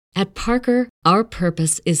At Parker, our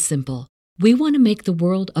purpose is simple. We want to make the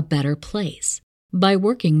world a better place by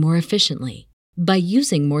working more efficiently, by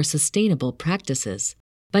using more sustainable practices,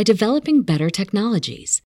 by developing better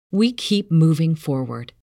technologies. We keep moving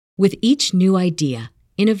forward. With each new idea,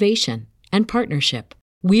 innovation, and partnership,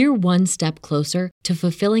 we're one step closer to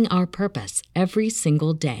fulfilling our purpose every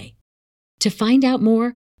single day. To find out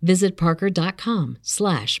more, visit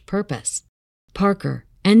parker.com/purpose. Parker,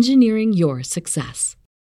 engineering your success.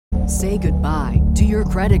 Say goodbye to your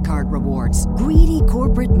credit card rewards. Greedy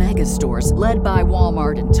corporate mega stores, led by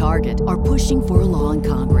Walmart and Target, are pushing for a law in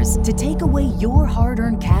Congress to take away your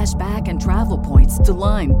hard-earned cash back and travel points to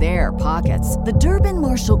line their pockets. The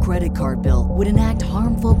Durbin-Marshall credit card bill would enact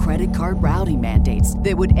harmful credit card routing mandates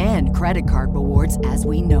that would end credit card rewards as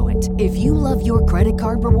we know it. If you love your credit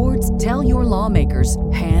card rewards, tell your lawmakers,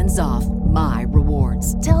 hands off my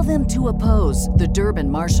rewards. Tell them to oppose the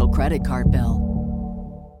Durbin-Marshall credit card bill.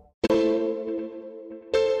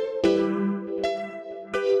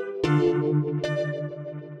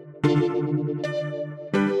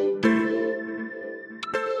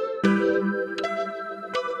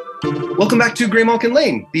 Welcome back to Graymalkin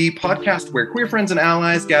Lane, the podcast where queer friends and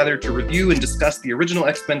allies gather to review and discuss the original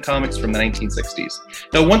X-Men comics from the 1960s.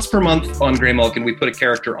 Now, once per month on Graymalkin, we put a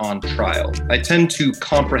character on trial. I tend to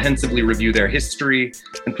comprehensively review their history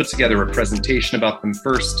and put together a presentation about them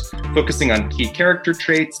first, focusing on key character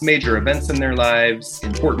traits, major events in their lives,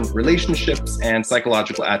 important relationships, and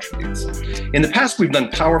psychological attributes. In the past, we've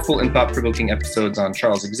done powerful and thought-provoking episodes on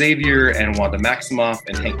Charles Xavier and Wanda Maximoff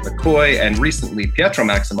and Hank McCoy, and recently Pietro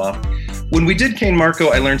Maximoff. When we did Kane Marco,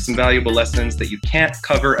 I learned some valuable lessons that you can't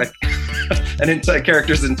cover an entire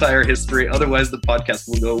character's entire history. Otherwise, the podcast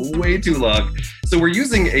will go way too long. So we're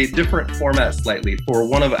using a different format slightly for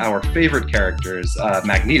one of our favorite characters,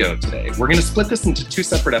 Magneto, today. We're going to split this into two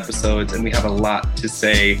separate episodes, and we have a lot to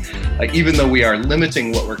say. Even though we are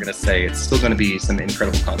limiting what we're going to say, it's still going to be some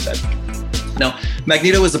incredible content. Now,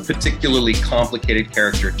 Magneto is a particularly complicated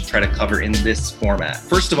character to try to cover in this format.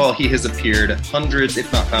 First of all, he has appeared hundreds,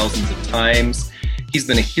 if not thousands of times. He's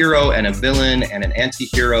been a hero and a villain and an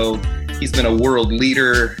anti-hero. He's been a world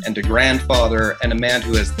leader and a grandfather and a man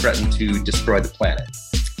who has threatened to destroy the planet.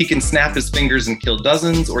 He can snap his fingers and kill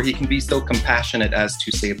dozens, or he can be so compassionate as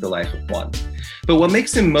to save the life of one. But what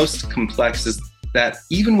makes him most complex is that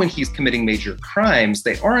even when he's committing major crimes,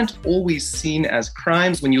 they aren't always seen as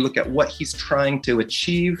crimes when you look at what he's trying to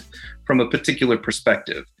achieve from a particular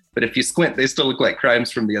perspective. But if you squint, they still look like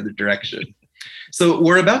crimes from the other direction. So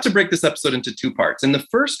we're about to break this episode into two parts. In the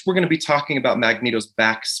first, we're going to be talking about Magneto's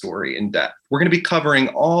backstory in depth. We're going to be covering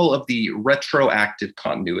all of the retroactive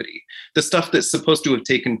continuity, the stuff that's supposed to have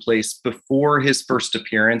taken place before his first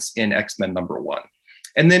appearance in X-Men #1.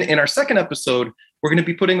 And then in our second episode, we're going to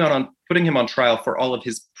be putting him on trial for all of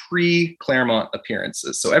his pre-Claremont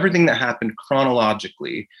appearances. So everything that happened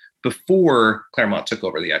chronologically before Claremont took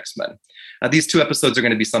over the X-Men. These two episodes are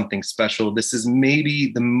going to be something special. This is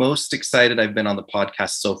maybe the most excited I've been on the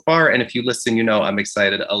podcast so far. And if you listen, you know I'm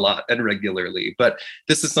excited a lot and regularly. But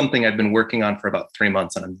this is something I've been working on for about 3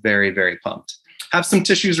 months, and I'm very, very pumped. Have some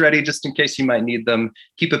tissues ready just in case you might need them.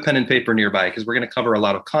 Keep a pen and paper nearby because we're going to cover a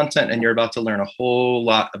lot of content and you're about to learn a whole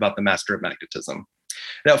lot about the Master of Magnetism.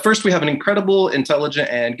 Now, first, we have an incredible, intelligent,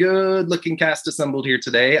 and good-looking cast assembled here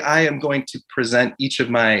today. I am going to present each of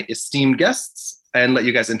my esteemed guests and let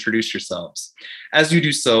you guys introduce yourselves. As you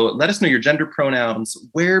do so, let us know your gender pronouns,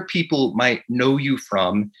 where people might know you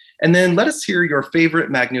from, and then let us hear your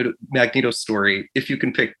favorite Magneto story, if you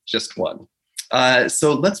can pick just one.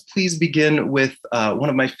 So let's please begin with one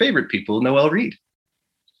of my favorite people, Noelle Reed.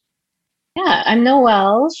 Yeah, I'm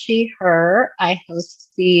Noelle, she, her. I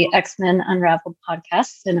host the X-Men Unraveled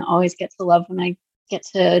podcast and always get to love when I get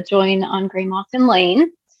to join on Graymalkin Lane.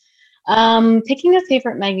 Picking a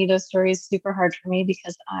favorite Magneto story is super hard for me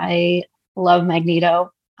because I love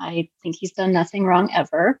Magneto. I think he's done nothing wrong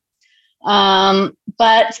ever.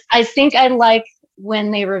 But I think I like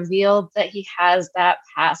when they revealed that he has that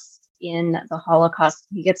past in the Holocaust.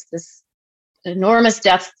 He gets this enormous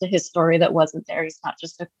depth to his story that wasn't there. He's not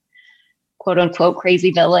just a quote unquote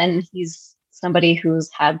crazy villain. He's somebody who's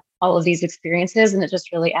had all of these experiences, and it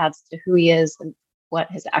just really adds to who he is and what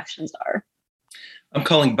his actions are. I'm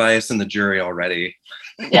calling bias in the jury already.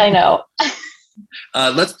 Yeah, I know.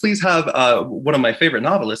 Let's please have one of my favorite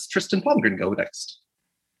novelists, Tristan Palmgren, go next.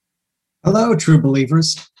 Hello, true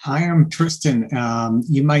believers. I am Tristan.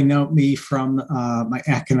 You might know me from my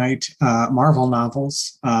Aconite Marvel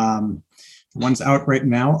novels. The ones out right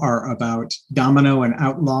now are about Domino and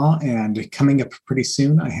Outlaw, and coming up pretty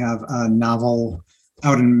soon, I have a novel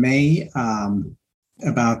out in May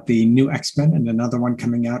about the new X-Men and another one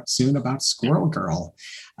coming out soon about Squirrel Girl.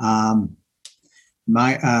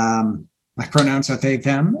 My pronouns are they,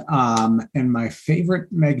 them, and my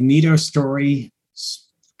favorite Magneto story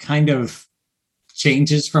kind of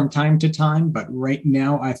changes from time to time, but right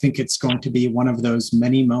now I think it's going to be one of those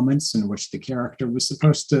many moments in which the character was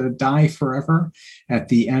supposed to die forever at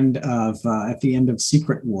the end of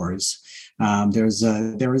Secret Wars. There is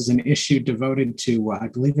an issue devoted to I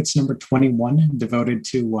believe it's number 21, devoted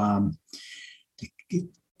to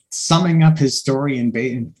summing up his story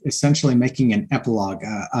and essentially making an epilogue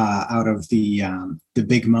out of the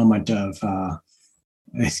big moment of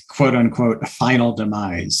quote unquote a final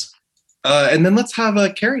demise. And then let's have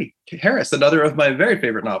Carrie Harris, another of my very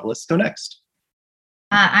favorite novelists, go next.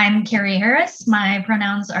 I'm Carrie Harris. My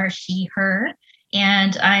pronouns are she, her,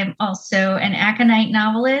 and I'm also an Aconite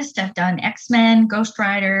novelist. I've done X-Men, Ghost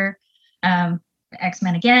Rider,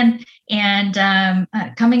 X-Men again, and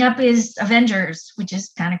coming up is Avengers, which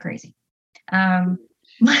is kind of crazy. My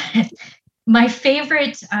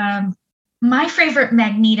favorite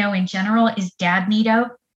Magneto in general is Dad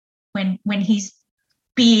Nito, when he's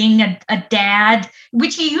being a dad,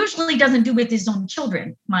 which he usually doesn't do with his own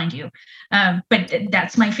children, mind you. But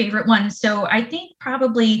that's my favorite one. So I think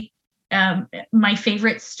probably my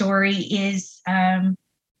favorite story is the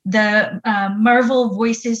Marvel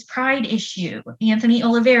Voices Pride issue. Anthony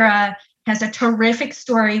Oliveira has a terrific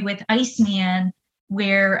story with Iceman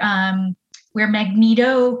where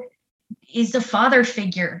Magneto is a father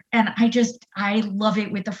figure. And I love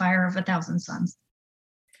it with the fire of 1,000 suns.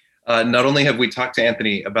 Not only have we talked to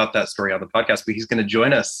Anthony about that story on the podcast, but he's going to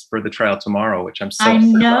join us for the trial tomorrow, which I'm so I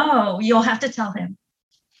excited know. about. You'll have to tell him.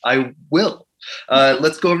 I will.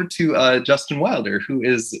 Let's go over to Justin Wilder, who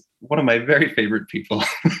is one of my very favorite people.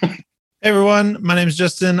 Hey everyone, my name is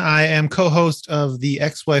Justin. I am co-host of the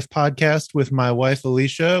Ex-Wife podcast with my wife,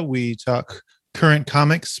 Alicia. We talk current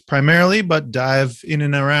comics primarily, but dive in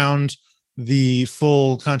and around the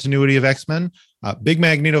full continuity of X-Men. Big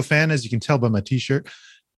Magneto fan, as you can tell by my t-shirt.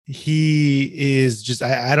 He is just,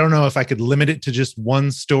 I don't know if I could limit it to just one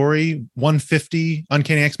story. 150,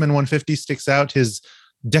 Uncanny X-Men 150 sticks out. His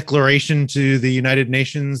declaration to the United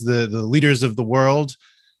Nations, the leaders of the world.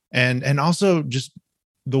 And also just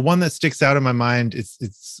the one that sticks out in my mind,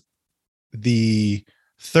 it's the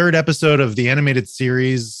third episode of the animated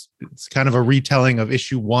series. It's kind of a retelling of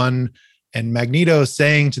issue 1, and Magneto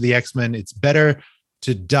saying to the X-Men, it's better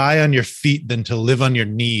to die on your feet than to live on your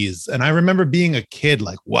knees. And I remember being a kid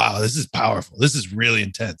like, wow, this is powerful. This is really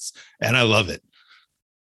intense. And I love it.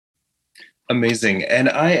 Amazing. And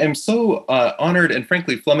I am so honored and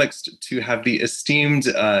frankly flummoxed to have the esteemed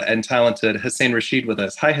and talented Hussein Rashid with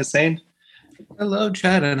us. Hi, Hussein. Hello,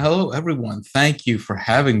 Chad, and hello, everyone. Thank you for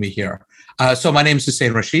having me here. So my name is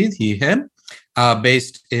Hussein Rashid, he, him,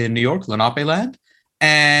 based in New York, Lenape land.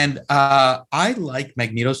 And I like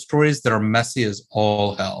Magneto stories that are messy as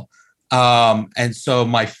all hell. And so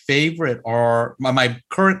my favorite are, my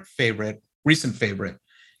current favorite, recent favorite,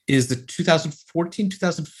 is the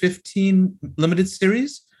 2014-2015 limited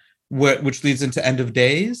series, which leads into End of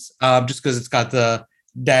Days, just because it's got the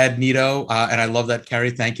Dad Nito, and I love that, Carrie.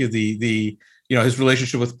 Thank you. The his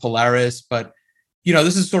relationship with Polaris, but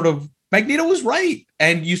this is sort of, Magneto was right,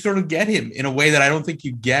 and you sort of get him in a way that I don't think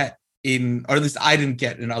you get or at least I didn't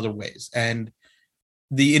get in other ways. And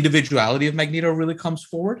the individuality of Magneto really comes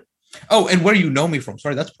forward. Oh, and where you know me from,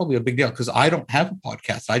 sorry, that's probably a big deal because I don't have a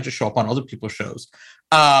podcast. I just show up on other people's shows.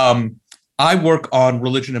 I work on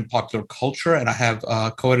religion and popular culture, and I have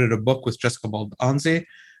co-edited a book with Jessica Baldanzi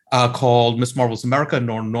called Miss Marvel's America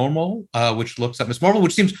Normal, which looks at Miss Marvel,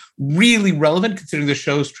 which seems really relevant considering the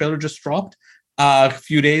show's trailer just dropped a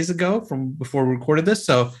few days ago from before we recorded this.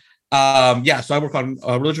 So so I work on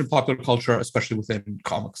religion and popular culture, especially within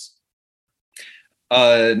comics.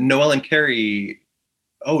 Noelle and Carrie,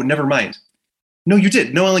 oh, never mind. No, you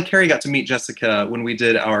did. Noelle and Carrie got to meet Jessica when we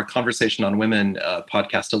did our Conversation on Women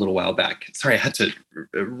podcast a little while back. Sorry, I had to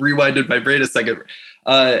rewind my brain a second.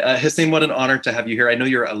 Hussein, what an honor to have you here. I know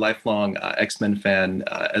you're a lifelong X-Men fan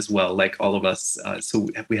as well, like all of us. So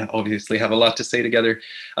we obviously have a lot to say together.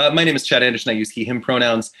 My name is Chad Anderson. I use he, him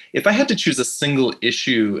pronouns. If I had to choose a single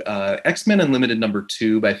issue, X-Men Unlimited number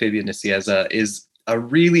 2 by Fabian Nicieza is a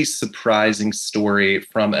really surprising story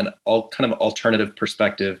from an kind of alternative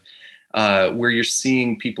perspective. Where you're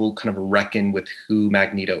seeing people kind of reckon with who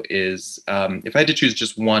Magneto is. If I had to choose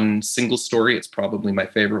just one single story, it's probably my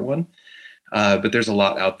favorite one. But there's a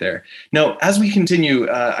lot out there. Now, as we continue,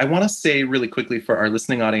 I want to say really quickly for our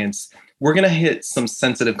listening audience, we're going to hit some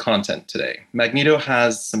sensitive content today. Magneto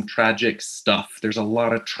has some tragic stuff. There's a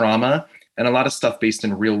lot of trauma and a lot of stuff based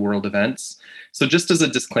in real world events. So just as a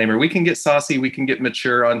disclaimer, we can get saucy, we can get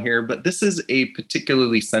mature on here, but this is a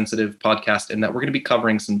particularly sensitive podcast in that we're going to be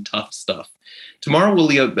covering some tough stuff. Tomorrow,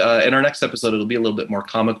 in our next episode, it'll be a little bit more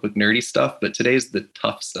comic book nerdy stuff, but today's the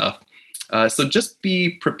tough stuff. So just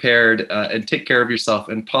be prepared and take care of yourself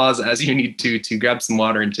and pause as you need to grab some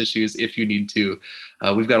water and tissues if you need to.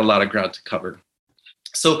 We've got a lot of ground to cover.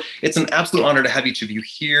 So it's an absolute honor to have each of you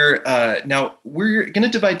here. Now, we're going to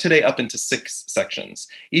divide today up into 6 sections.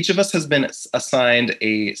 Each of us has been assigned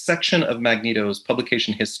a section of Magneto's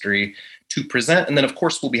publication history to present, and then, of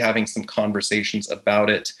course, we'll be having some conversations about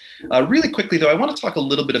it. Really quickly, though, I want to talk a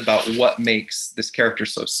little bit about what makes this character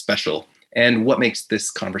so special and what makes this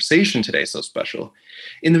conversation today so special.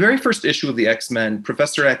 In the very first issue of the X-Men,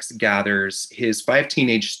 Professor X gathers his 5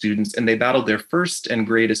 teenage students, and they battle their first and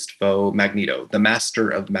greatest foe, Magneto, the master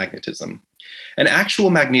of magnetism. An actual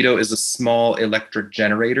Magneto is a small electric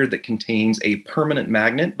generator that contains a permanent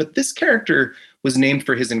magnet, but this character was named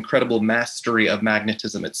for his incredible mastery of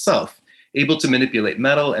magnetism itself, able to manipulate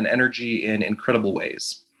metal and energy in incredible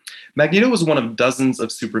ways. Magneto was one of dozens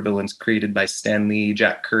of supervillains created by Stan Lee,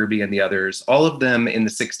 Jack Kirby, and the others, all of them in the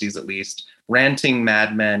 60s at least, ranting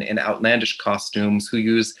madmen in outlandish costumes who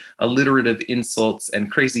use alliterative insults and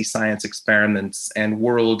crazy science experiments and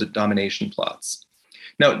world domination plots.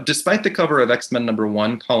 Now, despite the cover of X-Men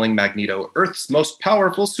 #1 calling Magneto Earth's most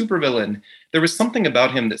powerful supervillain, there was something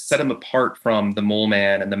about him that set him apart from the Mole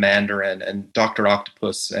Man and the Mandarin and Dr.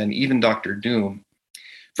 Octopus and even Dr. Doom.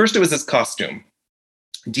 First, it was his costume.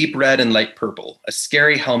 Deep red and light purple, a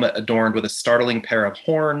scary helmet adorned with a startling pair of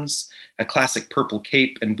horns, a classic purple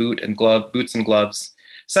cape and boots and gloves.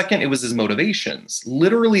 Second, it was his motivations.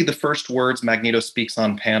 Literally, the first words Magneto speaks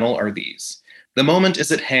on panel are these: "The moment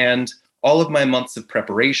is at hand. All of my months of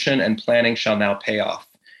preparation and planning shall now pay off.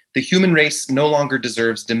 The human race no longer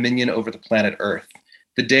deserves dominion over the planet Earth.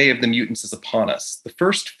 The day of the mutants is upon us. The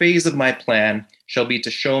first phase of my plan shall be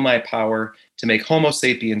to show my power, to make Homo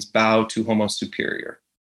sapiens bow to Homo superior."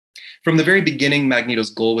 From the very beginning, Magneto's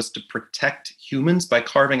goal was to protect humans by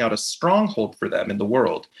carving out a stronghold for them in the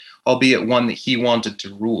world, albeit one that he wanted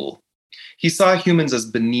to rule. He saw humans as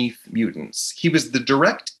beneath mutants. He was the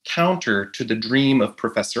direct counter to the dream of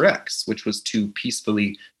Professor X, which was to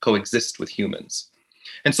peacefully coexist with humans.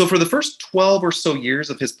 And so for the first 12 or so years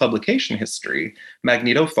of his publication history,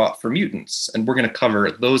 Magneto fought for mutants, and we're going to cover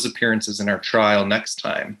those appearances in our trial next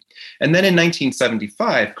time. And then in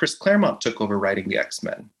 1975, Chris Claremont took over writing the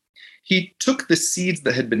X-Men. He took the seeds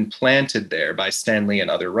that had been planted there by Stan Lee and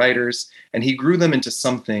other writers, and he grew them into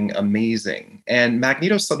something amazing. And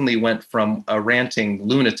Magneto suddenly went from a ranting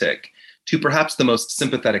lunatic to perhaps the most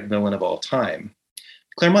sympathetic villain of all time.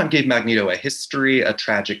 Claremont gave Magneto a history, a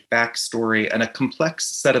tragic backstory, and a complex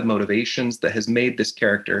set of motivations that has made this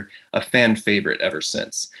character a fan favorite ever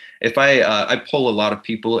since. If I poll a lot of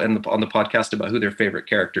people on the podcast about who their favorite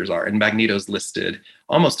characters are, and Magneto's listed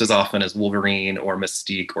almost as often as Wolverine or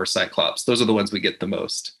Mystique or Cyclops. Those are the ones we get the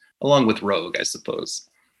most, along with Rogue, I suppose.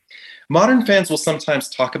 Modern fans will sometimes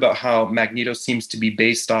talk about how Magneto seems to be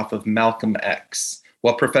based off of Malcolm X,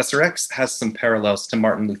 while Professor X has some parallels to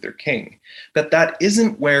Martin Luther King. But that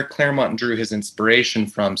isn't where Claremont drew his inspiration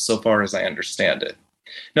from, so far as I understand it.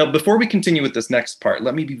 Now, before we continue with this next part,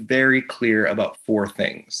 let me be very clear about 4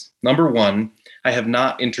 things. Number 1, I have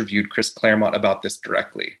not interviewed Chris Claremont about this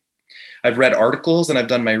directly. I've read articles and I've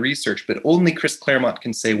done my research, but only Chris Claremont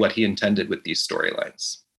can say what he intended with these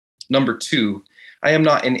storylines. Number 2, I am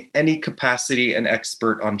not in any capacity an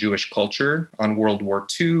expert on Jewish culture, on World War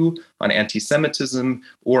II, on anti-Semitism,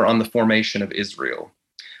 or on the formation of Israel.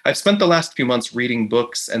 I've spent the last few months reading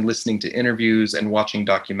books and listening to interviews and watching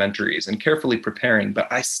documentaries and carefully preparing, but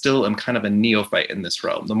I still am kind of a neophyte in this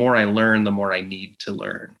realm. The more I learn, the more I need to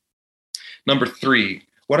learn. Number 3,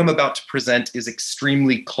 what I'm about to present is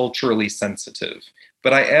extremely culturally sensitive,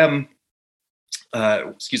 but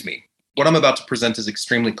what I'm about to present is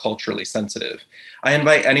extremely culturally sensitive. I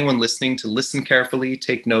invite anyone listening to listen carefully,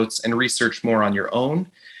 take notes, and research more on your own.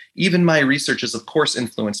 Even my research is, of course,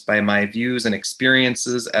 influenced by my views and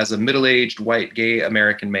experiences as a middle-aged, white, gay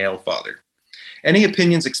American male father. Any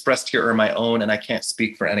opinions expressed here are my own, and I can't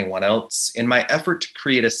speak for anyone else. In my effort to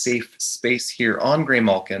create a safe space here on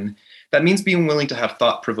Graymalkin, that means being willing to have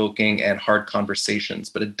thought-provoking and hard conversations,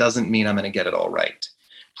 but it doesn't mean I'm going to get it all right.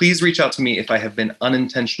 Please reach out to me if I have been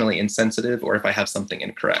unintentionally insensitive or if I have something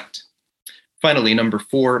incorrect. Finally, number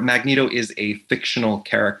 4, Magneto is a fictional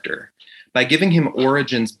character. By giving him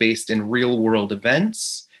origins based in real-world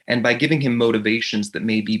events, and by giving him motivations that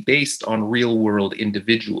may be based on real-world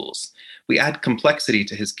individuals, we add complexity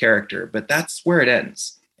to his character, but that's where it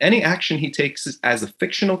ends. Any action he takes as a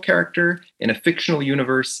fictional character in a fictional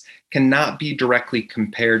universe cannot be directly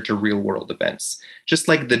compared to real-world events. Just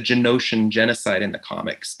like the Genoshan genocide in the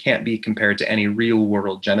comics can't be compared to any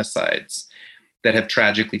real-world genocides that have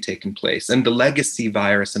tragically taken place. And the legacy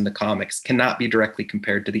virus in the comics cannot be directly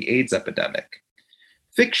compared to the AIDS epidemic.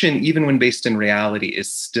 Fiction, even when based in reality,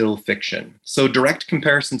 is still fiction. So direct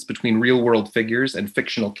comparisons between real-world figures and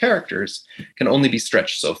fictional characters can only be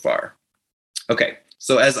stretched so far. Okay,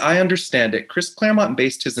 so as I understand it, Chris Claremont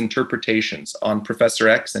based his interpretations on Professor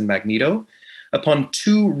X and Magneto upon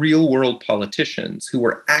two real-world politicians who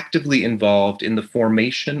were actively involved in the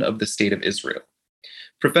formation of the State of Israel.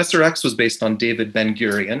 Professor X was based on David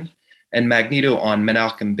Ben-Gurion and Magneto on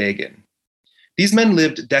Menachem Begin. These men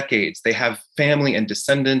lived decades, they have family and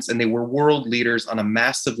descendants, and they were world leaders on a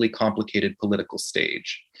massively complicated political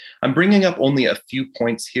stage. I'm bringing up only a few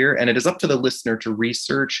points here, and it is up to the listener to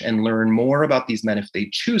research and learn more about these men if they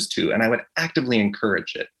choose to, and I would actively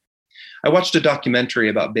encourage it. I watched a documentary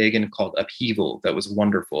about Begin called Upheaval that was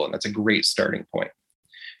wonderful, and that's a great starting point.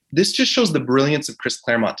 This just shows the brilliance of Chris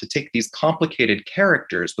Claremont to take these complicated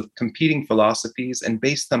characters with competing philosophies and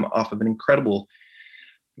base them off of an incredible,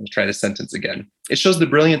 I'll try this sentence again. It shows the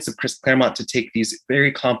brilliance of Chris Claremont to take these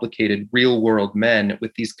very complicated real-world men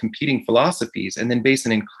with these competing philosophies and then base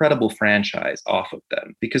an incredible franchise off of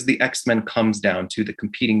them, because the X-Men comes down to the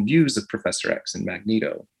competing views of Professor X and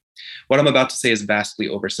Magneto. What I'm about to say is vastly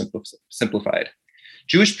oversimplified.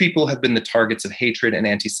 Jewish people have been the targets of hatred and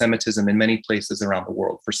anti-Semitism in many places around the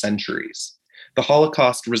world for centuries. The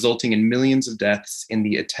Holocaust resulting in millions of deaths of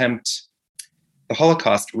the attempt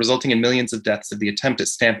at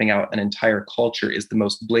stamping out an entire culture is the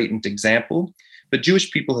most blatant example, but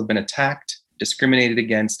Jewish people have been attacked, discriminated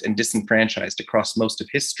against, and disenfranchised across most of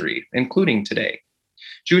history, including today.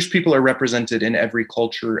 Jewish people are represented in every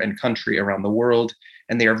culture and country around the world,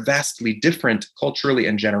 and they are vastly different culturally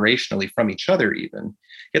and generationally from each other even,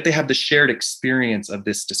 yet they have the shared experience of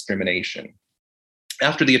this discrimination.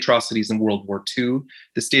 After the atrocities in World War II,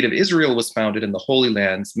 the State of Israel was founded in the Holy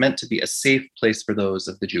Lands, meant to be a safe place for those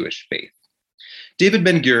of the Jewish faith. David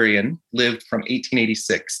Ben-Gurion lived from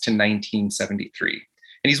 1886 to 1973,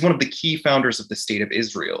 and he's one of the key founders of the State of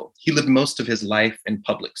Israel. He lived most of his life in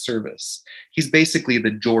public service. He's basically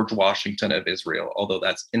the George Washington of Israel, although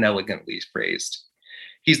that's inelegantly phrased.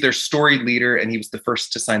 He's their storied leader, and he was the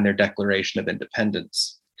first to sign their Declaration of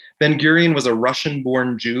Independence. Ben-Gurion was a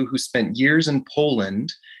Russian-born Jew who spent years in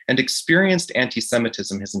Poland and experienced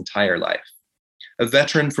anti-Semitism his entire life. A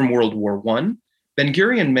veteran from World War I,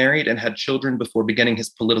 Ben-Gurion married and had children before beginning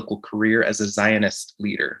his political career as a Zionist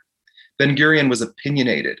leader. Ben-Gurion was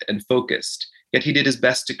opinionated and focused, yet he did his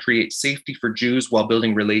best to create safety for Jews while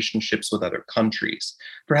building relationships with other countries,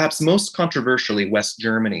 perhaps most controversially West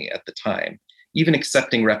Germany at the time, even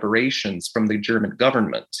accepting reparations from the German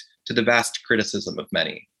government, to the vast criticism of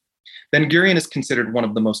many. Ben-Gurion is considered one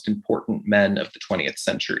of the most important men of the 20th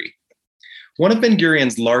century. One of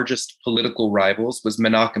Ben-Gurion's largest political rivals was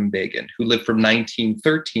Menachem Begin, who lived from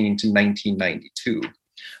 1913 to 1992.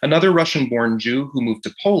 Another Russian-born Jew who moved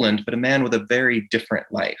to Poland, but a man with a very different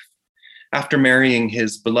life. After marrying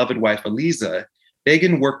his beloved wife Eliza,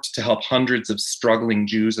 Begin worked to help hundreds of struggling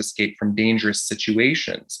Jews escape from dangerous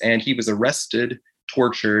situations, and he was arrested,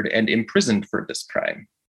 tortured, and imprisoned for this crime.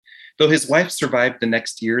 Though his wife survived the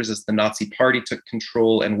next years as the Nazi Party took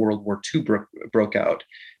control and World War II broke out,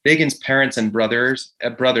 Begin's parents and brother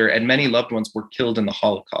and many loved ones were killed in the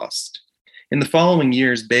Holocaust. In the following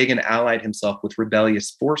years, Begin allied himself with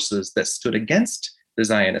rebellious forces that stood against the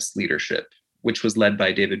Zionist leadership, which was led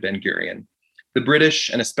by David Ben-Gurion. The British,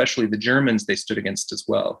 and especially the Germans, they stood against as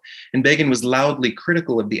well. And Begin was loudly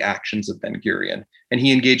critical of the actions of Ben-Gurion, and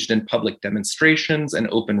he engaged in public demonstrations and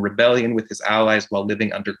open rebellion with his allies while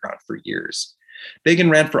living underground for years. Begin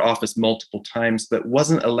ran for office multiple times, but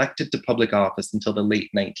wasn't elected to public office until the late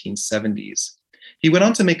 1970s. He went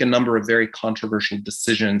on to make a number of very controversial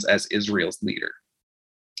decisions as Israel's leader.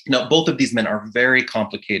 Now, both of these men are very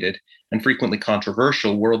complicated and frequently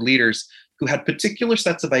controversial world leaders who had particular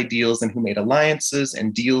sets of ideals and who made alliances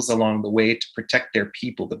and deals along the way to protect their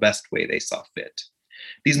people the best way they saw fit.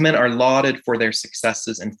 These men are lauded for their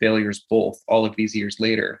successes and failures both, all of these years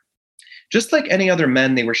later. Just like any other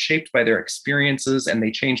men, they were shaped by their experiences and they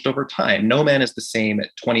changed over time. No man is the same at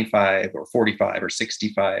 25 or 45 or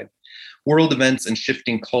 65. World events and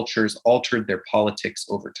shifting cultures altered their politics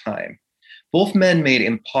over time. Both men made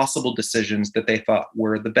impossible decisions that they thought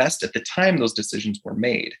were the best at the time those decisions were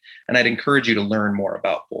made, and I'd encourage you to learn more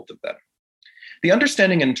about both of them. The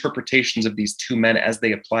understanding and interpretations of these two men as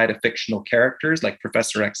they apply to fictional characters like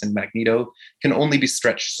Professor X and Magneto can only be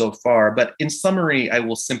stretched so far, but in summary, I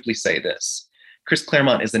will simply say this. Chris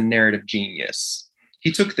Claremont is a narrative genius.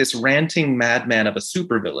 He took this ranting madman of a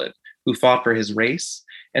supervillain who fought for his race,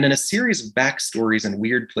 and in a series of backstories in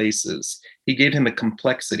weird places, he gave him a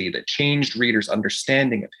complexity that changed readers'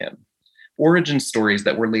 understanding of him. Origin stories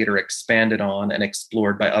that were later expanded on and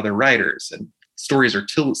explored by other writers, and stories are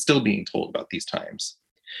still being told about these times.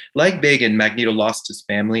 Like Begin, Magneto lost his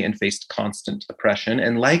family and faced constant oppression,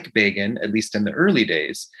 and like Begin, at least in the early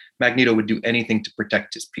days, Magneto would do anything to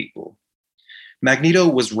protect his people. Magneto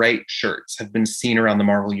was right shirts have been seen around the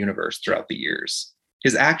Marvel Universe throughout the years.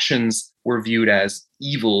 His actions were viewed as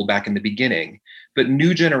evil back in the beginning, but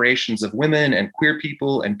new generations of women and queer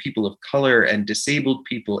people and people of color and disabled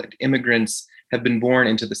people and immigrants have been born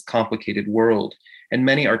into this complicated world, and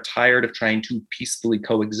many are tired of trying to peacefully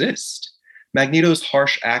coexist. Magneto's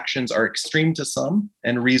harsh actions are extreme to some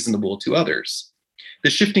and reasonable to others. The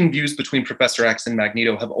shifting views between Professor X and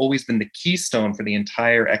Magneto have always been the keystone for the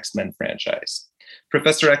entire X-Men franchise.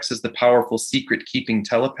 Professor X is the powerful secret-keeping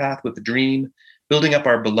telepath with a dream, building up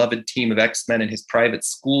our beloved team of X-Men in his private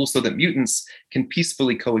school so that mutants can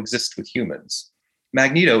peacefully coexist with humans.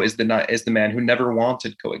 Magneto is the man who never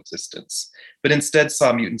wanted coexistence, but instead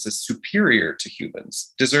saw mutants as superior to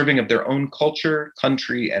humans, deserving of their own culture,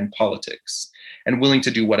 country, and politics, and willing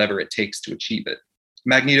to do whatever it takes to achieve it.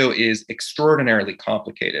 Magneto is extraordinarily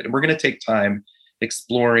complicated, and we're going to take time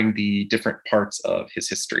exploring the different parts of his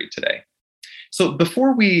history today. So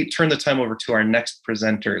before we turn the time over to our next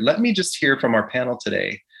presenter, let me just hear from our panel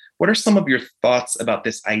today. What are some of your thoughts about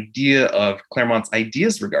this idea of Claremont's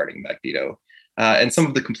ideas regarding Magneto and some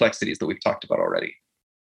of the complexities that we've talked about already?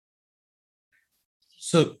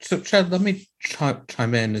 So Chad, let me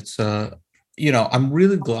chime in. It's I'm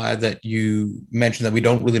really glad that you mentioned that we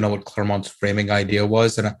don't really know what Claremont's framing idea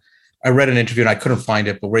was. And I read an interview and I couldn't find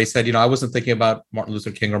it, but where he said, I wasn't thinking about Martin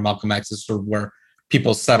Luther King or Malcolm X as sort of where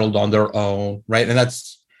people settled on their own, right? And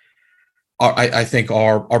that's, I think,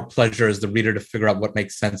 our pleasure as the reader to figure out what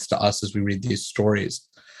makes sense to us as we read these stories.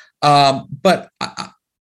 But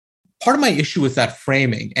part of my issue with that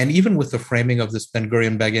framing, and even with the framing of this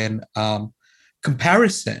Ben-Gurion-Begin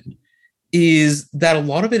comparison, is that a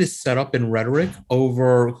lot of it is set up in rhetoric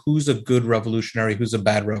over who's a good revolutionary, who's a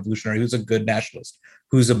bad revolutionary, who's a good nationalist,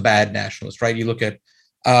 who's a bad nationalist, right? You look at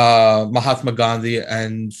Mahatma Gandhi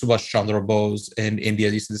and Subhash Chandra Bose in India,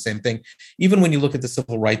 you see the same thing. Even when you look at the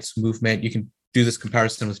civil rights movement, you can do this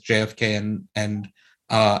comparison with JFK and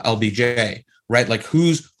LBJ, right? Like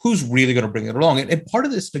who's really going to bring it along? And part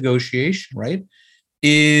of this negotiation, right,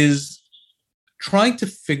 is trying to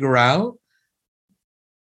figure out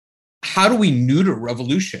how do we neuter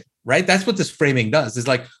revolution, right? That's what this framing does. Is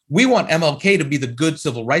like, we want MLK to be the good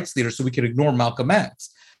civil rights leader so we can ignore Malcolm X.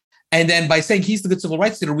 And then by saying he's the good civil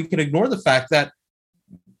rights leader, we can ignore the fact that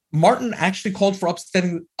Martin actually called for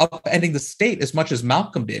upending the state as much as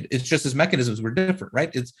Malcolm did. It's just his mechanisms were different, right?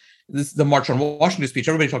 It's the March on Washington speech.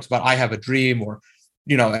 Everybody talks about, I have a dream, or,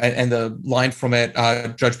 and the line from it,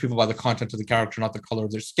 judge people by the content of the character, not the color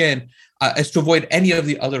of their skin, as to avoid any of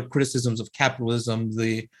the other criticisms of capitalism,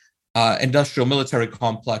 the industrial military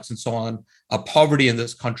complex, and so on, poverty in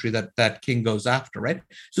this country that King goes after, right?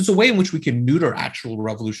 So it's a way in which we can neuter actual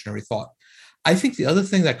revolutionary thought. I think the other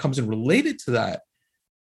thing that comes in related to that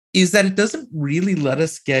is that it doesn't really let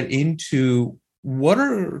us get into what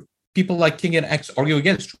are people like King and X argue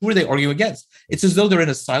against. Who are they arguing against? It's as though they're in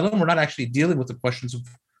asylum. We're not actually dealing with the questions of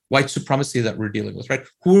white supremacy that we're dealing with, right?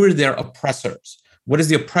 Who are their oppressors? What is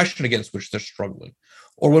the oppression against which they're struggling?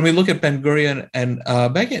 Or when we look at Ben-Gurion and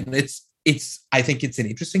Begin, I think it's an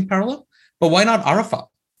interesting parallel, but why not Arafat?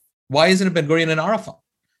 Why isn't it Ben-Gurion and Arafat?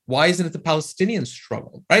 Why isn't it the Palestinian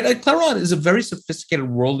struggle, right? Like, Claremont is a very sophisticated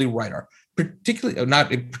worldly writer, but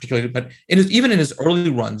even in his early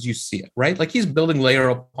runs, you see it, right? Like he's building layer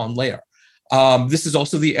upon layer. This is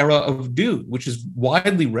also the era of Dune, which is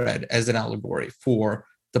widely read as an allegory for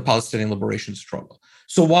the Palestinian liberation struggle.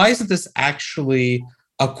 So why isn't this actually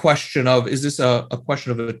a question of, is this a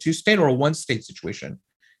question of a two-state or a one-state situation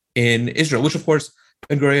in Israel, which of course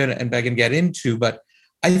Ben-Gurion and Begin get into, but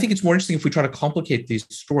I think it's more interesting if we try to complicate these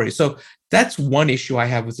stories. So that's one issue I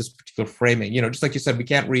have with this particular framing. Just like you said, we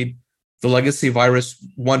can't read the legacy virus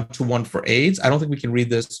one-to-one for AIDS. I don't think we can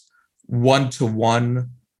read this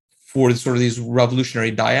one-to-one for sort of these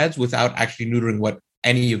revolutionary dyads without actually neutering what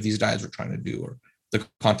any of these dyads were trying to do or the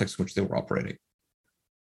context in which they were operating.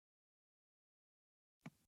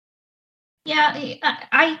 Yeah,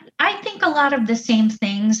 I think a lot of the same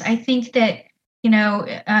things. I think that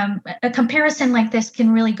a comparison like this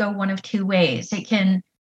can really go one of two ways. It can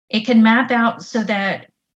map out so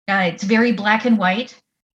that it's very black and white,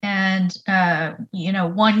 and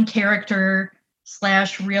one character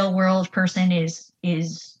 / real world person is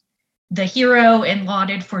the hero and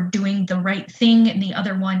lauded for doing the right thing, and the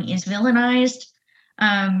other one is villainized.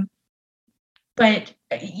 But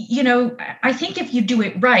I think if you do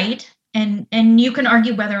it right, and you can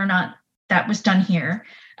argue whether or not that was done here,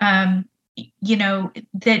 that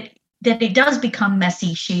it does become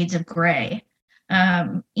messy shades of gray.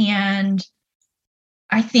 And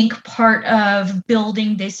I think part of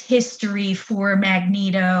building this history for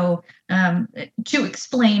Magneto, to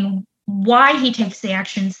explain why he takes the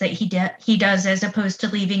actions that he does, as opposed to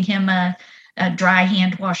leaving him a dry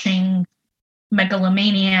hand washing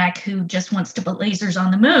megalomaniac who just wants to put lasers on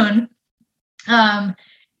the moon. I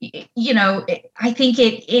think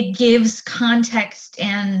it gives context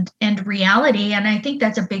and reality, and I think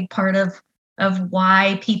that's a big part of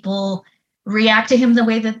why people react to him the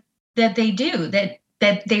way that they do. That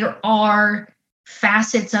there are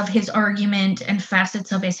facets of his argument and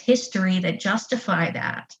facets of his history that justify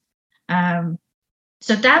that.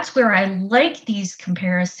 So that's where I like these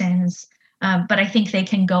comparisons, but I think they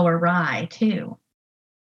can go awry too.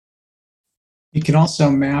 You can also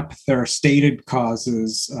map their stated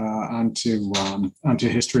causes onto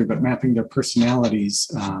history, but mapping their personalities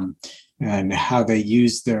and how they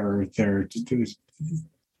use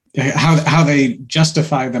how they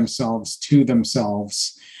justify themselves to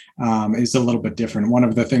themselves is a little bit different. One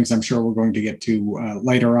of the things I'm sure we're going to get to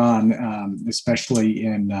later on, especially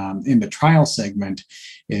in the trial segment,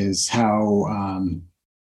 is how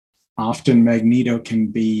often Magneto can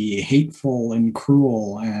be hateful and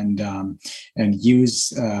cruel and use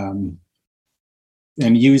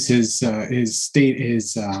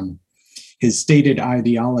his stated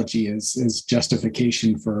ideology as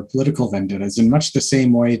justification for political vendettas, in much the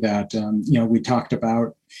same way that we talked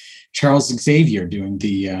about Charles Xavier doing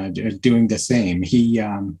the same.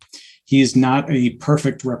 He is not a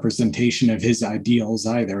perfect representation of his ideals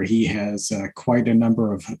either. He has quite a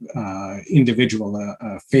number of individual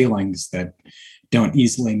failings that don't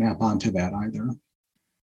easily map onto that either.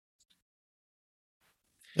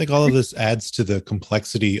 I think all of this adds to the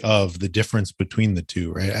complexity of the difference between the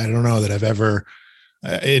two, right? I don't know that I've ever,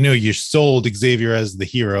 I know you're sold Xavier as the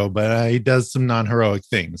hero, but he does some non-heroic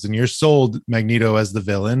things, and you're sold Magneto as the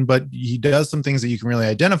villain, but he does some things that you can really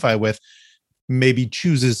identify with, maybe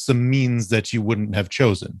chooses some means that you wouldn't have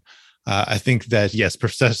chosen. I think that, yes,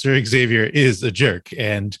 Professor Xavier is a jerk,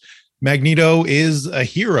 and Magneto is a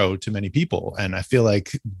hero to many people. And I feel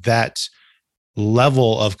like that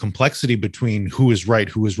level of complexity between who is right,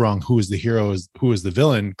 who is wrong, who is the hero, who is the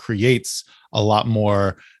villain, creates a lot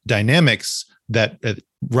more dynamics that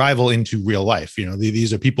rival into real life.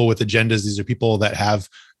 These are people with agendas. These are people that have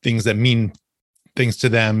things that mean things to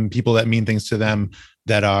them, people that mean things to them,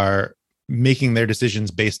 that are making their decisions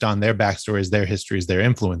based on their backstories, their histories, their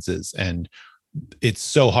influences. And it's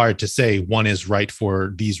so hard to say one is right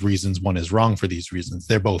for these reasons, one is wrong for these reasons.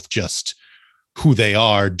 They're both just who they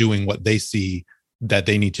are, doing what they see that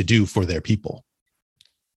they need to do for their people.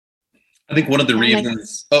 I think one of the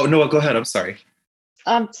reasons... Oh, no, go ahead. I'm sorry.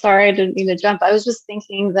 I'm sorry, I didn't mean to jump. I was just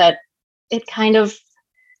thinking that it kind of,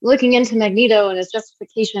 looking into Magneto and his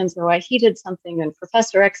justifications for why he did something and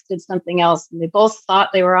Professor X did something else, and they both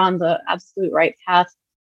thought they were on the absolute right path.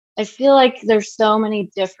 I feel like there's so many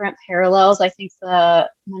different parallels. I think the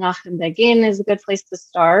Menachem Begin is a good place to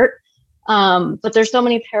start. But there's so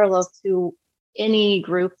many parallels to any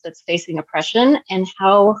group that's facing oppression and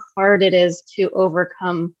how hard it is to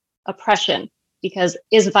overcome oppression. Because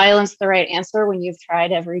is violence the right answer when you've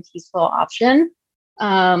tried every peaceful option?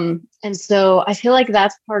 And so I feel like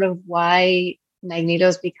that's part of why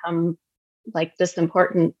Magneto's become like this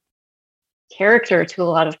important character to a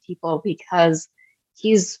lot of people, because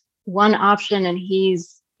he's one option and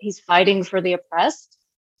he's fighting for the oppressed,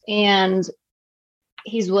 and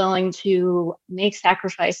he's willing to make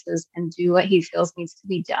sacrifices and do what he feels needs to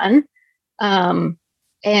be done. And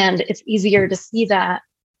it's easier to see that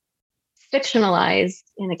fictionalized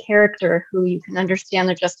in a character who you can understand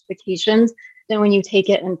their justifications than when you take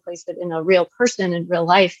it and place it in a real person in real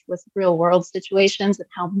life with real world situations and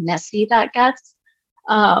how messy that gets.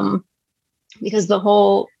 Because the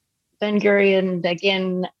whole Ben-Gurion,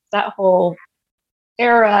 Begin, that whole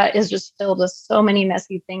era is just filled with so many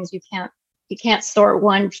messy things. You can't sort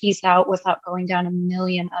one piece out without going down a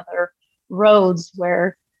million other roads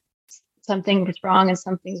where something is wrong and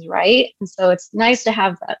something's right. And so it's nice to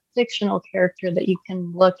have that fictional character that you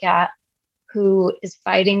can look at who is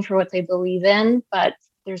fighting for what they believe in, but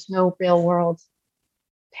there's no real world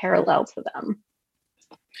parallel to them.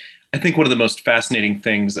 I think one of the most fascinating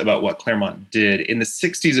things about what Claremont did in the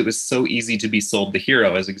 60s, it was so easy to be sold the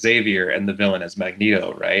hero as Xavier and the villain as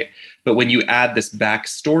Magneto, right? But when you add this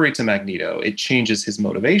backstory to Magneto, it changes his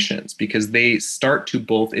motivations because they start to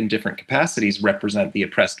both in different capacities represent the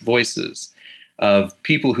oppressed voices of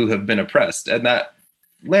people who have been oppressed. And that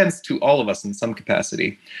lands to all of us in some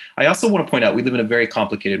capacity. I also want to point out we live in a very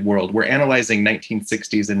complicated world. We're analyzing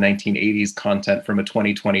 1960s and 1980s content from a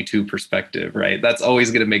 2022 perspective, right? That's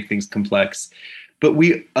always going to make things complex. But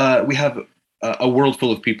we have a world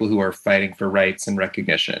full of people who are fighting for rights and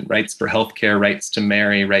recognition, rights for healthcare, rights to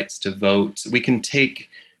marry, rights to vote. We can take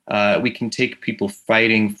people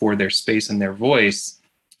fighting for their space and their voice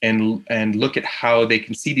and look at how they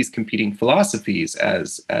can see these competing philosophies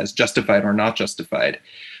as justified or not justified.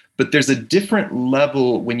 But there's a different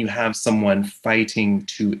level when you have someone fighting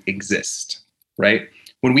to exist, right?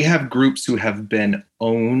 When we have groups who have been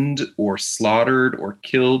owned or slaughtered or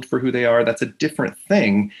killed for who they are, that's a different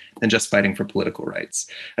thing than just fighting for political rights.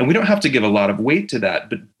 And we don't have to give a lot of weight to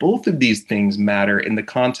that, but both of these things matter in the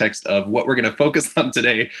context of what we're going to focus on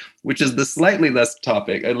today, which is the slightly less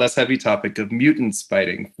heavy topic of mutants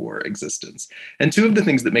fighting for existence. And two of the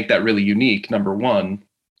things that make that really unique, number one,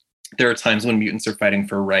 there are times when mutants are fighting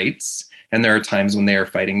for rights, and there are times when they are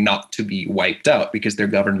fighting not to be wiped out because their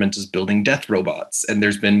government is building death robots. And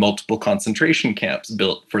there's been multiple concentration camps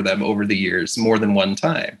built for them over the years, more than one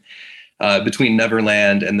time. Between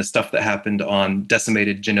Neverland and the stuff that happened on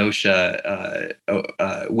decimated Genosha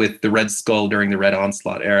with the Red Skull during the Red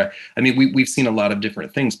Onslaught era. I mean, we've seen a lot of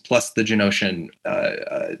different things, plus the Genoshan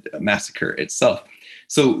massacre itself.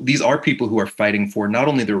 So these are people who are fighting for not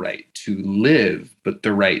only the right to live, but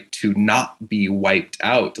the right to not be wiped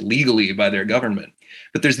out legally by their government.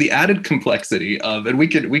 But there's the added complexity of, and we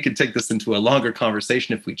could take this into a longer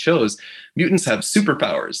conversation if we chose, mutants have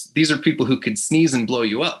superpowers. These are people who could sneeze and blow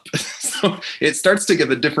you up. So it starts to give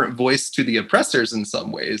a different voice to the oppressors in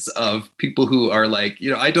some ways, of people who are like,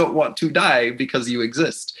 I don't want to die because you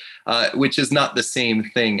exist, which is not the same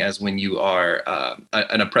thing as when you are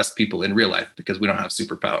an oppressed people in real life, because we don't have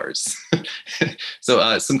superpowers.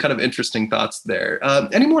 So some kind of interesting thoughts there.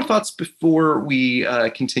 Any more thoughts before we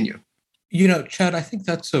continue? Chad, I think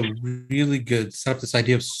that's a really good setup, this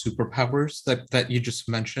idea of superpowers that you just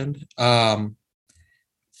mentioned.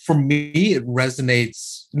 For me, it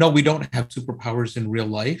resonates. No, we don't have superpowers in real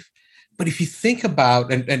life. But if you think about,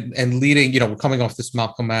 and leading, we're coming off this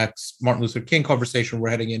Malcolm X, Martin Luther King conversation, we're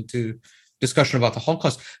heading into discussion about the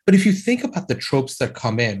Holocaust. But if you think about the tropes that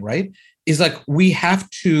come in, right, is like we have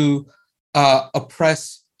to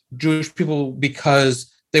oppress Jewish people because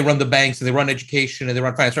they run the banks and they run education and they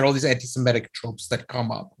run finance, right? All these anti-Semitic tropes that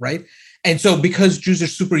come up, right? And so because Jews are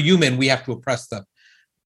superhuman, we have to oppress them.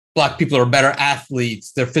 Black people are better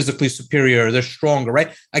athletes, they're physically superior, they're stronger,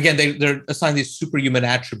 right? Again, they're assigned these superhuman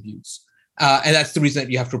attributes. And that's the reason that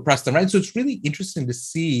you have to oppress them, right? So it's really interesting to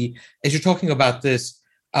see, as you're talking about this,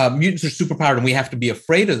 mutants are superpowered and we have to be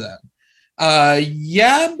afraid of them.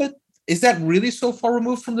 Yeah, but is that really so far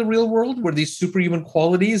removed from the real world where these superhuman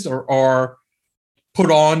qualities are put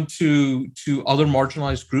on to other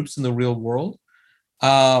marginalized groups in the real world?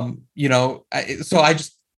 So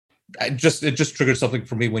it just triggered something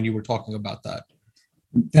for me when you were talking about that.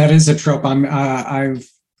 That is a trope I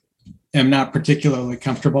am not particularly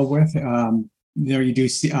comfortable with. You do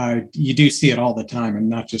see it all the time, and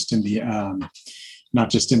not just in the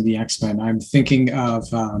X-Men. I'm thinking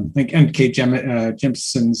of N.K.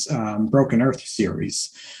 Jemisin's Broken Earth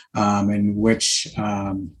series, in which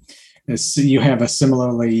you have a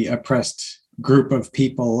similarly oppressed group of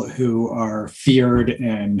people who are feared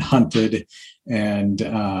and hunted and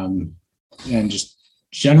just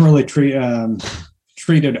generally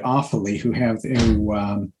treated awfully,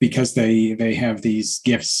 because they have these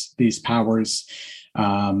gifts, these powers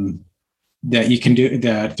that you can do,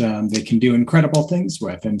 that they can do incredible things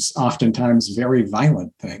with, and oftentimes very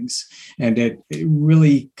violent things. And it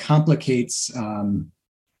really complicates the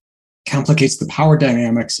power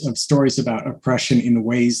dynamics of stories about oppression in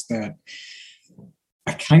ways that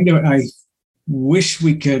I wish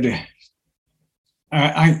we could.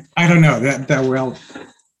 I don't know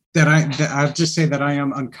I'll just say that I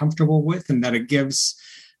am uncomfortable with, and that it gives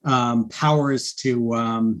powers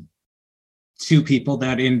to people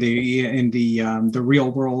that in the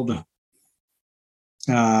real world,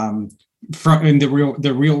 in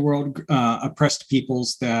the real world oppressed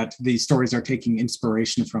peoples that these stories are taking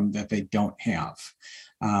inspiration from, that they don't have.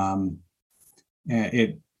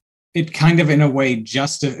 It kind of, in a way,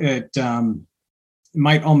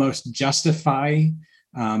 might almost justify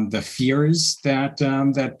the fears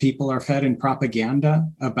that people are fed in propaganda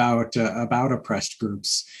about oppressed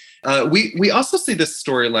groups. We also see this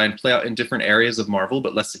storyline play out in different areas of Marvel,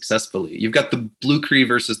 but less successfully. You've got the Blue Kree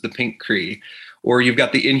versus the Pink Kree, or you've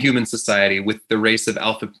got the Inhuman Society with the race of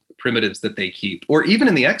alpha primitives that they keep. Or even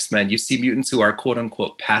in the X-Men, you see mutants who are quote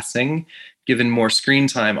unquote passing, given more screen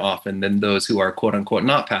time often than those who are quote unquote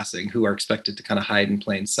not passing, who are expected to kind of hide in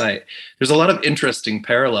plain sight. There's a lot of interesting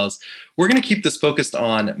parallels. We're going to keep this focused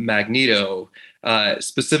on Magneto,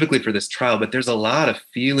 specifically for this trial, but there's a lot of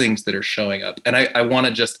feelings that are showing up. And I want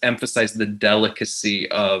to just emphasize the delicacy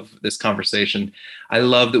of this conversation. I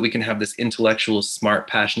love that we can have this intellectual, smart,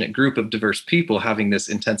 passionate group of diverse people having this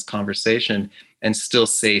intense conversation and still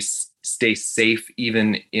stay safe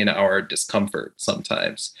even in our discomfort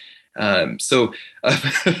sometimes. So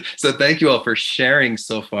thank you all for sharing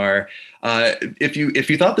so far. If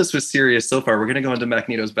you thought this was serious so far, we're going to go into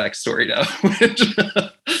Magneto's backstory now,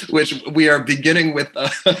 which we are beginning with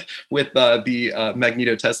the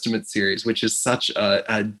Magneto Testament series, which is such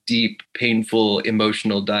a deep, painful,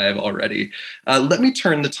 emotional dive already. Let me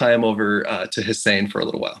turn the time over to Hussein for a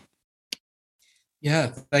little while. Yeah,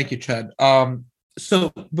 thank you, Chad.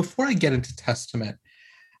 So before I get into Testament,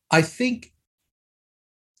 I think,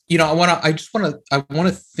 I want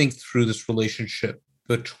to think through this relationship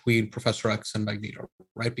between Professor X and Magneto,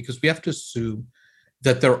 right? Because we have to assume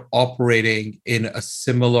that they're operating in a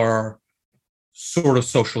similar sort of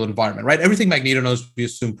social environment, right? Everything Magneto knows, we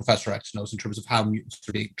assume Professor X knows in terms of how mutants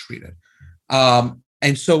are being treated.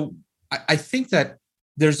 And so I think that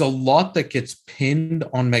there's a lot that gets pinned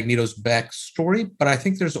on Magneto's backstory, but I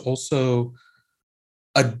think there's also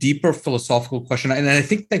a deeper philosophical question. And I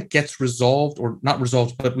think that gets resolved, or not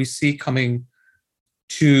resolved, but we see coming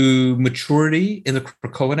to maturity in the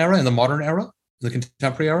Krakoan era, in the modern era, the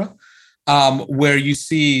contemporary era, where you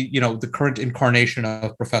see, the current incarnation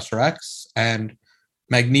of Professor X and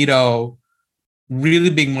Magneto really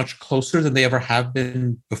being much closer than they ever have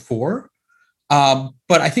been before. But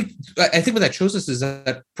I think what that shows us is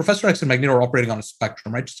that Professor X and Magneto are operating on a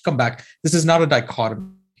spectrum, right? Just to come back, this is not a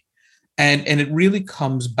dichotomy. And it really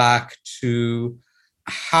comes back to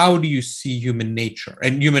how do you see human nature,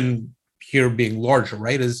 and human here being larger,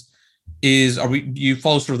 right? Do you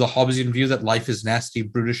follow sort of the Hobbesian view that life is nasty,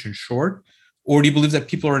 brutish, and short? Or do you believe that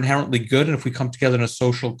people are inherently good, and if we come together in a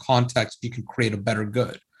social context, you can create a better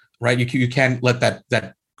good, right? You can't let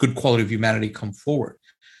that good quality of humanity come forward.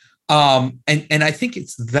 And I think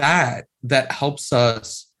it's that helps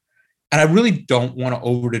us. And I really don't want to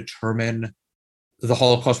overdetermine the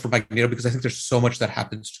Holocaust for Magneto, because I think there's so much that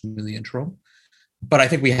happens to him in the interim. But I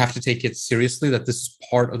think we have to take it seriously that this is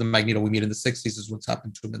part of the Magneto we meet in the 60s is what's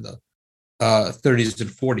happened to him in the 30s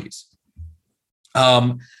and 40s.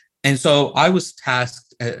 And so I was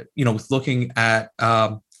tasked, with looking at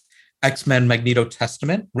X-Men Magneto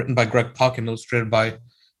Testament, written by Greg Pak and illustrated by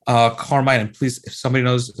Carmine. And please, if somebody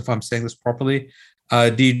knows if I'm saying this properly,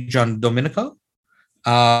 Di Giandomenico.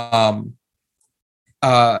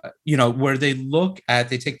 Where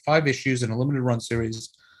they take 5 issues in a limited run series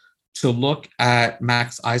to look at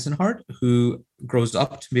Max Eisenhardt, who grows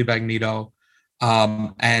up to be Magneto,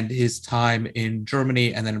 and his time in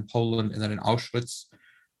Germany and then in Poland and then in Auschwitz,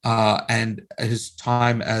 and his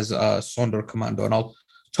time as a Sonderkommando. And I'll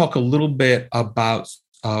talk a little bit about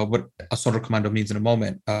what a Sonderkommando means in a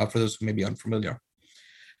moment, for those who may be unfamiliar.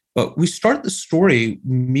 But we start the story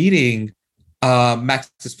meeting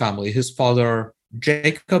Max's family, his father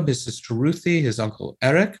Jacob, his sister Ruthie, his uncle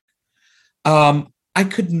Eric. I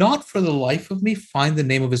could not for the life of me find the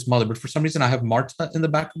name of his mother, but for some reason I have Marta in the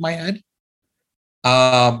back of my head.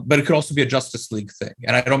 But it could also be a Justice League thing.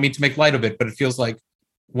 And I don't mean to make light of it, but it feels like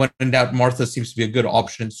when in doubt, Martha seems to be a good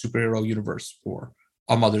option in superhero universe for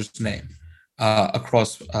a mother's name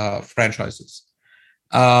across franchises.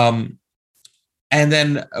 And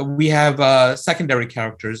then we have secondary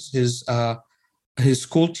characters, his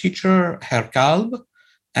school teacher, Herr Kalb,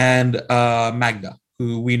 and Magda,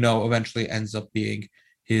 who we know eventually ends up being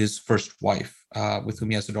his first wife, with whom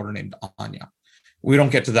he has a daughter named Anya. We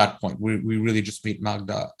don't get to that point. We really just meet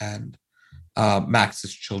Magda and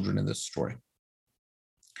Max's children in this story.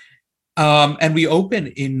 And we open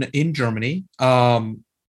in Germany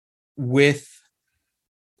with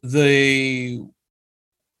the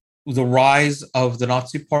rise of the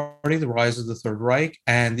Nazi Party, the rise of the Third Reich,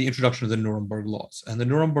 and the introduction of the Nuremberg Laws. And the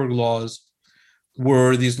Nuremberg Laws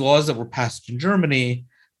were these laws that were passed in Germany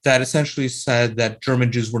that essentially said that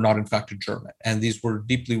German Jews were not in fact German. And these were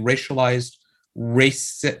deeply racialized,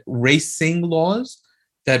 racing laws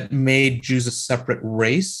that made Jews a separate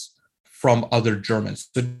race from other Germans.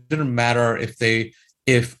 So it didn't matter if they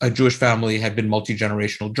if a Jewish family had been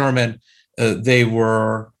multi-generational German, they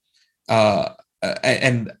were,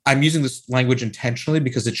 and I'm using this language intentionally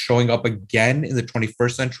because it's showing up again in the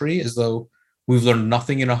 21st century as though we've learned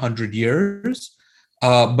nothing in 100 years,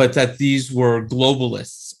 but that these were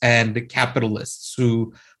globalists and capitalists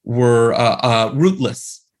who were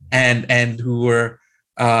rootless and who were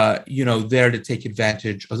there to take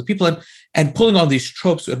advantage of the people and pulling on these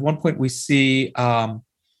tropes. At one point, we see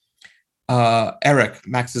Eric,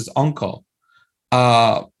 Max's uncle,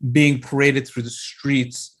 being paraded through the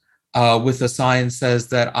streets with a sign that says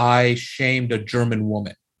that I shamed a German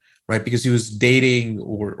woman, right? Because he was dating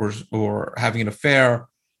or having an affair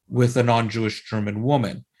with a non-Jewish German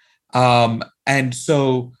woman. And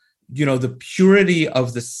so, the purity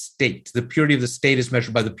of the state is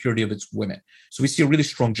measured by the purity of its women. So we see a really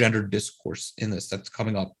strong gender discourse in this that's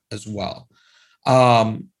coming up as well.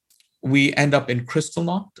 We end up in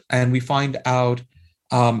Kristallnacht, and we find out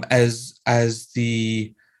as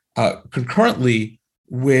the concurrently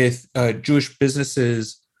with Jewish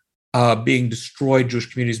businesses being destroyed,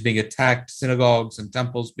 Jewish communities being attacked, synagogues and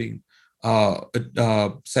temples being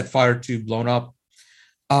set fire to, blown up,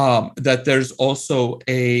 that there's also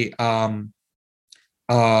a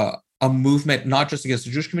movement not just against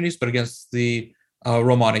the Jewish communities, but against the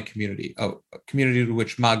Romani community, a community to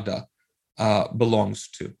which Magda belongs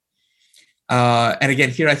to. And again,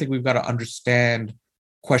 here I think we've got to understand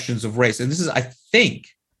questions of race. And this is, I think,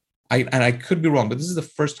 and I could be wrong, but this is the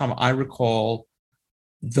first time I recall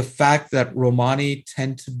the fact that Romani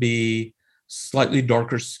tend to be slightly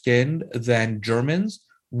darker skinned than Germans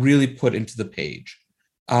really put into the page.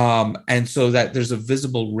 And so that there's a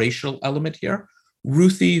visible racial element here.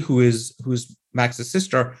 Ruthie, who's Max's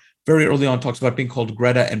sister, very early on talks about being called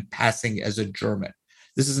Greta and passing as a German.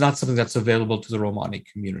 This is not something that's available to the Romani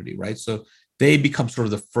community, right? So they become sort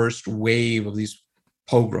of the first wave of these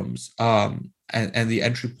pogroms and the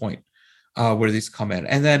entry point where these come in.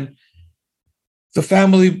 And then the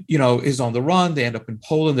family, is on the run. They end up in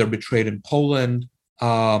Poland. They're betrayed in Poland.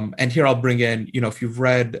 And here I'll bring in, if you've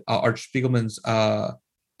read Art Spiegelman's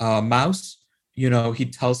Maus, he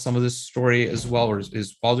tells some of this story as well, or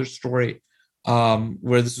his father's story,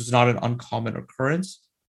 where this was not an uncommon occurrence.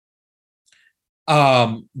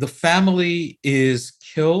 The family is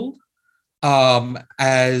killed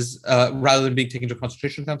as rather than being taken to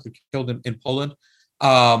concentration camps, they're killed in Poland.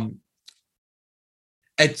 At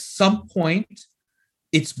some point,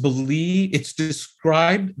 it's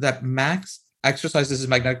described that Max exercises his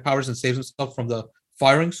magnetic powers and saves himself from the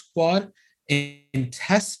firing squad. In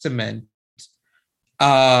Testament,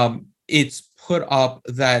 it's put up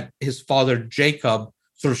that his father Jacob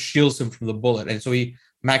sort of shields him from the bullet, and so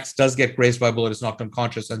Max does get grazed by a bullet, is knocked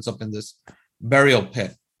unconscious, ends up in this burial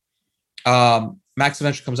pit. Max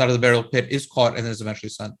eventually comes out of the burial pit, is caught, and is eventually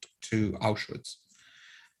sent to Auschwitz.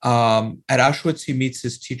 At Auschwitz, he meets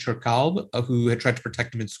his teacher Kalb, who had tried to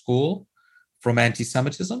protect him in school from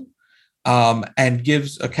anti-Semitism, and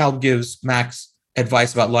Kalb gives Max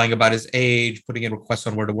advice about lying about his age, putting in requests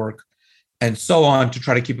on where to work, and so on to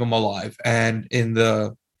try to keep him alive. And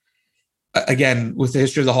again, with the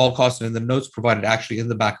history of the Holocaust and in the notes provided actually in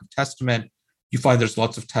the back of Testament, you find there's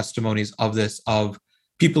lots of testimonies of this, of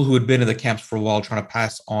people who had been in the camps for a while trying to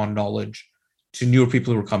pass on knowledge to newer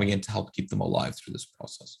people who were coming in to help keep them alive through this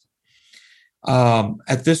process.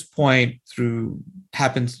 At this point, through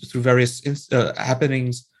various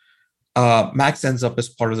happenings, Max ends up as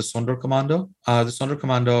part of the Sonderkommando. The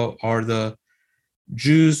Sonderkommando are the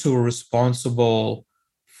Jews who were responsible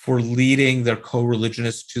for leading their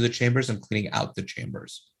co-religionists to the chambers and cleaning out the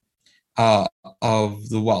chambers of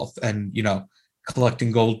the wealth, and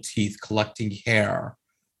collecting gold teeth, collecting hair,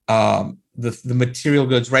 the material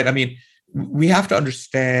goods, right? I mean, we have to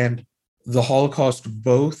understand the Holocaust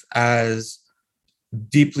both as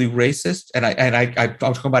deeply racist, and I'm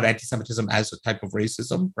talking about anti-Semitism as a type of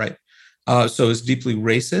racism, right? So it's deeply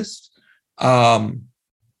racist,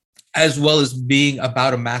 as well as being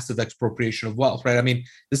about a massive expropriation of wealth, right? I mean,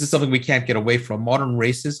 this is something we can't get away from. Modern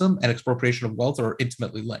racism and expropriation of wealth are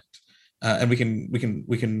intimately linked, and we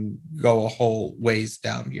can go a whole ways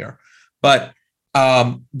down here. But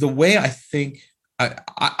the way I think,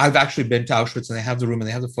 I've actually been to Auschwitz, and they have the room and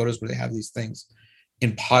they have the photos where they have these things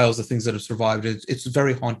in piles of things that have survived. It's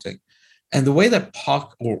very haunting. And the way that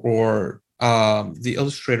Puck or the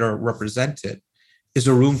illustrator represented is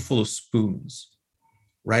a room full of spoons,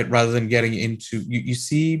 right? Rather than getting into, you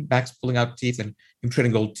see Max pulling out teeth and him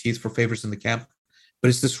trading gold teeth for favors in the camp, but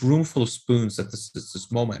it's this room full of spoons at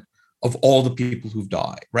this moment of all the people who've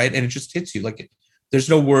died, right? And it just hits you like there's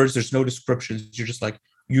no words, there's no descriptions. You're just like,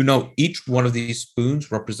 each one of these spoons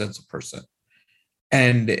represents a person.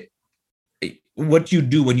 And what do you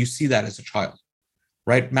do when you see that as a child,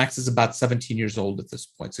 right? Max is about 17 years old at this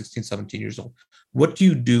point, 16, 17 years old. What do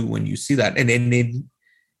you do when you see that? And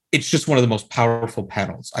it's just one of the most powerful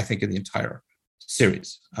panels, I think, in the entire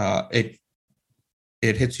series. It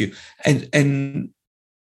hits you. And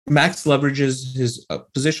Max leverages his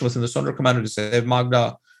position within the Sondra Commander to save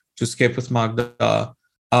Magda, to escape with Magda.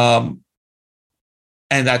 And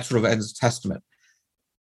that sort of ends Testament.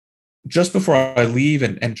 Just before I leave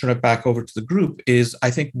and turn it back over to the group is, I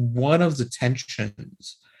think, one of the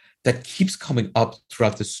tensions that keeps coming up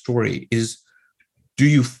throughout this story is, do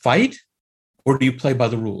you fight or do you play by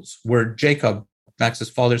the rules? Where Jacob, Max's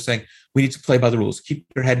father, is saying, we need to play by the rules. Keep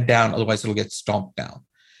your head down, otherwise it'll get stomped down.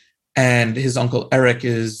 And his uncle Eric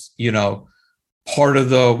is, part of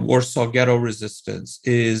the Warsaw Ghetto resistance,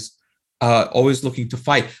 is always looking to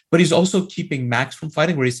fight. But he's also keeping Max from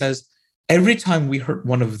fighting, where he says, every time we hurt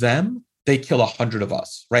one of them, they kill 100 of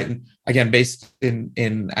us, right? And again, based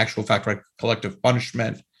in actual fact, right, collective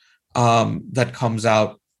punishment that comes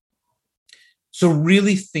out. So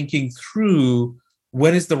really thinking through,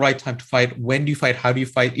 when is the right time to fight? When do you fight? How do you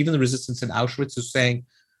fight? Even the resistance in Auschwitz is saying,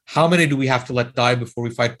 how many do we have to let die before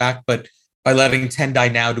we fight back? But by letting 10 die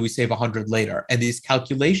now, do we save 100 later? And these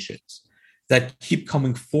calculations that keep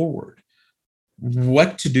coming forward,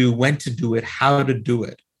 what to do, when to do it, how to do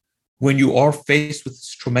it, when you are faced with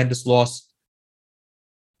this tremendous loss,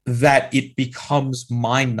 that it becomes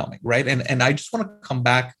mind-numbing, right? And I just want to come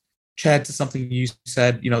back, Chad, to something you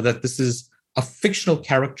said, that this is a fictional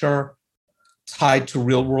character tied to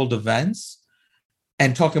real-world events,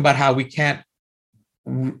 and talking about how we can't,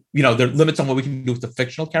 there are limits on what we can do with the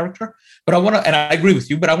fictional character. But I agree with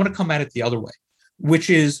you, but I want to come at it the other way, which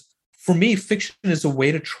is, for me, fiction is a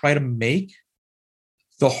way to try to make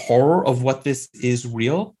the horror of what this is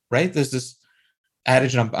real, right? There's this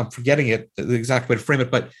adage, and I'm forgetting it, the exact way to frame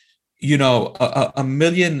it, but a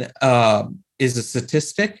million is a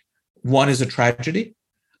statistic, one is a tragedy,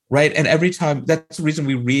 right? And every time, that's the reason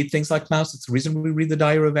we read things like Maus. It's the reason we read the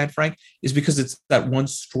Diary of Anne Frank, is because it's that one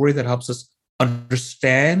story that helps us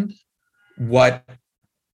understand what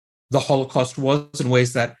the Holocaust was in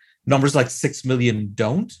ways that numbers like 6 million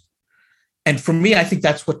don't. And for me, I think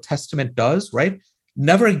that's what Testament does, right?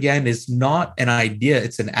 Never Again is not an idea,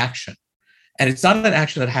 it's an action. And it's not an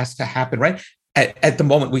action that has to happen, right? At the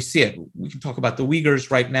moment we see it. We can talk about the Uyghurs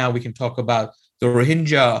right now. We can talk about the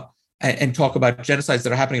Rohingya and talk about genocides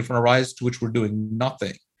that are happening in front of our eyes, to which we're doing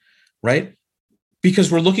nothing, right?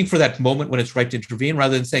 Because we're looking for that moment when it's right to intervene,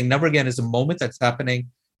 rather than saying Never Again is a moment that's happening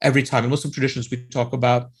every time. In Muslim traditions, we talk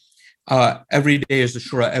about every day is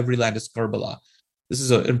Ashura, every land is Karbala. This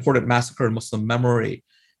is an important massacre in Muslim memory.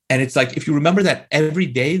 And it's like, if you remember that every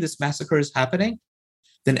day this massacre is happening,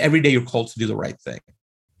 then every day you're called to do the right thing.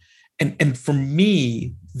 And for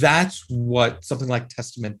me, that's what something like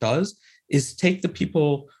Testament does, is take the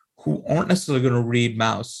people who aren't necessarily going to read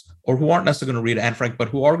Maus, or who aren't necessarily going to read Anne Frank, but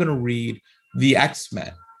who are going to read the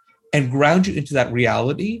X-Men, and ground you into that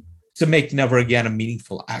reality to make Never Again a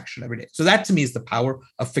meaningful action every day. So that, to me, is the power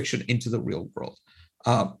of fiction into the real world.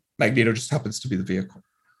 Magneto just happens to be the vehicle.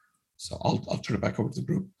 So I'll turn it back over to the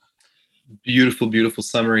group. Beautiful, beautiful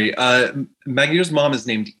summary. Magneto's mom is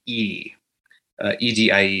named Edie,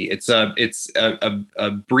 Edie. It's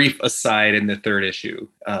a brief aside in the third issue.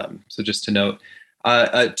 So just to note,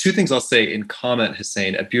 two things I'll say in comment,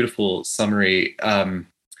 Hussein, a beautiful summary.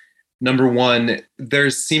 Number one, there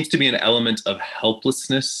seems to be an element of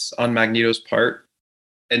helplessness on Magneto's part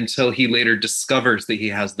until he later discovers that he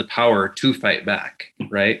has the power to fight back,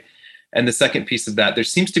 right? And the second piece of that, there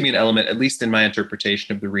seems to be an element, at least in my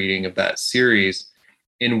interpretation of the reading of that series,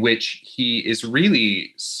 in which he is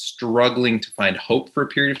really struggling to find hope for a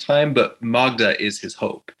period of time, but Magda is his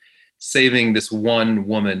hope. Saving this one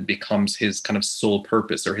woman becomes his kind of sole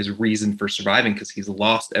purpose, or his reason for surviving, because he's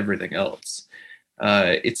lost everything else.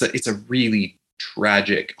 It's a really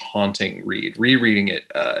tragic, haunting read. Rereading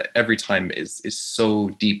it every time is so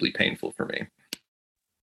deeply painful for me.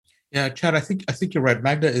 Yeah, Chad, I think you're right.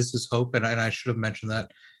 Magda is his hope, and I should have mentioned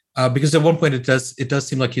that because at one point it does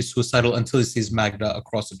seem like he's suicidal until he sees Magda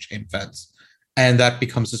across a chain fence, and that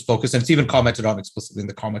becomes his focus. And it's even commented on explicitly in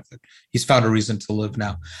the comic that he's found a reason to live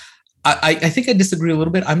now. I think I disagree a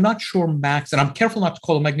little bit. I'm not sure Max, and I'm careful not to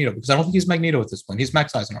call him Magneto, because I don't think he's Magneto at this point. He's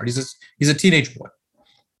Max Eisenhardt. He's a teenage boy.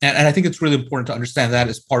 And I think it's really important to understand that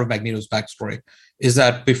as part of Magneto's backstory, is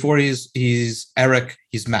that before he's Eric,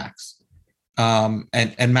 he's Max.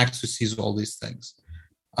 And Max who sees all these things.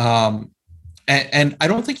 And I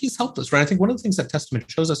don't think he's helpless, right? I think one of the things that Testament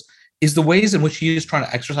shows us is the ways in which he is trying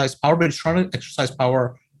to exercise power, but he's trying to exercise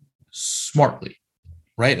power smartly,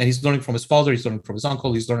 right? And he's learning from his father, he's learning from his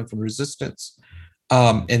uncle, he's learning from the resistance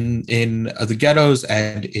in the ghettos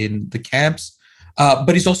and in the camps.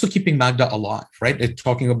 But he's also keeping Magda alive, right? And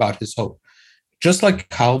talking about his hope. Just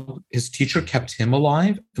like how his teacher kept him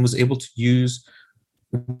alive and was able to use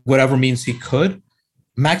whatever means he could,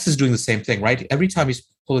 Max is doing the same thing, right? Every time he's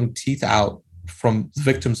pulling teeth out from the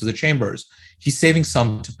victims of the chambers, he's saving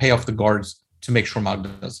some to pay off the guards to make sure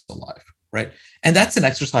Magda is alive, right? And that's an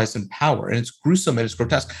exercise in power, and it's gruesome and it's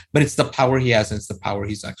grotesque, but it's the power he has and it's the power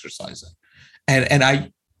he's exercising. And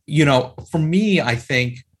I, for me, I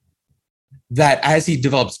think that as he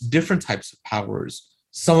develops different types of powers,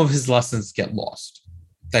 some of his lessons get lost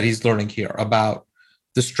that he's learning here about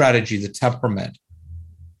the strategy, the temperament.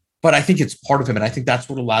 But I think it's part of him. And I think that's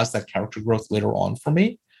what allows that character growth later on for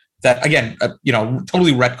me. That, again,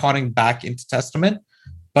 totally retconning back into Testament.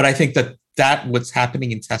 But I think that what's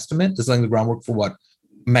happening in Testament is laying the groundwork for what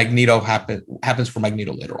Magneto happens for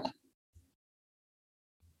Magneto later on.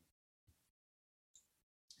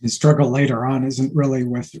 His struggle later on isn't really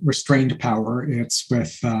with restrained power. It's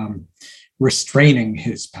with restraining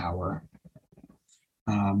his power,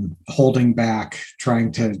 holding back,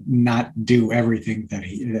 trying to not do everything that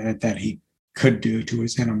he could do to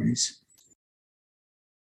his enemies.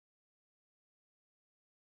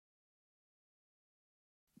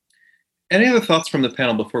 Any other thoughts from the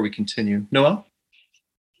panel before we continue? Noelle?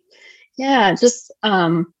 Yeah, just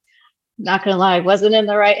not gonna lie, I wasn't in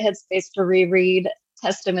the right headspace to reread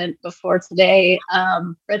Testament before today.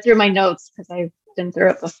 Read through my notes because I've been through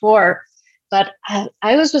it before. But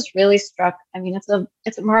I was just really struck. I mean, it's a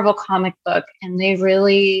Marvel comic book, and they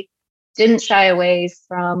really didn't shy away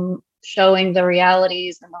from showing the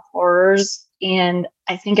realities and the horrors. And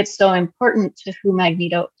I think it's so important to who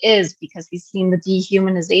Magneto is, because he's seen the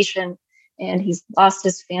dehumanization, and he's lost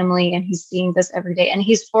his family, and he's seeing this every day, and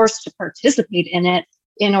he's forced to participate in it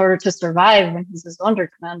in order to survive when he's a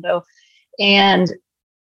Sonderkommando. And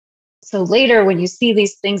so later, when you see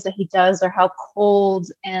these things that he does, or how cold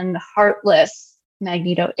and heartless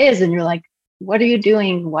Magneto is, and you're like, what are you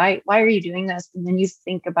doing? Why are you doing this? And then you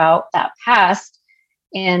think about that past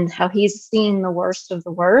and how he's seen the worst of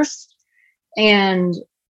the worst. And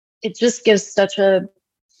it just gives such a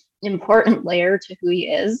important layer to who he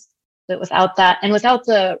is, that without that, and without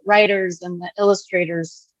the writers and the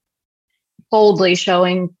illustrators boldly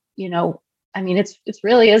showing, I mean, it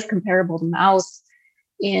really is comparable to Mouse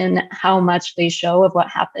in how much they show of what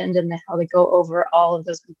happened, and how they go over all of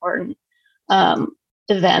those important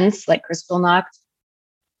events like Kristallnacht.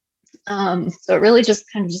 So it really just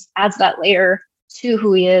kind of just adds that layer to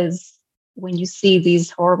who he is when you see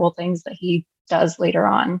these horrible things that he does later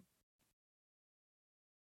on.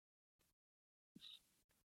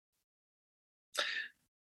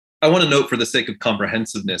 I want to note, for the sake of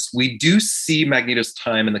comprehensiveness, we do see Magneto's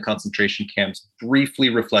time in the concentration camps briefly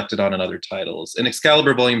reflected on in other titles. In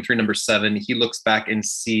Excalibur Volume 3, Number 7, he looks back and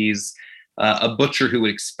sees a butcher who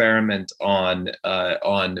would experiment on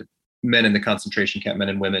men in the concentration camp, men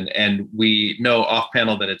and women. And we know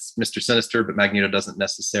off-panel that it's Mr. Sinister, but Magneto doesn't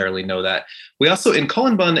necessarily know that. We also, in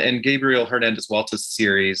Cullen Bunn and Gabriel Hernandez-Walta's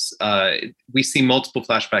series, we see multiple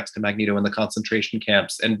flashbacks to Magneto in the concentration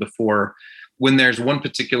camps and before, when there's one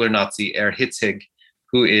particular Nazi, Herr Hitzig,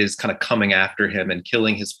 who is kind of coming after him and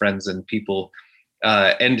killing his friends and people.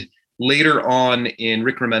 And later on in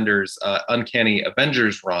Rick Remender's Uncanny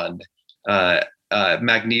Avengers run,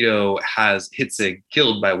 Magneto has Hitzig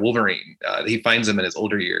killed by Wolverine. He finds him in his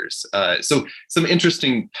older years. So some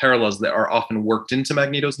interesting parallels that are often worked into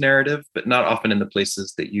Magneto's narrative, but not often in the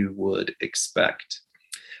places that you would expect.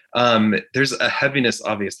 There's a heaviness,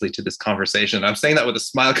 obviously, to this conversation. I'm saying that with a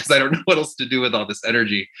smile because I don't know what else to do with all this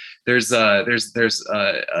energy. There's a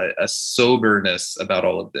soberness about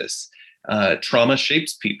all of this. Trauma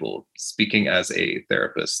shapes people, speaking as a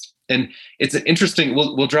therapist. And it's an interesting,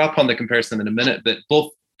 we'll draw upon the comparison in a minute, but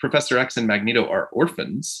both Professor X and Magneto are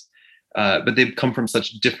orphans, but they've come from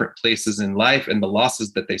such different places in life, and the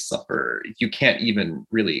losses that they suffer, you can't even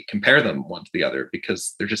really compare them one to the other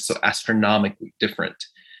because they're just so astronomically different.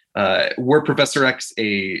 Were Professor X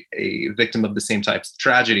a victim of the same types of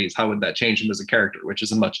tragedies, how would that change him as a character, which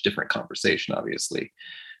is a much different conversation, obviously.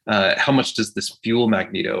 How much does this fuel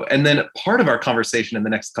Magneto? And then part of our conversation in the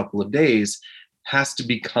next couple of days has to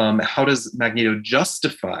become, how does Magneto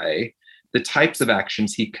justify the types of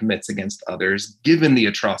actions he commits against others, given the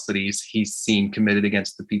atrocities he's seen committed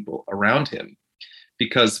against the people around him?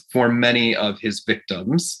 Because for many of his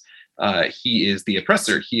victims, he is the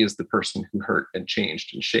oppressor. He is the person who hurt and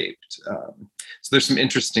changed and shaped. So there's some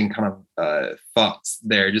interesting kind of thoughts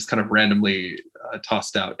there, just kind of randomly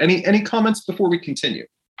tossed out. Any comments before we continue?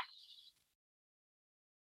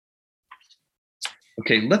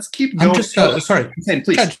 Okay, let's keep I'm going. just sorry, Hussein,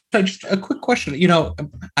 please. Just a quick question.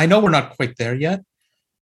 I know we're not quite there yet,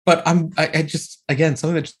 but I just, again,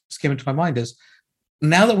 something that just came into my mind is,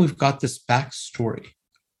 now that we've got this backstory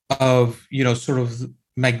of, sort of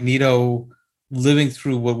Magneto living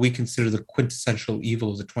through what we consider the quintessential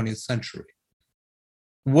evil of the 20th century,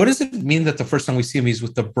 what does it mean that the first time we see him, he's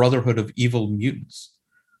with the Brotherhood of Evil Mutants?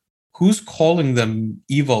 Who's calling them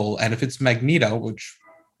evil? And if it's Magneto, which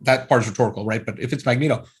that part's rhetorical, right? But if it's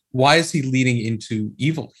Magneto, why is he leading into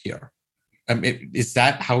evil here? Is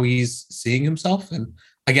that how he's seeing himself? And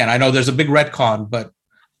again, I know there's a big retcon, but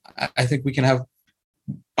I think we can have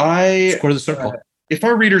square the circle. If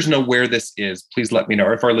our readers know where this is, please let me know.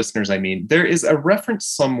 Or if our listeners, there is a reference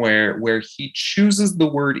somewhere where he chooses the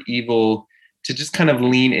word evil to just kind of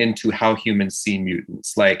lean into how humans see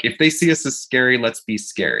mutants. Like, if they see us as scary, let's be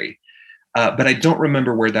scary. But I don't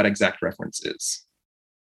remember where that exact reference is.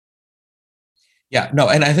 Yeah, no,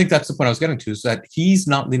 and I think that's the point I was getting to, is that he's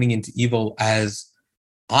not leaning into evil as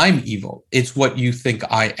I'm evil. It's what you think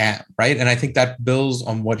I am, right? And I think that builds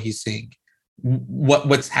on what he's seeing,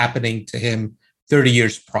 what's happening to him 30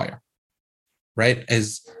 years prior, right?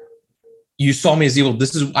 As you saw me as evil,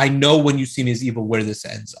 I know when you see me as evil where this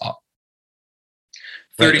ends up.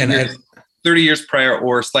 30 years prior,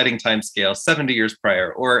 or sliding time scale, 70 years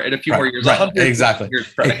prior, or in a few more years, 100 exactly.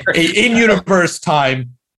 years prior. In universe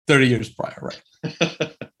time, 30 years prior, right?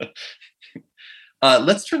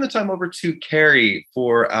 Let's turn the time over to Carrie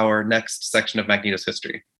for our next section of Magneto's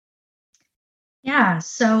history. Yeah,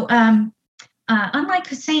 so unlike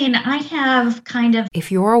Hussein, I have kind of...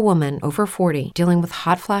 If you're a woman over 40 dealing with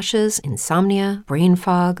hot flashes, insomnia, brain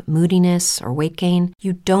fog, moodiness, or weight gain,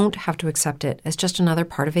 you don't have to accept it as just another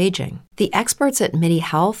part of aging. The experts at MIDI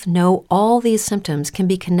Health know all these symptoms can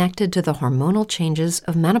be connected to the hormonal changes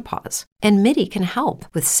of menopause. And MIDI can help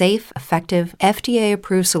with safe, effective,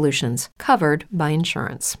 FDA-approved solutions covered by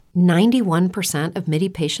insurance. 91% of MIDI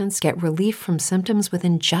patients get relief from symptoms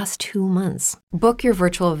within just 2 months. Book your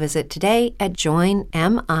virtual visit today at joinmidi.com.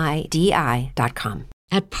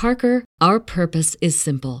 At Parker, our purpose is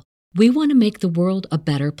simple. We want to make the world a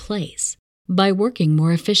better place by working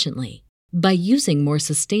more efficiently, by using more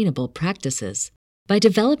sustainable practices, by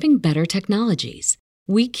developing better technologies.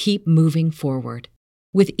 We keep moving forward.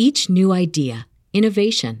 With each new idea,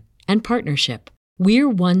 innovation, and partnership, we're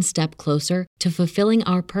one step closer to fulfilling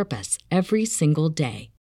our purpose every single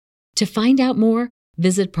day. To find out more,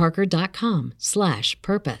 visit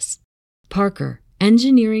parker.com/purpose. Parker,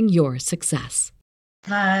 engineering your success.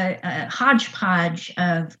 A hodgepodge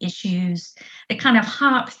of issues that kind of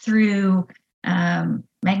hop through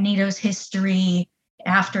Magneto's history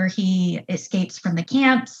after he escapes from the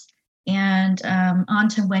camps and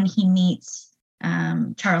onto when he meets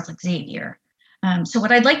Charles Xavier. So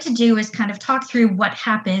what I'd like to do is kind of talk through what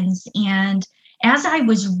happens. And as I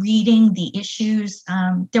was reading the issues,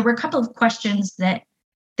 there were a couple of questions that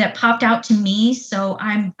popped out to me. So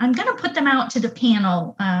I'm going to put them out to the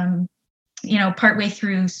panel, partway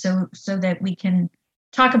through, so that we can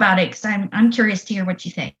talk about it, because I'm curious to hear what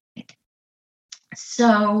you think.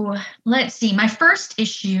 So let's see. My first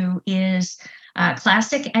issue is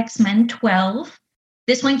Classic X-Men 12.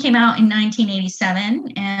 This one came out in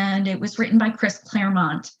 1987, and it was written by Chris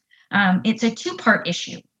Claremont. It's a 2-part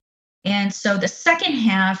issue. And so the second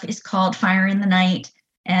half is called Fire in the Night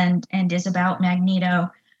and is about Magneto.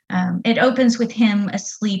 It opens with him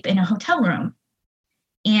asleep in a hotel room,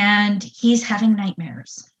 and he's having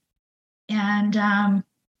nightmares. And,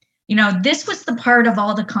 this was the part of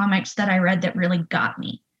all the comics that I read that really got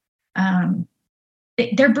me.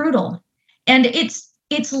 They're brutal. And it's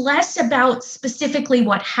less about specifically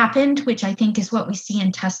what happened, which I think is what we see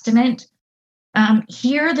in Testament.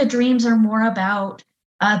 Here, the dreams are more about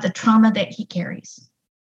the trauma that he carries.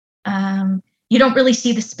 You don't really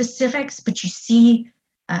see the specifics, but you see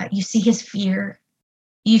his fear.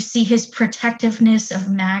 You see his protectiveness of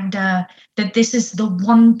Magda, that this is the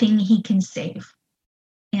one thing he can save.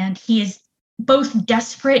 And he is both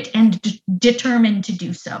desperate and determined to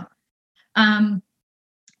do so. And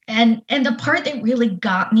the part that really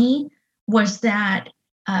got me was that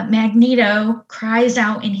Magneto cries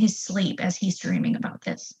out in his sleep as he's dreaming about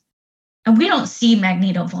this. And we don't see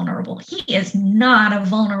Magneto vulnerable. He is not a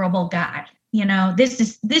vulnerable guy.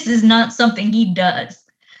 This is not something he does.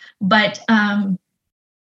 But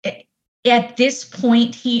at this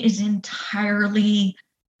point, he is entirely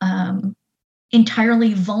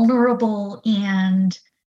vulnerable and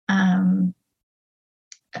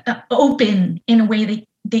open in a way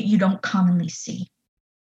that you don't commonly see.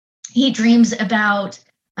 He dreams about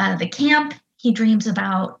the camp. He dreams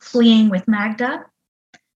about fleeing with Magda.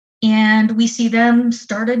 And we see them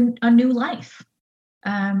start a new life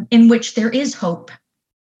in which there is hope.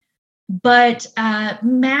 But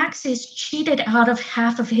Max is cheated out of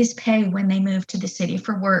half of his pay when they move to the city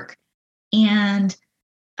for work. And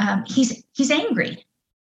he's angry.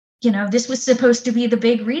 This was supposed to be the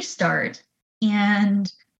big restart.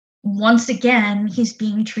 And once again, he's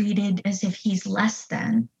being treated as if he's less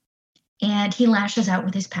than. And he lashes out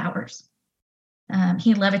with his powers.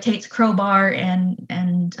 He levitates crowbar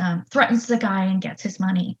and threatens the guy and gets his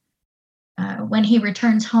money. When he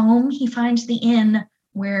returns home, he finds the inn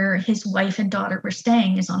where his wife and daughter were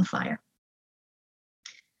staying is on fire.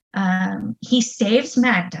 He saves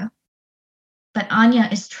Magda, but Anya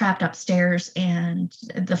is trapped upstairs and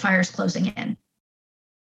the fire's closing in.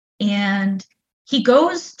 And he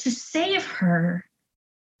goes to save her,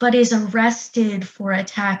 but is arrested for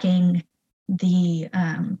attacking the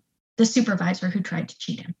supervisor who tried to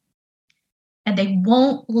cheat him. And they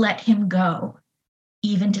won't let him go,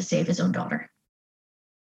 even to save his own daughter.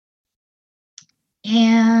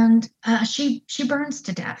 And she burns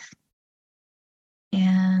to death.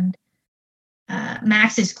 And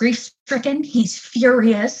Max is grief-stricken. He's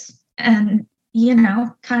furious, and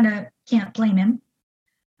kind of can't blame him.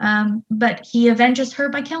 But he avenges her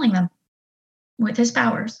by killing them with his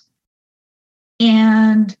powers.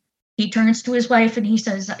 And he turns to his wife and he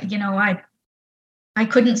says, I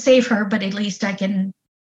couldn't save her, but at least I can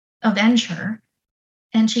avenge her.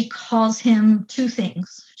 And she calls him two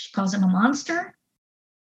things. She calls him a monster,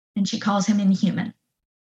 and she calls him inhuman.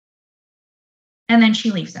 And then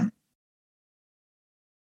she leaves him.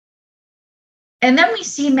 And then we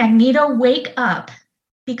see Magneto wake up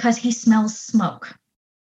because he smells smoke.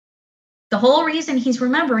 The whole reason he's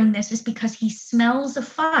remembering this is because he smells a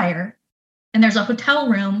fire, and there's a hotel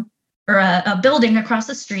room or a building across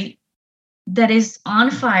the street that is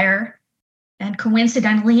on fire. And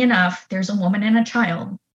coincidentally enough, there's a woman and a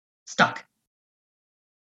child stuck.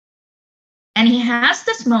 And he has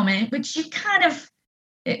this moment, which you kind of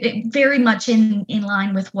very much in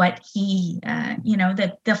line with what he,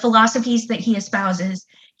 the philosophies that he espouses.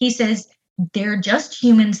 He says, they're just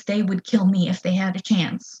humans. They would kill me if they had a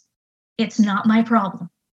chance. It's not my problem.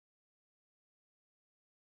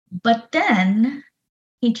 But then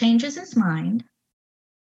he changes his mind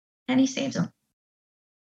and he saves them.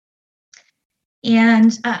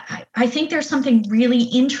 And I think there's something really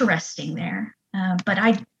interesting there. But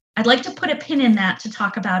I'd like to put a pin in that to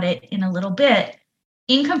talk about it in a little bit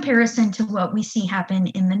in comparison to what we see happen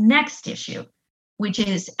in the next issue, which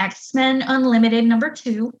is X-Men Unlimited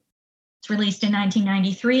 #2. It's released in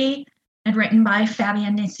 1993 and written by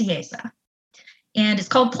Fabian Nicieza. And it's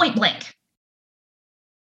called Point Blank.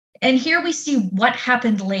 And here we see what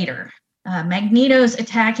happened later. Magneto's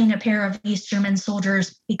attacking a pair of East German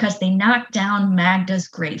soldiers because they knocked down Magda's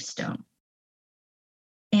gravestone.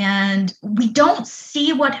 And we don't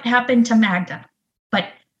see what happened to Magda, but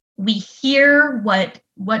we hear what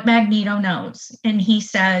Magneto knows. And he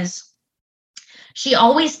says, she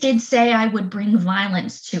always did say I would bring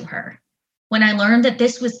violence to her. When I learned that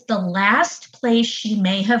this was the last place she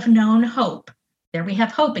may have known hope, there we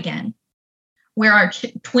have hope again, where our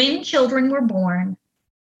twin children were born,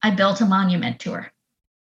 I built a monument to her.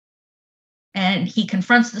 And he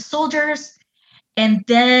confronts the soldiers, and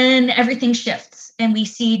then everything shifts. And we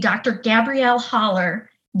see Dr. Gabrielle Haller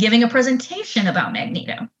giving a presentation about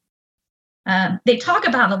Magneto. They talk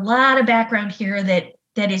about a lot of background here that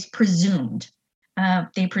is presumed.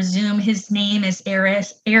 They presume his name is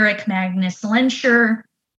Eric Magnus Lenscher.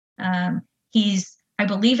 I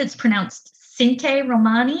believe it's pronounced Sinte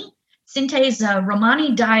Romani. Sinte is a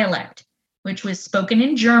Romani dialect, which was spoken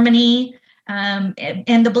in Germany,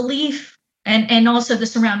 and the belief, and also the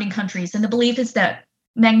surrounding countries. And the belief is that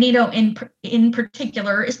Magneto in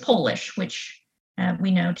particular is Polish, which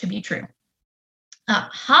we know to be true.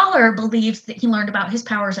 Haller believes that he learned about his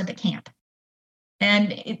powers at the camp.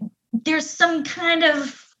 And there's some kind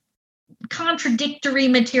of contradictory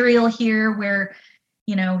material here where,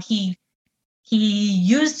 he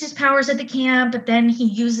used his powers at the camp, but then he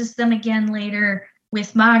uses them again later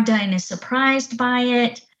with Magda and is surprised by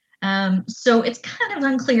it. So it's kind of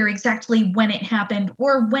unclear exactly when it happened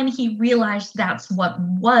or when he realized that's what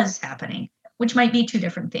was happening, which might be two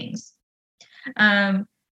different things.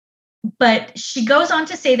 But she goes on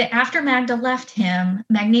to say that after Magda left him,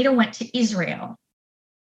 Magneto went to Israel.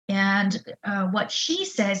 And what she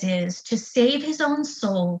says is, to save his own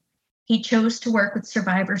soul, he chose to work with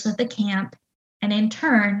survivors of the camp and in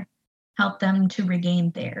turn help them to regain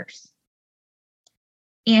theirs.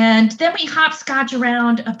 And then we hopscotch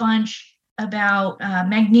around a bunch about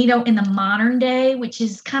Magneto in the modern day, which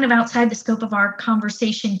is kind of outside the scope of our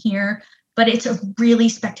conversation here, but it's a really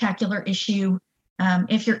spectacular issue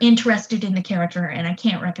if you're interested in the character, and I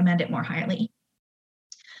can't recommend it more highly.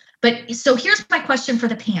 But so here's my question for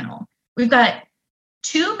the panel. We've got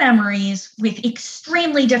two memories with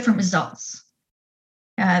extremely different results.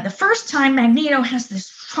 The first time Magneto has this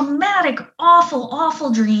traumatic,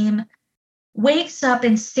 awful dream, wakes up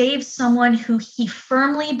and saves someone who he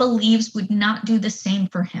firmly believes would not do the same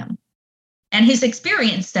for him. And his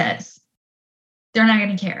experience says they're not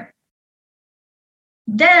going to care.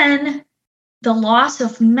 Then the loss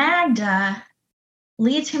of Magda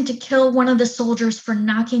leads him to kill one of the soldiers for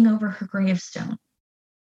knocking over her gravestone.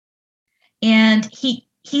 And he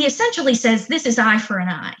essentially says, this is eye for an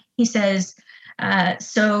eye. He says,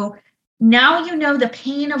 so now you know the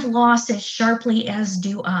pain of loss as sharply as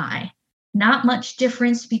do I. Not much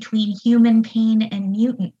difference between human pain and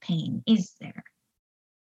mutant pain, is there?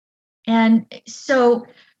 And so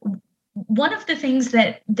one of the things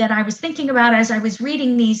that I was thinking about as I was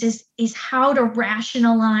reading these is how to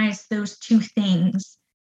rationalize those two things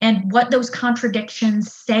and what those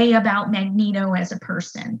contradictions say about Magneto as a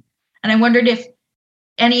person. And I wondered if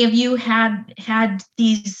any of you had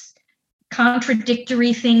these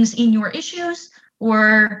contradictory things in your issues,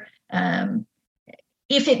 or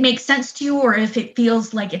if it makes sense to you, or if it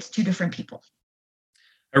feels like it's two different people.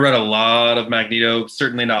 I read a lot of Magneto,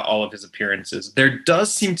 certainly not all of his appearances. There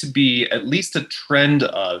does seem to be at least a trend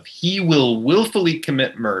of he will willfully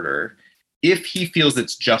commit murder if he feels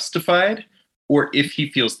it's justified, or if he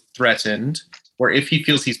feels threatened, or if he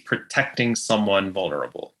feels he's protecting someone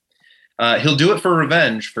vulnerable. He'll do it for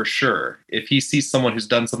revenge, for sure. If he sees someone who's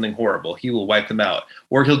done something horrible, he will wipe them out.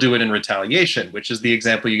 Or he'll do it in retaliation, which is the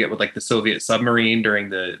example you get with like the Soviet submarine during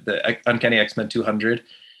the Uncanny X-Men 200.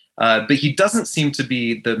 But he doesn't seem to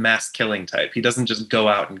be the mass killing type. He doesn't just go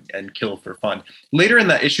out and kill for fun. Later in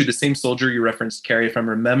that issue, the same soldier you referenced, Carrie, if I'm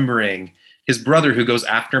remembering, his brother who goes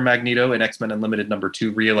after Magneto in X-Men Unlimited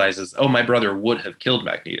 #2 realizes, oh, my brother would have killed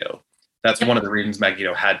Magneto. That's one of the reasons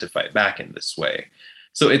Magneto had to fight back in this way.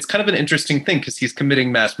 So it's kind of an interesting thing because he's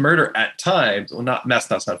committing mass murder at times. Well, not mass,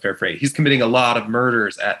 that's not a fair phrase. He's committing a lot of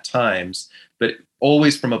murders at times, but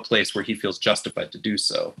always from a place where he feels justified to do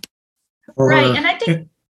so. Right, and I think...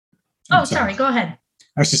 sorry, go ahead.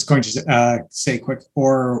 I was just going to say quick,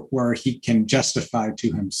 or where he can justify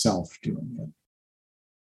to himself doing it.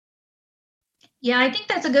 Yeah, I think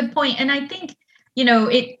that's a good point. And I think,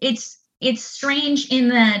 it's strange in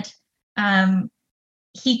that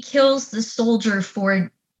he kills the soldier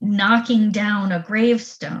for knocking down a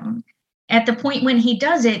gravestone. At the point when he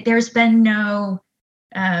does it, there's been no,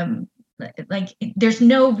 there's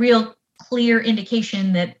no real clear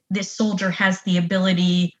indication that this soldier has the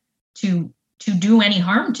ability to do any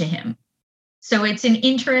harm to him. So it's an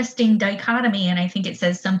interesting dichotomy, and I think it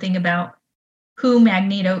says something about who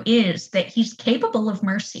Magneto is, that he's capable of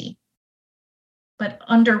mercy, but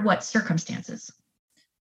under what circumstances?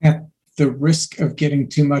 At the risk of getting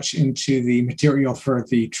too much into the material for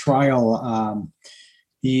the trial,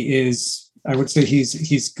 he is, I would say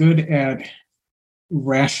he's good at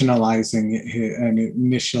rationalizing an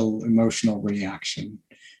initial emotional reaction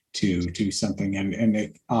to something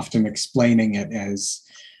and often explaining it as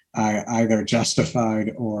either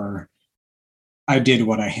justified or I did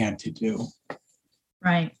what I had to do.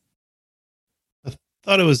 Right. I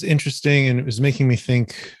thought it was interesting, and it was making me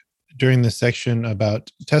think during this section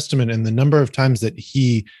about Testament and the number of times that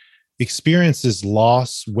he experiences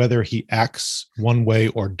loss, whether he acts one way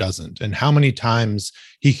or doesn't, and how many times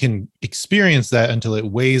he can experience that until it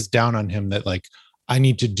weighs down on him that, like, I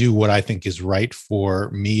need to do what I think is right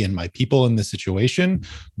for me and my people in this situation,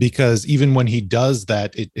 because even when he does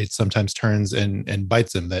that, it sometimes turns and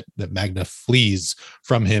bites him, that Magda flees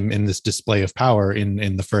from him in this display of power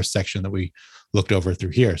in the first section that we looked over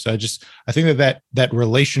through here. So I think that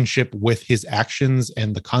relationship with his actions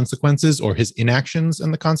and the consequences, or his inactions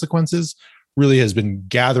and the consequences, really has been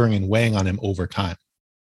gathering and weighing on him over time.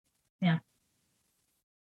 Yeah.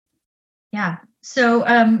 Yeah. So,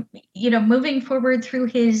 moving forward through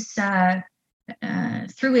his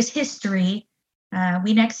history,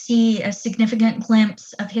 we next see a significant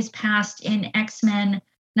glimpse of his past in X-Men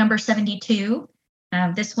 #72.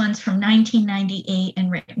 This one's from 1998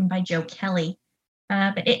 and written by Joe Kelly.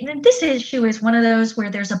 But this issue is one of those where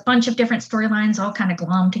there's a bunch of different storylines all kind of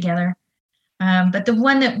glommed together. But the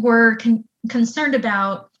one that we're concerned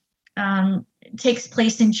about takes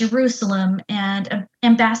place in Jerusalem, and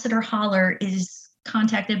Ambassador Haller is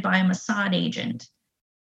contacted by a Mossad agent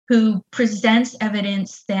who presents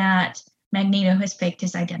evidence that Magneto has faked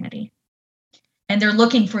his identity. and they're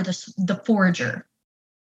looking for the Forager.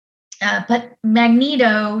 But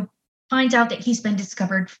Magneto finds out that he's been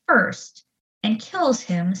discovered first and kills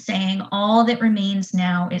him, saying all that remains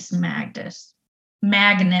now is Magnus.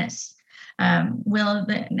 And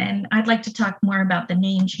I'd like to talk more about the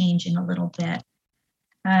name change in a little bit.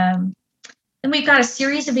 And we've got a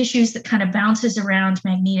series of issues that kind of bounces around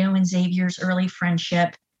Magneto and Xavier's early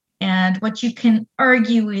friendship, and what you can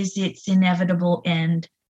argue is its inevitable end.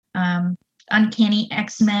 Uncanny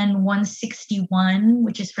X-Men 161,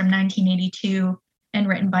 which is from 1982 and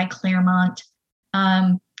written by Claremont.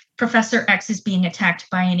 Professor X is being attacked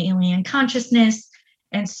by an alien consciousness,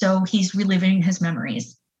 and so he's reliving his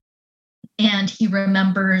memories. And he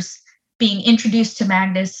remembers being introduced to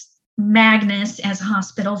Magnus as a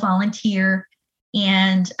hospital volunteer,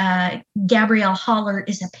 and Gabrielle Haller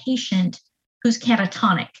is a patient who's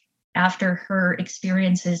catatonic after her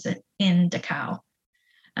experiences in Dachau.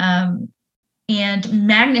 And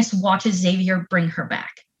Magnus watches Xavier bring her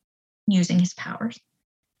back using his powers.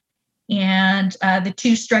 And the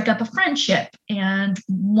two strike up a friendship. And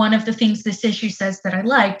one of the things this issue says that I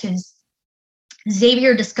liked is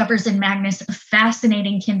Xavier discovers in Magnus a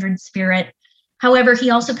fascinating kindred spirit. However,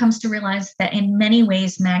 he also comes to realize that in many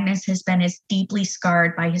ways, Magnus has been as deeply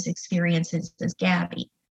scarred by his experiences as Gabby.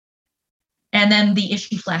 And then the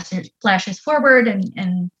issue flashes forward.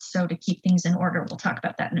 And so to keep things in order, we'll talk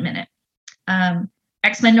about that in a minute.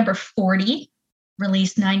 X-Men number 40,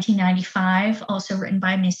 released 1995, also written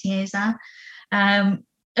by Nicieza,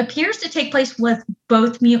 appears to take place with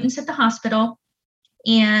both mutants at the hospital.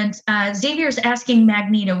 And Xavier's asking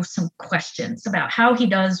Magneto some questions about how he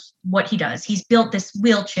does what he does. He's built this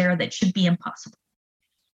wheelchair that should be impossible.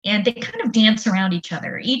 And they kind of dance around each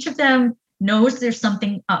other. Each of them knows there's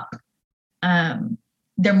something up.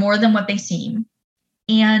 They're more than what they seem.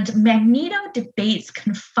 And Magneto debates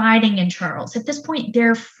confiding in Charles. At this point,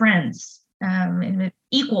 they're friends, and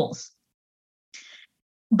equals.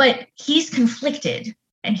 But he's conflicted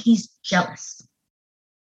and he's jealous.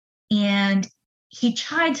 And he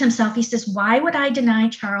chides himself. He says, "Why would I deny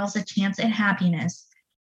Charles a chance at happiness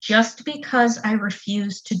just because I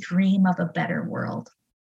refuse to dream of a better world?"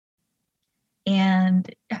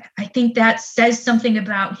 And I think that says something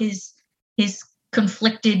about his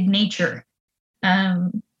conflicted nature,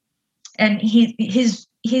 and his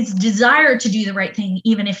desire to do the right thing,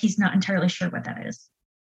 even if he's not entirely sure what that is.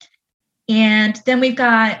 And then we've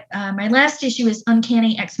got my last issue is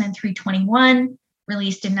Uncanny X-Men 321,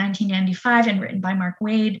 released in 1995 and written by Mark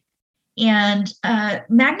Waid. And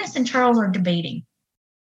Magnus and Charles are debating.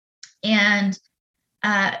 And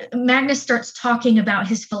Magnus starts talking about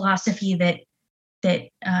his philosophy that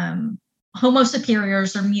Homo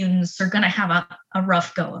superiors or mutants are going to have a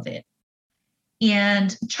rough go of it.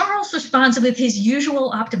 And Charles responds with his usual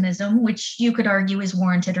optimism, which you could argue is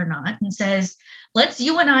warranted or not, and says, "Let's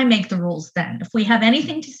you and I make the rules then. If we have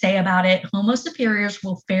anything to say about it, Homo superiors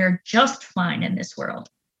will fare just fine in this world."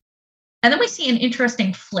 And then we see an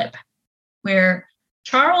interesting flip where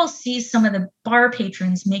Charles sees some of the bar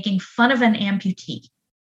patrons making fun of an amputee.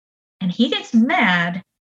 And he gets mad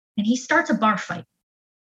and he starts a bar fight.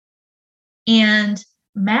 And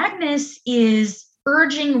Magnus is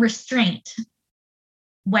urging restraint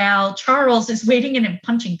while Charles is waiting in and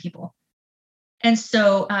punching people. And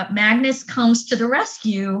so Magnus comes to the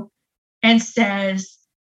rescue and says,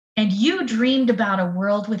 "And you dreamed about a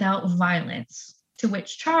world without violence," to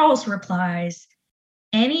which Charles replies,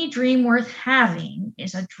 "Any dream worth having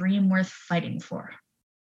is a dream worth fighting for."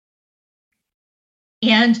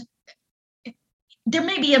 And there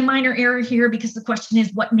may be a minor error here because the question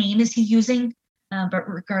is, what name is he using? But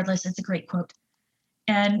regardless, it's a great quote.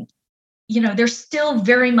 And, they're still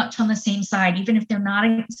very much on the same side, even if they're not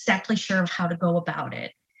exactly sure of how to go about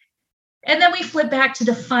it. And then we flip back to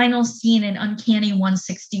the final scene in Uncanny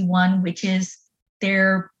 161, which is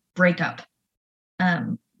their breakup.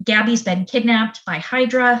 Gabby's been kidnapped by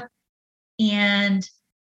Hydra, and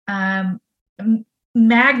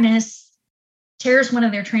Magnus tears one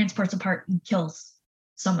of their transports apart and kills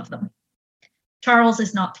some of them. Charles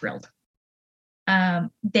is not thrilled.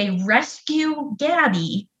 They rescue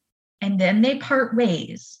Gabby, and then they part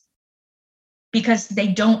ways because they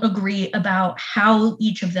don't agree about how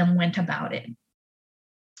each of them went about it.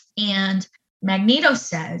 And Magneto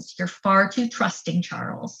says, "You're far too trusting,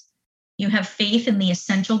 Charles. You have faith in the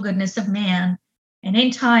essential goodness of man, and in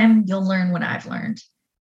time, you'll learn what I've learned,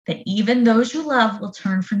 that even those you love will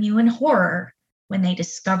turn from you in horror when they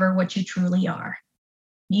discover what you truly are.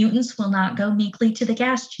 Mutants will not go meekly to the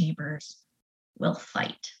gas chambers, will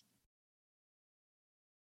fight."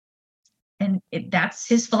 And that's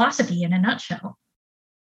his philosophy in a nutshell.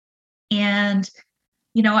 And,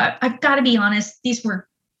 I've got to be honest, these were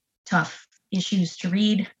tough issues to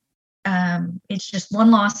read. It's just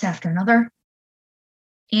one loss after another.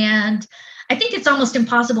 And I think it's almost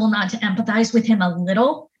impossible not to empathize with him a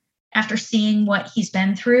little after seeing what he's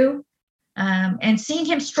been through, and seeing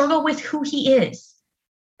him struggle with who he is,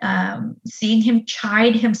 seeing him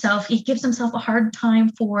chide himself. He gives himself a hard time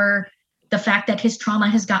for the fact that his trauma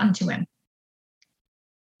has gotten to him.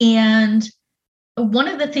 And one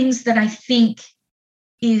of the things that I think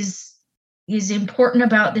is important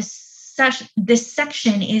about this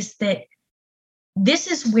section is that this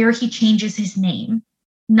is where he changes his name.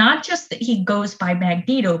 Not just that he goes by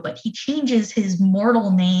Magneto, but he changes his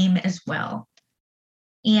mortal name as well.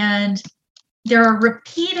 And there are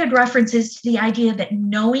repeated references to the idea that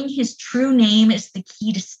knowing his true name is the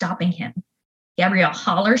key to stopping him. Gabrielle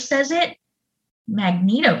Haller says it.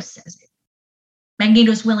 Magneto says it.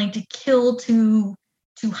 Magneto's willing to kill to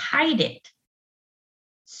hide it.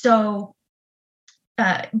 So,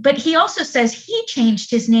 but he also says he changed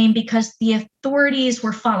his name because the authorities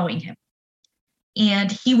were following him.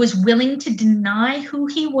 And he was willing to deny who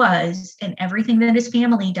he was and everything that his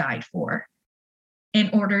family died for in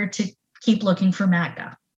order to keep looking for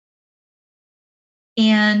Magda.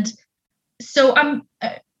 And so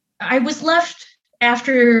I was left,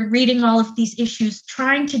 after reading all of these issues,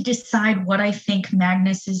 trying to decide what I think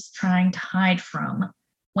Magnus is trying to hide from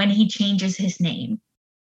when he changes his name.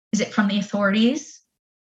 Is it from the authorities?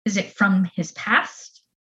 Is it from his past?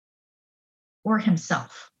 Or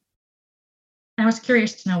himself? I was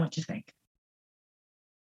curious to know what you think.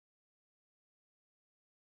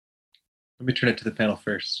 Let me turn it to the panel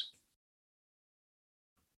first.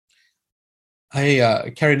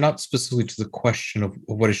 I Carrie, not specifically to the question of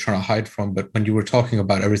what he's trying to hide from, but when you were talking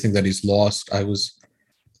about everything that he's lost, I was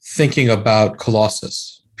thinking about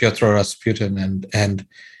Colossus, Piotr Rasputin, and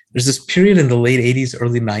there's this period in the late 80s,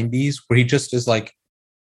 early 90s where he just is like,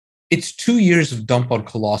 it's 2 years of dump on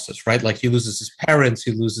Colossus, right? Like he loses his parents,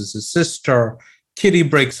 he loses his sister, Kitty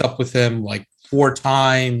breaks up with him like 4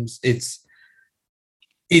 times. It's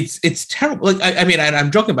terrible. Like I mean, I'm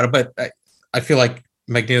joking about it, but I feel like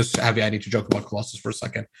Magneto's happy I need to joke about Colossus for a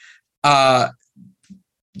second. That,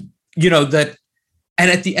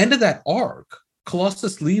 and at the end of that arc,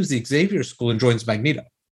 Colossus leaves the Xavier School and joins Magneto.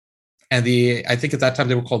 And I think at that time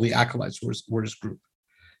they were called the Acolytes, were his group.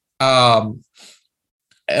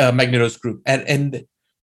 Magneto's group. And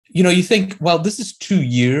you think, well, this is 2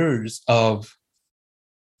 years of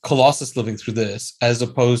Colossus living through this, as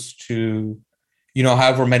opposed to,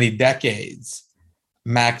 however many decades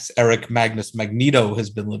Max, Eric, Magnus, Magneto has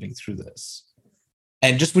been living through this.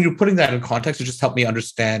 And just when you're putting that in context, it just helped me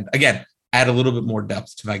understand, again, add a little bit more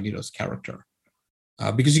depth to Magneto's character.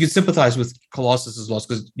 Because you can sympathize with Colossus's loss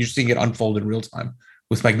because you're seeing it unfold in real time.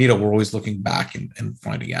 With Magneto, we're always looking back and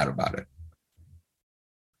finding out about it.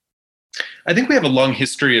 I think we have a long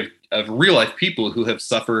history of real life people who have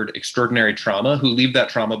suffered extraordinary trauma, who leave that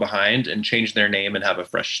trauma behind and change their name and have a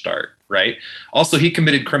fresh start, right? Also, he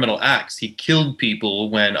committed criminal acts. He killed people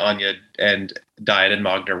when Anya died and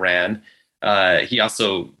Magda ran. He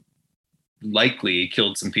also likely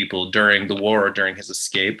killed some people during the war or during his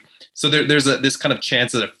escape. So there's this kind of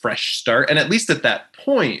chance at a fresh start. And at least at that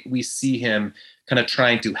point, we see him kind of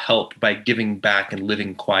trying to help by giving back and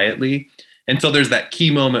living quietly. Until there's that key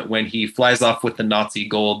moment when he flies off with the Nazi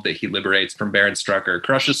gold that he liberates from Baron Strucker,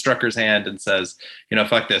 crushes Strucker's hand and says,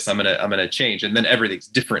 fuck this, I'm gonna change. And then everything's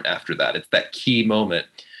different after that. It's that key moment.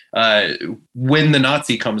 When the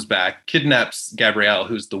Nazi comes back, kidnaps Gabrielle,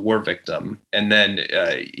 who's the war victim, and then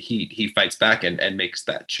he fights back and makes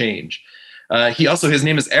that change. His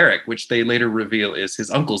name is Eric, which they later reveal is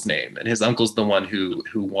his uncle's name, and his uncle's the one who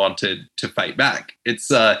wanted to fight back. It's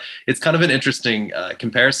kind of an interesting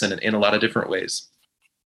comparison in a lot of different ways.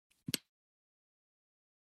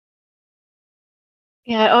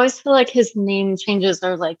 Yeah, I always feel like his name changes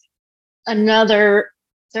are like they're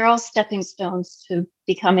all stepping stones to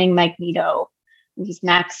becoming Magneto. He's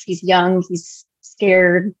Max, he's young, he's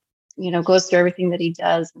scared, goes through everything that he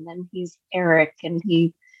does, and then he's Eric, and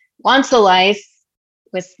he wants a life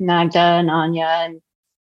with Magda and Anya,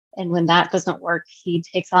 and when that doesn't work, he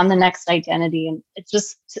takes on the next identity. And it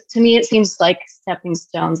just, to me, it seems like stepping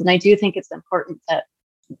stones. And I do think it's important that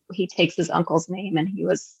he takes his uncle's name, and he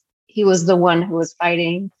was the one who was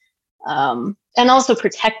fighting, and also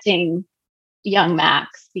protecting young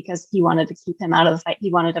Max, because he wanted to keep him out of the fight.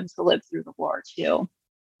 He wanted him to live through the war too.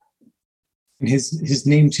 His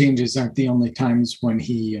name changes aren't the only times when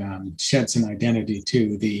he sheds an identity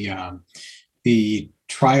too. The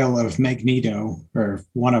trial of Magneto, or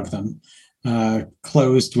one of them,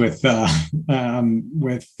 closed with the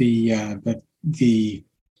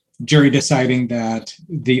jury deciding that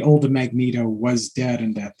the old Magneto was dead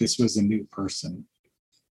and that this was a new person.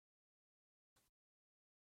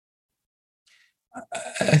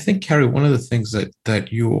 I think, Carrie, one of the things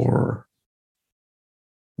that your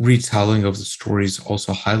retelling of the stories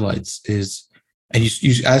also highlights is, and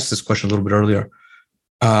you asked this question a little bit earlier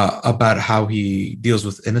about how he deals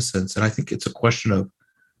with innocence, and I think it's a question of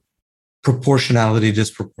proportionality,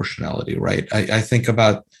 disproportionality, right? I think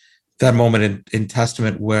about that moment in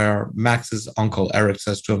Testament where Max's uncle Eric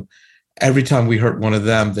says to him, every time we hurt one of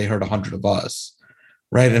them, they hurt 100 of us,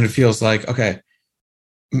 right? And it feels like, okay,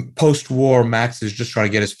 post-war, Max is just trying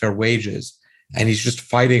to get his fair wages, and he's just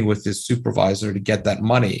fighting with his supervisor to get that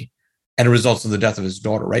money, and it results in the death of his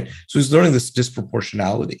daughter, right? So he's learning this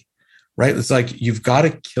disproportionality, right? It's like, you've got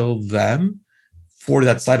to kill them for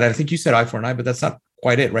that side. And I think you said eye for an eye, but that's not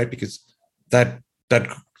quite it, right? Because that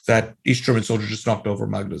East German soldier just knocked over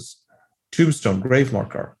Magda's tombstone grave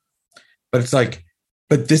marker. But it's like,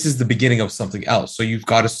 but this is the beginning of something else. So you've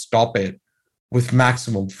got to stop it with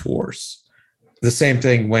maximum force. The same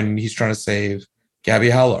thing when he's trying to save Gabby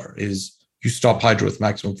Heller is you stop Hydra with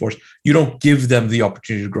maximum force. You don't give them the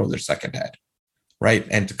opportunity to grow their second head, right?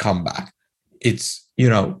 And to come back. It's,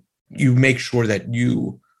 you make sure that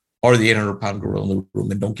you are the 800-pound gorilla in the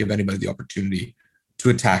room and don't give anybody the opportunity to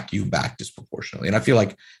attack you back disproportionately. And I feel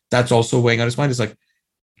like that's also weighing on his mind. Is like,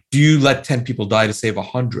 do you let 10 people die to save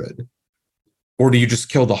 100? Or do you just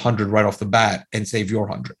kill the 100 right off the bat and save your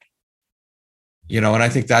 100? And I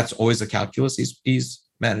think that's always a calculus he's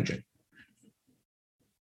managing.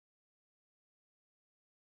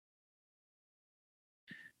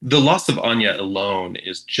 The loss of Anya alone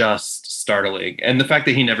is just startling. And the fact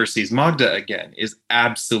that he never sees Magda again is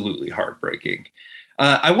absolutely heartbreaking.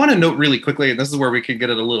 I want to note really quickly, and this is where we can get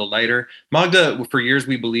it a little lighter. Magda, for years,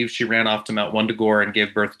 we believe she ran off to Mount Wundagore and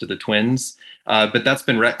gave birth to the twins. But that's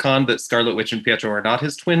been retconned that Scarlet Witch and Pietro are not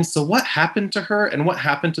his twins. So what happened to her and what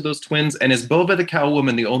happened to those twins? And is Bova the Cow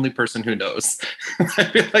Woman the only person who knows? I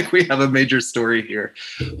feel like we have a major story here.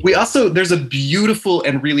 There's a beautiful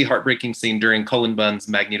and really heartbreaking scene during Cullen Bunn's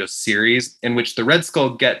Magneto series in which the Red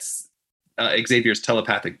Skull gets Xavier's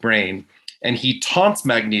telepathic brain, and he taunts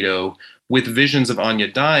Magneto with visions of Anya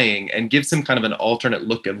dying and gives him kind of an alternate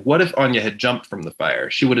look of what if Anya had jumped from the fire?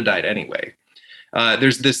 She would have died anyway.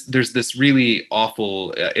 There's this really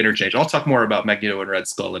awful interchange. I'll talk more about Magneto and Red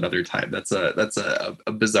Skull another time. That's a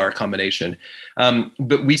bizarre combination.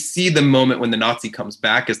 But we see the moment when the Nazi comes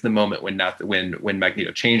back as the moment when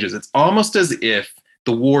Magneto changes. It's almost as if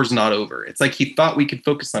the war's not over. It's like he thought we could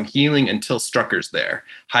focus on healing until Strucker's there.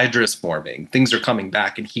 Hydra's forming. Things are coming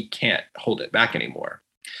back, and he can't hold it back anymore.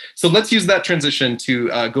 So let's use that transition to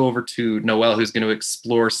go over to Noelle, who's going to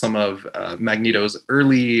explore some of Magneto's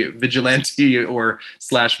early vigilante or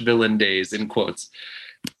 / villain days, in quotes.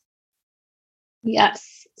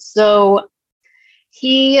 Yes. So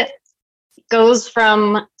he goes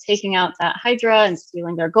from taking out that Hydra and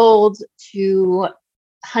stealing their gold to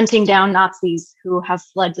hunting down Nazis who have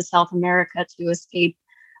fled to South America to escape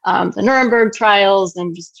the Nuremberg trials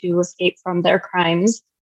and just to escape from their crimes.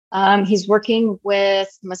 He's working with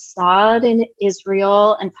Mossad in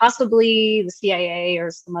Israel and possibly the CIA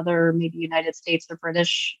or some other maybe United States or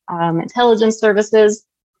British intelligence services.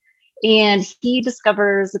 And he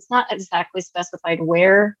discovers, it's not exactly specified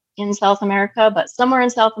where in South America, but somewhere in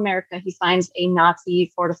South America, he finds a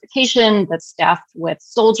Nazi fortification that's staffed with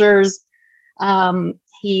soldiers.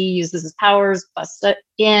 He uses his powers, busts it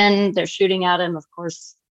in, they're shooting at him. Of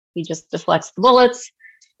course, he just deflects the bullets.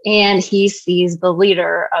 And he sees the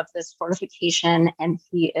leader of this fortification, and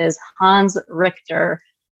he is Hans Richter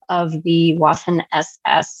of the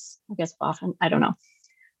Waffen-SS. I guess Waffen, I don't know.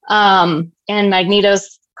 And Magneto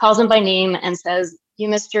calls him by name and says, "You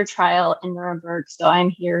missed your trial in Nuremberg, so I'm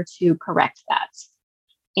here to correct that."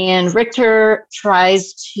 And Richter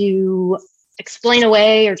tries to explain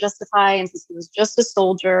away or justify and says he was just a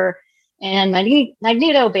soldier. And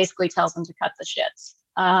Magneto basically tells him to cut the shit.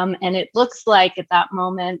 And it looks like at that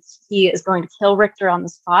moment he is going to kill Richter on the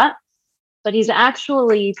spot, but he's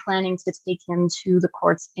actually planning to take him to the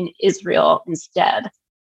courts in Israel instead.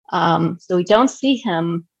 So we don't see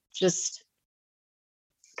him just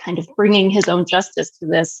kind of bringing his own justice to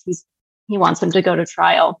this. He wants him to go to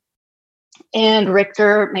trial. And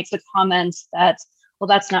Richter makes a comment that, well,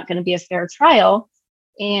 that's not going to be a fair trial.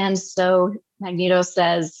 And so Magneto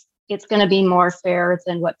says, it's going to be more fair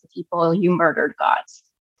than what the people you murdered got.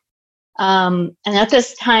 And at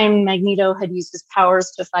this time, Magneto had used his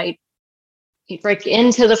powers to break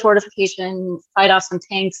into the fortification, fight off some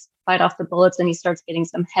tanks, fight off the bullets, and he starts getting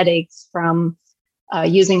some headaches from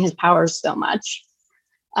using his powers so much.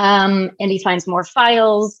 And he finds more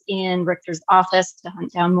files in Richter's office to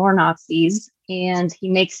hunt down more Nazis. And he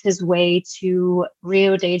makes his way to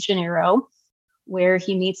Rio de Janeiro, where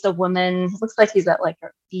he meets a woman. It looks like he's at like a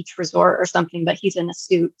beach resort or something, but he's in a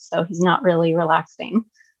suit, so he's not really relaxing.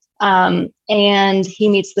 And he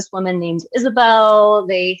meets this woman named Isabel.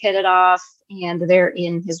 They hit it off, and they're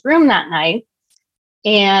in his room that night.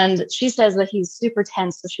 And she says that he's super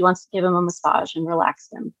tense, so she wants to give him a massage and relax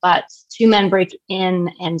him. But two men break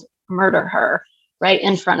in and murder her right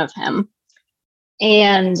in front of him.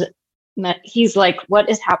 And he's like, what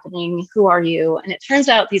is happening? Who are you? And it turns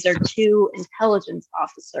out these are two intelligence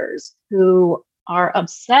officers who are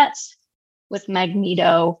upset with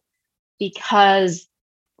Magneto because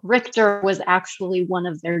Richter was actually one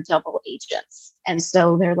of their double agents. And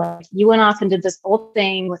so they're like, you went off and did this whole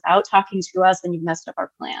thing without talking to us, and you've messed up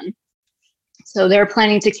our plan. So they're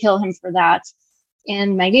planning to kill him for that.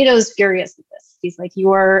 And Magneto's furious at this. He's like,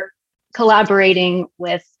 you are collaborating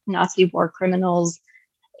with Nazi war criminals.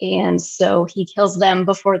 And so he kills them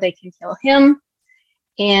before they can kill him.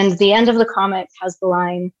 And the end of the comic has the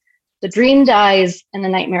line, the dream dies and the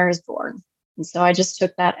nightmare is born. And so I just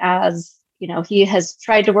took that as, you know, he has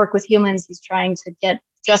tried to work with humans. He's trying to get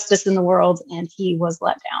justice in the world, and he was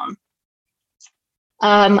let down.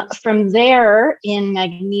 From there, in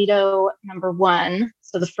Magneto #1,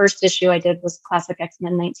 so the first issue I did was Classic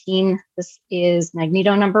X-Men 19. This is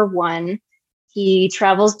Magneto #1. He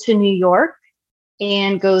travels to New York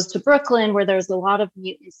and goes to Brooklyn, where there's a lot of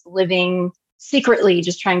mutants living secretly,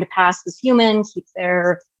 just trying to pass as human, keep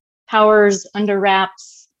their powers under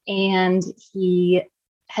wraps. And he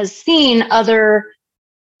has seen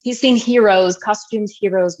heroes, costumed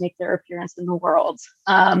heroes, make their appearance in the world,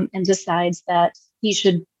 and decides that he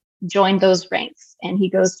should join those ranks. And he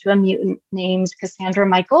goes to a mutant named Cassandra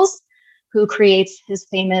Michaels, who creates his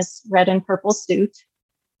famous red and purple suit.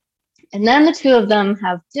 And then the two of them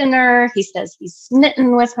have dinner. He says he's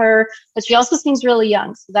smitten with her, but she also seems really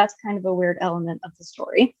young. So that's kind of a weird element of the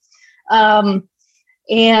story.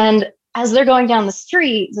 And as they're going down the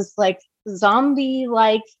street, this like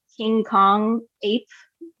zombie-like King Kong ape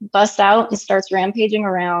busts out and starts rampaging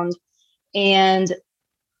around. And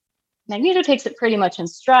Magneto takes it pretty much in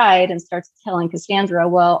stride and starts telling Cassandra,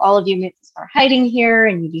 well, all of you mutants are hiding here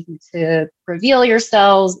and you need to reveal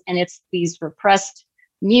yourselves. And it's these repressed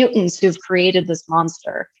mutants who've created this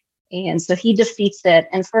monster. And so he defeats it.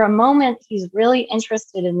 And for a moment, he's really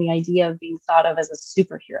interested in the idea of being thought of as a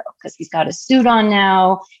superhero because he's got a suit on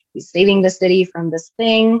now. He's saving the city from this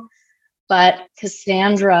thing. But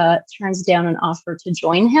Cassandra turns down an offer to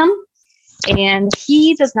join him. And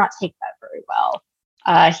he does not take that very well.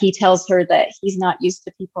 He tells her that he's not used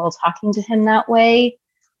to people talking to him that way.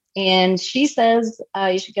 And she says,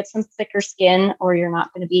 you should get some thicker skin or you're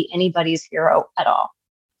not going to be anybody's hero at all.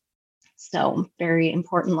 So very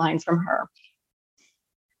important line from her.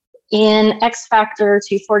 In X Factor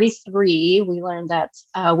 243, we learned that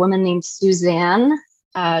a woman named Suzanne,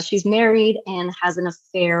 she's married and has an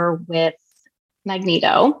affair with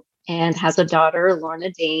Magneto and has a daughter,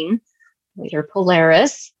 Lorna Dane, later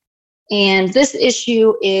Polaris. And this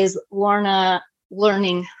issue is Lorna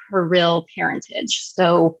learning her real parentage.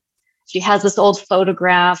 So she has this old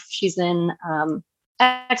photograph. She's in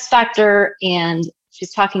X Factor and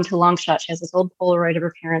she's talking to Longshot. She has this old Polaroid of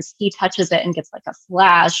her parents. He touches it and gets like a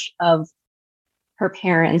flash of her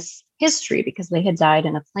parents' history because they had died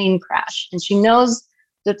in a plane crash. And she knows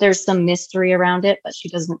that there's some mystery around it, but she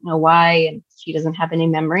doesn't know why, and she doesn't have any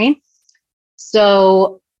memory.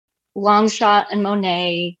 So Longshot and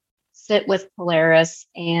Monet sit with Polaris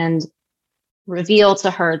and reveal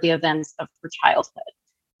to her the events of her childhood.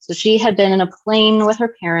 So she had been in a plane with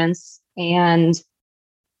her parents, and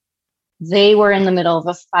they were in the middle of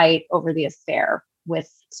a fight over the affair with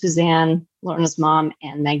Suzanne, Lorna's mom,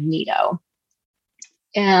 and Magneto.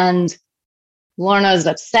 And Lorna is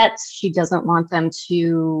upset. She doesn't want them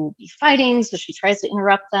to be fighting, so she tries to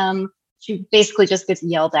interrupt them. She basically just gets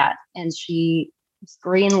yelled at, and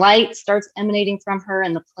green light starts emanating from her,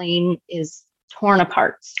 and the plane is torn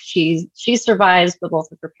apart. She survives, but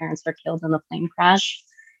both of her parents are killed in the plane crash.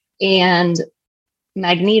 And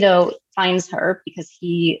Magneto finds her because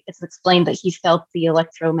it's explained that he felt the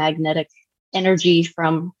electromagnetic energy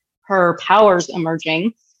from her powers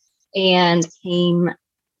emerging and came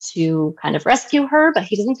to kind of rescue her, but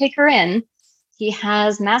he doesn't take her in. He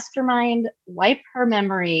has Mastermind wipe her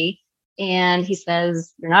memory, and he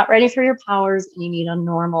says, you're not ready for your powers and you need a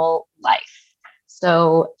normal life.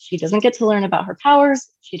 So she doesn't get to learn about her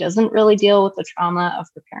powers. She doesn't really deal with the trauma of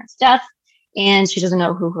her parents' death. and she doesn't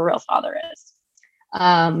know who her real father is.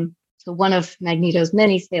 So one of Magneto's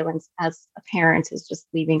many failings as a parent is just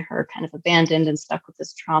leaving her kind of abandoned and stuck with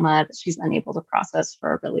this trauma that she's unable to process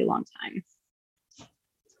for a really long time.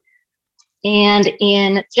 And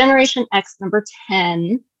in Generation X number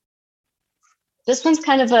 10, this one's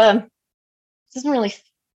kind of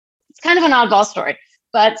it's kind of an oddball story,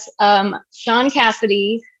 but Sean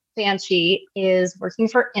Cassidy Banshee is working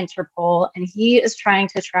for Interpol, and he is trying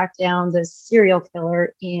to track down this serial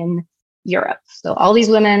killer in Europe. So all these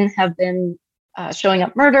women have been showing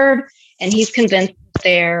up murdered, and he's convinced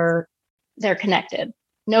they're connected.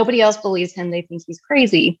 Nobody else believes him. They think he's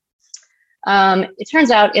crazy. It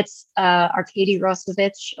turns out it's Arkady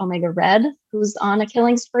Rosevich, Omega Red, who's on a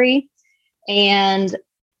killing spree. And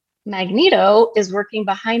Magneto is working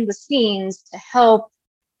behind the scenes to help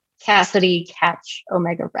Cassidy catch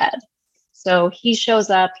Omega Red. So he shows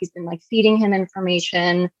up, he's been like feeding him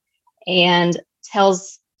information, and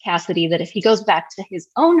tells Cassidy that if he goes back to his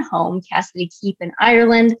own home, Cassidy Keep in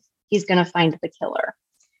Ireland, he's going to find the killer.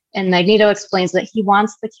 And Magneto explains that he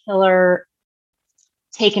wants the killer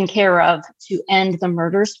taken care of to end the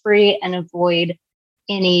murder spree and avoid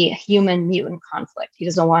any human mutant conflict. He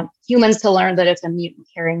doesn't want humans to learn that it's a mutant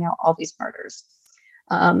carrying out all these murders.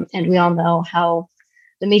 And we all know how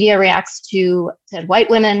the media reacts to dead white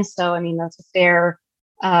women. So, I mean, that's a fair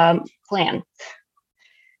plan.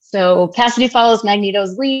 So Cassidy follows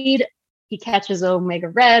Magneto's lead. He catches Omega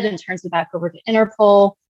Red and turns it back over to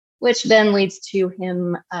Interpol, which then leads to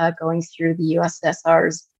him going through the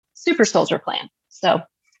USSR's super soldier plan. So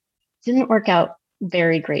didn't work out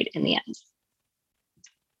very great in the end.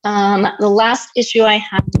 The last issue I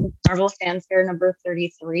have is Marvel Fanfare number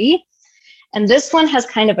 33. And this one has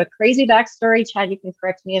kind of a crazy backstory. Chad, you can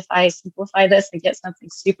correct me if I simplify this and get something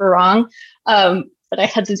super wrong. But I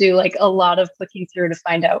had to do like a lot of clicking through to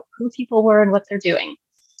find out who people were and what they're doing.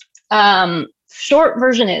 Short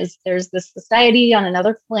version is there's this society on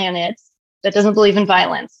another planet that doesn't believe in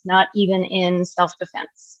violence, not even in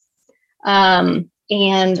self-defense.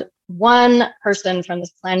 And one person from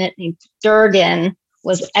this planet named Durgan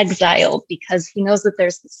was exiled because he knows that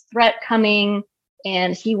there's this threat coming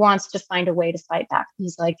and he wants to find a way to fight back.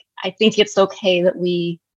 He's like, I think it's okay that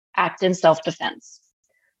we act in self-defense.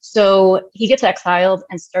 So he gets exiled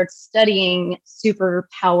and starts studying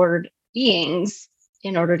super-powered beings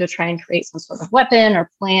in order to try and create some sort of weapon or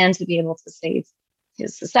plan to be able to save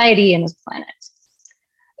his society and his planet.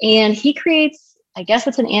 And he creates, I guess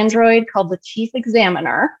it's an android called the Chief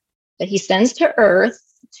Examiner that he sends to Earth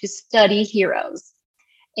to study heroes.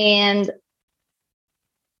 And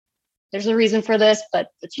there's a reason for this, but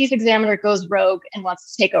the Chief Examiner goes rogue and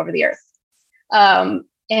wants to take over the Earth.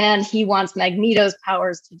 And he wants Magneto's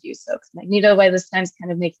powers to do so, because Magneto by this time is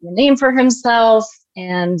kind of making a name for himself,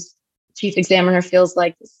 and Chief Examiner feels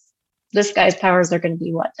like this guy's powers are going to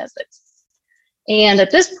be what does it. And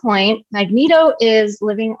at this point, Magneto is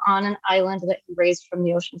living on an island that he raised from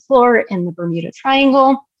the ocean floor in the Bermuda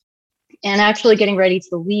Triangle, and actually getting ready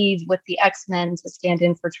to leave with the X-Men to stand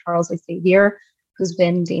in for Charles Xavier, who's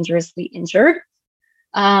been dangerously injured.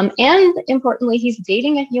 And importantly, he's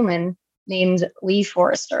dating a human named Lee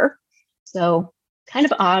Forrester. So kind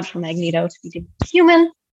of odd for Magneto to be dating a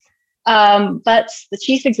human. But the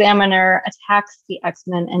Chief Examiner attacks the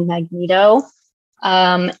X-Men and Magneto.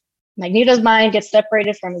 Magneto's mind gets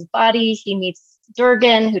separated from his body. He meets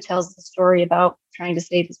Durgan, who tells the story about trying to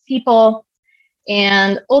save his people.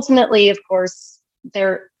 And ultimately, of course,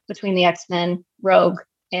 they're between the X-Men, Rogue,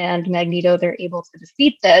 and Magneto, they're able to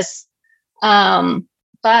defeat this.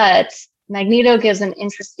 But Magneto gives an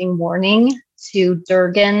interesting warning to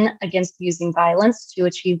Durgan against using violence to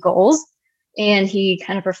achieve goals. And he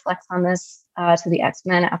kind of reflects on this to the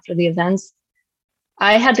X-Men after the events.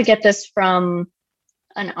 I had to get this from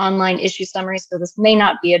an online issue summary, so this may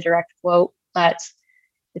not be a direct quote, but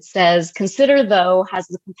it says, "Consider, though, has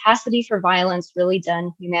the capacity for violence really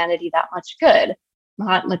done humanity that much good?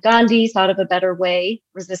 Mahatma Gandhi thought of a better way,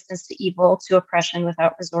 resistance to evil, to oppression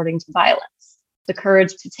without resorting to violence. The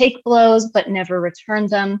courage to take blows but never return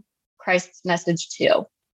them, Christ's message too.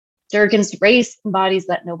 Durgan's race embodies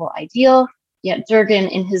that noble ideal, yet Durgan,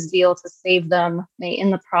 in his zeal to save them, may in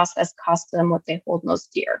the process cost them what they hold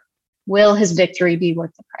most dear. Will his victory be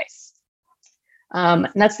worth the price?" And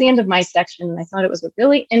that's the end of my section. I thought it was a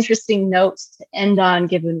really interesting note to end on,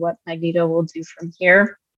 given what Magneto will do from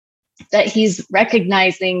here, that he's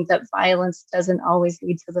recognizing that violence doesn't always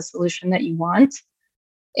lead to the solution that you want.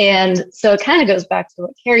 And so it kind of goes back to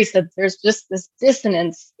what Carrie said. There's just this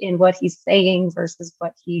dissonance in what he's saying versus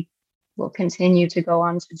what he will continue to go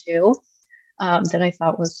on to do that I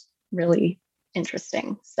thought was really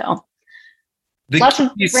interesting. So Lots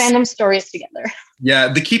of random stories together. Yeah,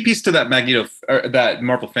 the key piece to that Magneto, or that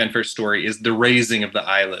Marvel fanfare story, is the raising of the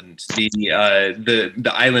island,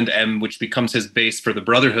 the Island M, which becomes his base for the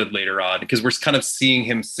Brotherhood later on, because we're kind of seeing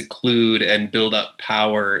him seclude and build up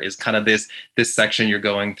power. Is kind of this section you're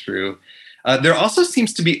going through. There also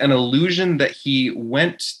seems to be an illusion that he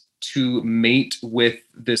went to mate with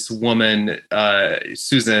this woman,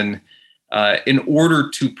 Susan, in order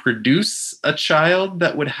to produce a child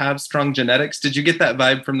that would have strong genetics. Did you get that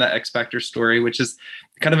vibe from that X Factor story, which is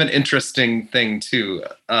kind of an interesting thing too?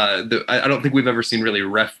 I don't think we've ever seen really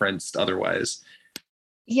referenced otherwise.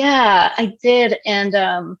 Yeah, I did.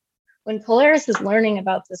 And when Polaris is learning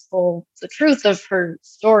about the truth of her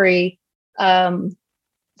story,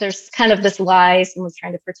 there's kind of this lie, someone's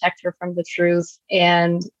trying to protect her from the truth.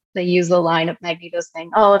 And they use the line of Magneto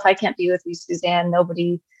saying, "Oh, if I can't be with you, Suzanne,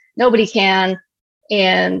 nobody can."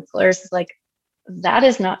 And Polaris is like, that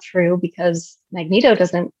is not true, because Magneto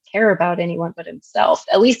doesn't care about anyone but himself,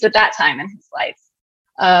 at least at that time in his life.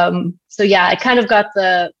 So yeah, I kind of got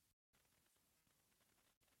I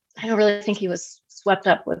don't really think he was swept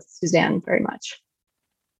up with Suzanne very much.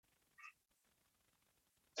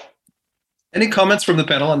 Any comments from the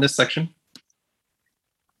panel on this section?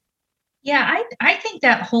 Yeah, I think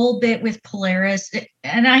that whole bit with Polaris,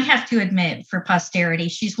 and I have to admit, for posterity,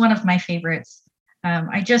 she's one of my favorites.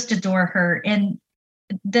 I just adore her. And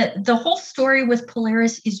the whole story with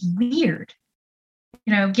Polaris is weird.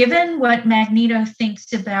 You know, given what Magneto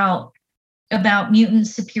thinks about mutant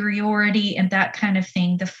superiority and that kind of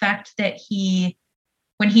thing, the fact that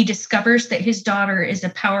when he discovers that his daughter is a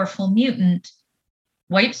powerful mutant,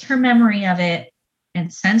 wipes her memory of it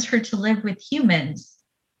and sends her to live with humans,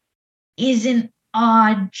 is an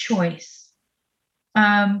odd choice.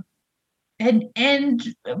 And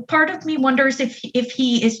part of me wonders if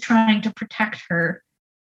he is trying to protect her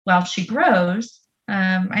while she grows.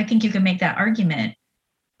 I think you can make that argument.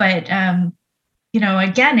 But, again,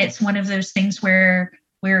 it's one of those things where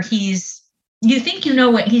you think you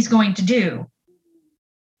know what he's going to do,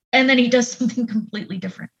 and then he does something completely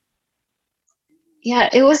different. Yeah,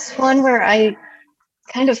 it was one where I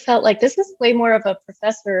kind of felt like this is way more of a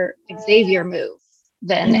Professor Xavier move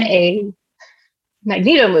than a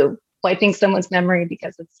Magneto move, wiping someone's memory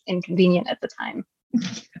because it's inconvenient at the time.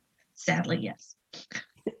 Sadly, yes.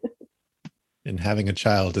 And having a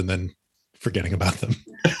child and then forgetting about them.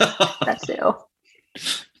 That too.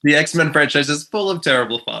 The X-Men franchise is full of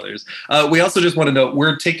terrible fathers. We also just want to note,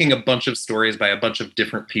 we're taking a bunch of stories by a bunch of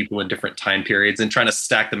different people in different time periods and trying to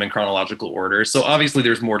stack them in chronological order. So obviously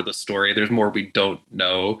there's more to the story. There's more we don't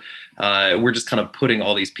know. We're just kind of putting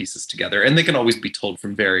all these pieces together, and they can always be told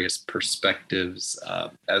from various perspectives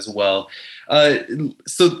as well.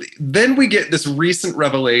 So then we get this recent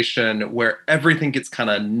revelation where everything gets kind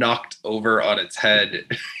of knocked over on its head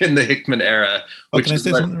in the Hickman era. Can I say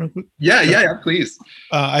something real quick? Yeah, please.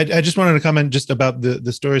 I just wanted to comment just about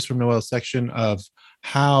the stories from Noel's section of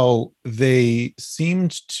how they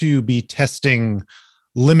seemed to be testing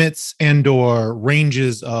limits and or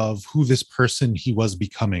ranges of who this person he was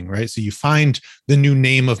becoming, right? So you find the new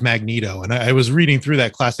name of Magneto, and I was reading through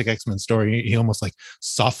that classic X-Men story. He almost like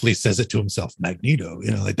softly says it to himself, Magneto,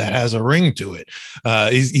 like that has a ring to it.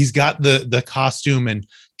 He's got the costume and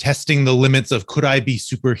testing the limits of, could I be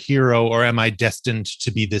superhero or am I destined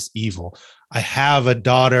to be this evil? I have a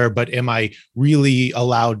daughter, but am I really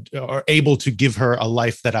allowed or able to give her a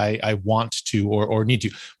life that I want to or need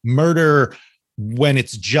to? Murder when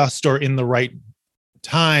it's just or in the right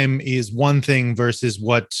time is one thing versus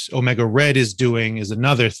what Omega Red is doing is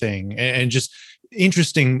another thing. And just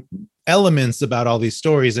interesting elements about all these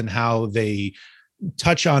stories and how they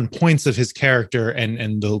touch on points of his character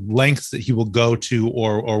and the lengths that he will go to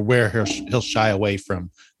or where he'll shy away from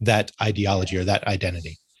that ideology or that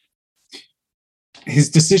identity. His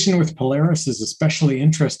decision with Polaris is especially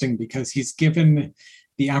interesting because he's given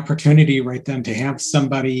the opportunity right then to have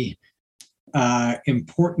somebody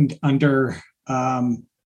important under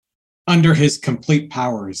his complete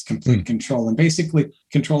powers, complete control, and basically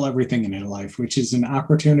control everything in his life, which is an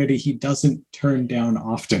opportunity he doesn't turn down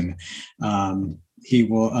often. He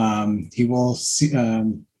will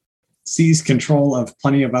seize control of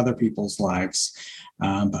plenty of other people's lives.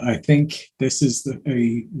 But I think this is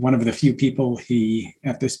one of the few people he,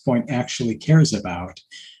 at this point, actually cares about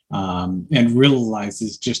and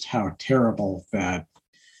realizes just how terrible that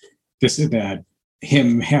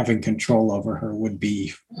him having control over her would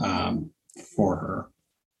be for her.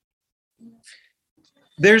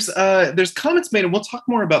 There's comments made, and we'll talk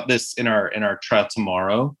more about this in our trial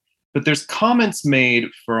tomorrow. But there's comments made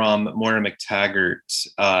from Moira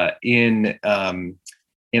McTaggart in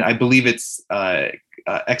in, I believe it's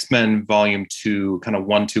X-Men Volume 2, kind of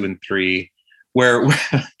 1, 2, and 3, where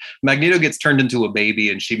Magneto gets turned into a baby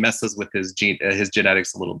and she messes with his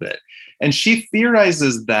genetics a little bit. And she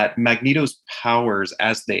theorizes that Magneto's powers,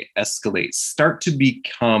 as they escalate, start to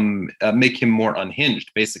become, make him more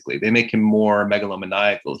unhinged, basically. They make him more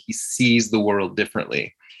megalomaniacal. He sees the world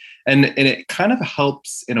differently. And it kind of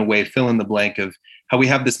helps, in a way, fill in the blank of how we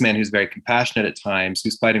have this man who's very compassionate at times,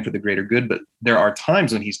 who's fighting for the greater good, but there are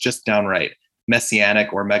times when he's just downright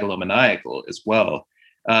messianic or megalomaniacal as well.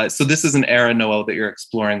 So this is an era, Noel, that you're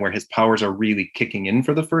exploring where his powers are really kicking in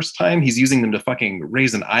for the first time. He's using them to fucking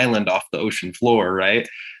raise an island off the ocean floor, right?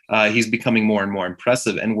 He's becoming more and more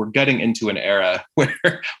impressive, and we're getting into an era where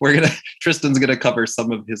Tristan's gonna cover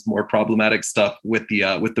some of his more problematic stuff with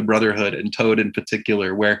the Brotherhood and Toad in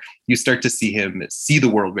particular, where you start to see him see the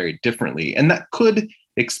world very differently, and that could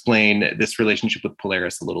explain this relationship with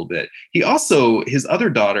Polaris a little bit. He also, his other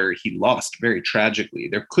daughter, he lost very tragically.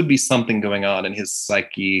 There could be something going on in his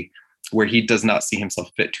psyche where he does not see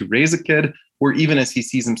himself fit to raise a kid, or even as he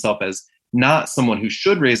sees himself as not someone who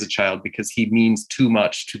should raise a child because he means too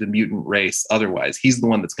much to the mutant race. Otherwise, he's the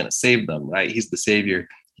one that's going to save them, right? He's the savior.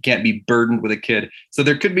 He can't be burdened with a kid. So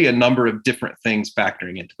there could be a number of different things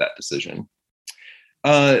factoring into that decision.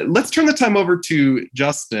 Let's turn the time over to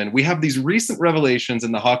Justin. We have these recent revelations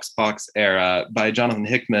in the Hoxpox era by Jonathan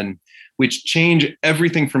Hickman, which change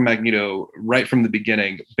everything from Magneto right from the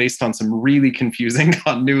beginning based on some really confusing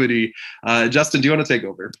continuity. Justin, do you want to take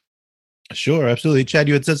over? Sure, absolutely. Chad,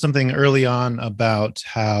 you had said something early on about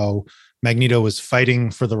how Magneto was fighting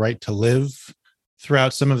for the right to live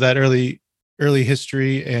throughout some of that early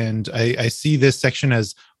history. And I see this section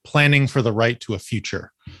as planning for the right to a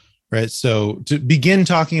future. Right. So to begin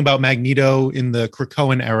talking about Magneto in the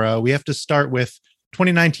Krakoan era, we have to start with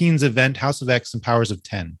 2019's event, House of X and Powers of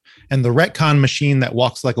 10, and the retcon machine that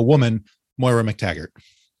walks like a woman, Moira McTaggart.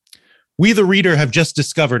 We, the reader, have just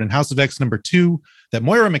discovered in House of X #2 that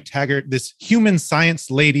Moira McTaggart, this human science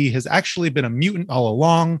lady, has actually been a mutant all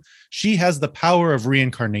along. She has the power of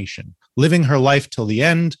reincarnation, living her life till the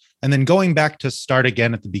end, and then going back to start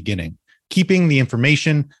again at the beginning, keeping the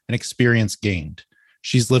information and experience gained.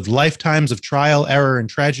 She's lived lifetimes of trial, error, and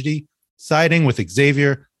tragedy, siding with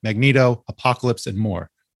Xavier, Magneto, Apocalypse, and more.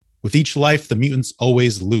 With each life, the mutants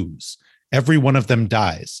always lose. Every one of them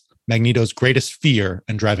dies, Magneto's greatest fear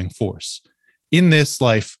and driving force. In this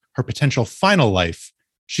life, her potential final life,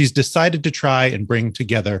 she's decided to try and bring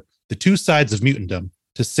together the two sides of mutantdom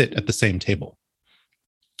to sit at the same table.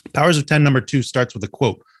 Powers of 10 #2 starts with a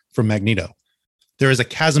quote from Magneto. "There is a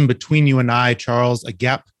chasm between you and I, Charles, a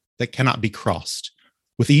gap that cannot be crossed.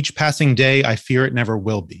 With each passing day, I fear it never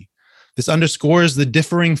will be." This underscores the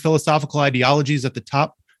differing philosophical ideologies at the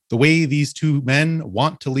top, the way these two men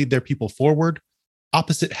want to lead their people forward,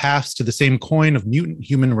 opposite halves to the same coin of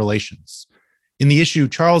mutant-human relations. In the issue,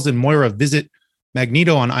 Charles and Moira visit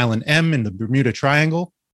Magneto on Island M in the Bermuda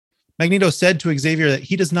Triangle. Magneto said to Xavier that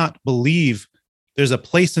he does not believe there's a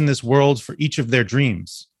place in this world for each of their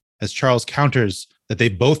dreams, as Charles counters that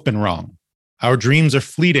they've both been wrong. Our dreams are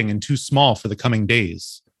fleeting and too small for the coming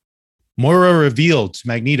days. Moira revealed to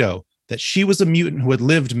Magneto that she was a mutant who had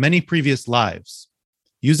lived many previous lives.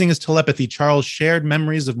 Using his telepathy, Charles shared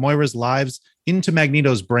memories of Moira's lives into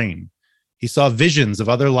Magneto's brain. He saw visions of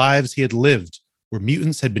other lives he had lived, where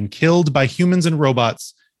mutants had been killed by humans and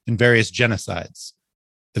robots in various genocides.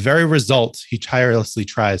 The very result he tirelessly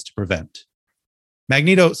tries to prevent.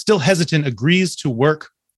 Magneto, still hesitant, agrees to work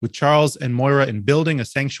with Charles and Moira in building a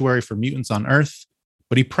sanctuary for mutants on Earth,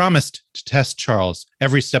 but he promised to test Charles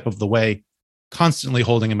every step of the way, constantly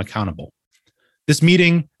holding him accountable. This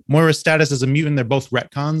meeting, Moira's status as a mutant, they're both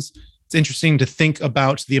retcons. It's interesting to think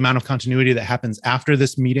about the amount of continuity that happens after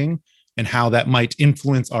this meeting and how that might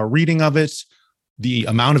influence our reading of it, the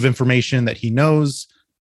amount of information that he knows.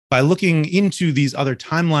 By looking into these other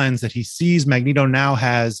timelines that he sees, Magneto now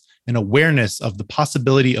has an awareness of the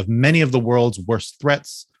possibility of many of the world's worst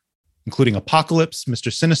threats, including Apocalypse,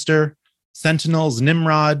 Mr. Sinister, Sentinels,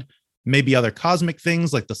 Nimrod, maybe other cosmic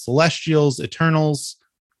things like the Celestials, Eternals,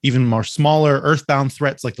 even more smaller earthbound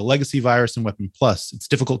threats like the Legacy Virus and Weapon Plus. It's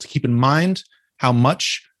difficult to keep in mind how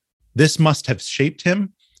much this must have shaped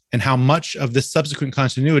him and how much of this subsequent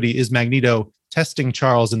continuity is Magneto testing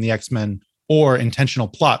Charles and the X-Men or intentional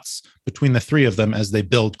plots between the three of them as they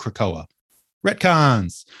build Krakoa.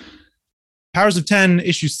 Retcons. Powers of 10,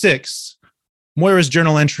 issue 6, Moira's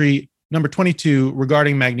journal entry, number 22,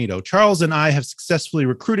 regarding Magneto. Charles and I have successfully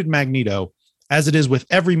recruited Magneto. As it is with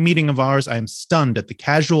every meeting of ours, I am stunned at the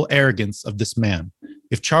casual arrogance of this man.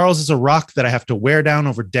 If Charles is a rock that I have to wear down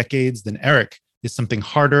over decades, then Eric is something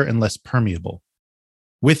harder and less permeable.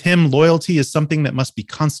 With him, loyalty is something that must be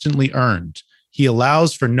constantly earned. He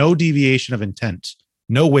allows for no deviation of intent,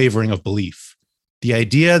 no wavering of belief. The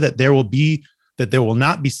idea that there will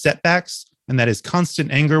not be setbacks and that his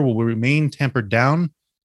constant anger will remain tempered down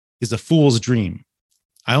is a fool's dream.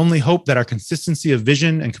 I only hope that our consistency of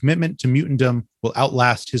vision and commitment to mutantdom will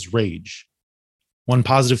outlast his rage. One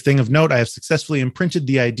positive thing of note, I have successfully imprinted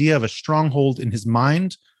the idea of a stronghold in his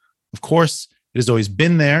mind. Of course, it has always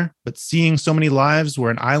been there, but seeing so many lives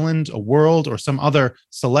where an island, a world, or some other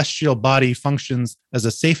celestial body functions as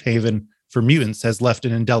a safe haven for mutants has left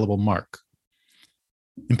an indelible mark.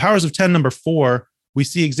 In Powers of 10, number 4, we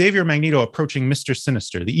see Xavier Magneto approaching Mr.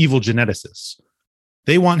 Sinister, the evil geneticist.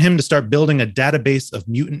 They want him to start building a database of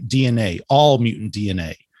mutant DNA, all mutant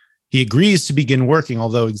DNA. He agrees to begin working,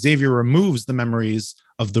 although Xavier removes the memories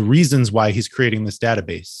of the reasons why he's creating this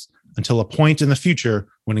database until a point in the future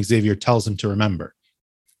when Xavier tells him to remember.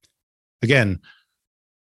 Again,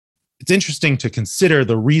 it's interesting to consider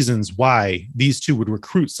the reasons why these two would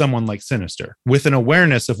recruit someone like Sinister with an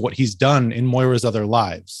awareness of what he's done in Moira's other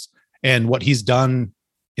lives and what he's done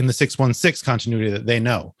in the 616 continuity that they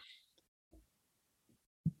know.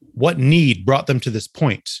 What need brought them to this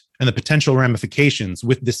point and the potential ramifications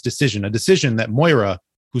with this decision, a decision that Moira,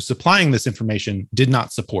 who's supplying this information, did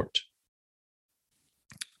not support.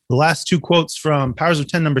 The last two quotes from Powers of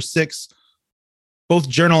 10, number 6, both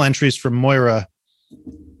journal entries from Moira.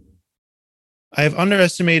 I have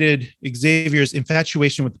underestimated Xavier's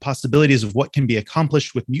infatuation with the possibilities of what can be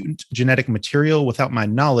accomplished with mutant genetic material without my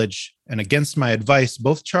knowledge, and against my advice,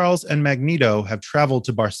 both Charles and Magneto have traveled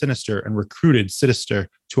to Bar Sinister and recruited Sinister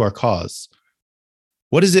to our cause.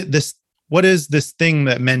 What is this thing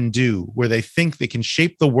that men do where they think they can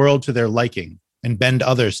shape the world to their liking and bend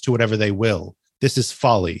others to whatever they will? This is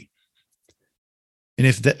folly. And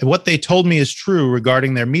if what they told me is true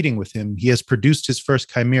regarding their meeting with him, he has produced his first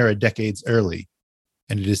chimera decades early,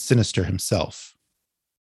 and it is Sinister himself.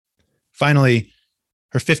 Finally,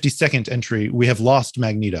 her 52nd entry, we have lost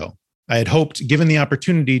Magneto. I had hoped, given the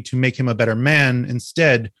opportunity, to make him a better man.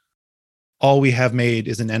 Instead, all we have made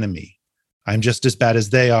is an enemy. I'm just as bad as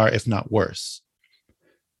they are, if not worse.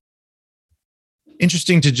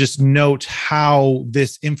 Interesting to just note how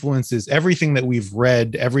this influences everything that we've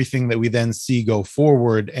read, everything that we then see go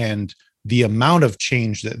forward, and the amount of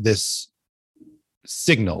change that this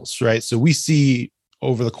signals, right? So we see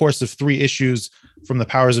over the course of 3 issues from the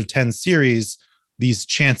Powers of 10 series, these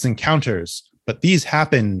chance encounters, but these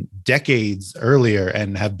happen decades earlier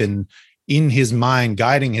and have been in his mind,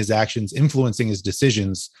 guiding his actions, influencing his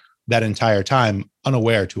decisions that entire time,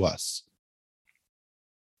 unaware to us.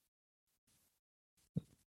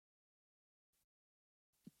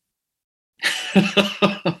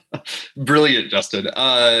 Brilliant, Justin.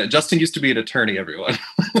 Justin used to be an attorney, everyone.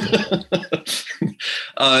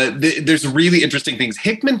 There's really interesting things.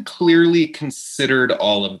 Hickman clearly considered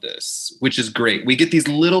all of this, which is great. We get these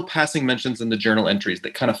little passing mentions in the journal entries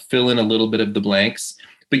that kind of fill in a little bit of the blanks,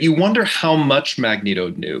 but you wonder how much Magneto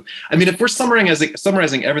knew. I mean, if we're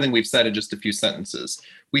summarizing everything we've said in just a few sentences,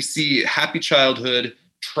 we see happy childhood,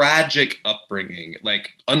 tragic upbringing,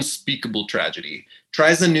 like unspeakable tragedy,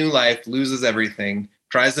 tries a new life, loses everything,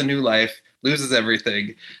 tries a new life, loses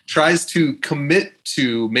everything, tries to commit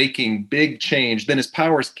to making big change, then his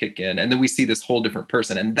powers kick in, and then we see this whole different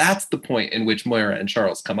person. And that's the point in which Moira and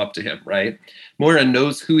Charles come up to him, right? Moira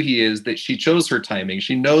knows who he is, that she chose her timing,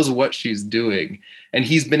 she knows what she's doing, and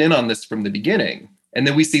he's been in on this from the beginning. And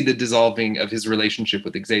then we see the dissolving of his relationship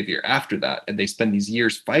with Xavier after that. And they spend these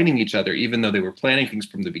years fighting each other, even though they were planning things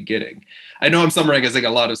from the beginning. I know I'm summarizing a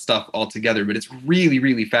lot of stuff all together, but it's really,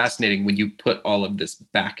 really fascinating when you put all of this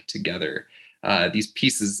back together, these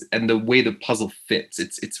pieces and the way the puzzle fits.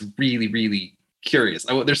 It's really, really curious.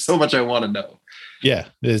 There's so much I want to know. Yeah,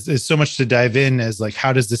 there's so much to dive in as like,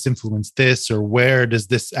 how does this influence this, or where does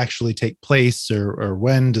this actually take place, or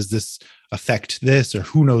when does this affect this, or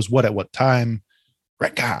who knows what at what time.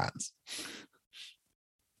 Retcons.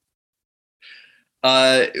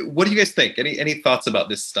 What do you guys think? Any thoughts about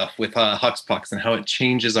this stuff with Huxpox and how it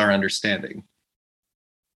changes our understanding?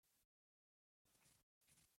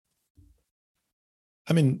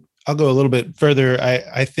 I mean, I'll go a little bit further.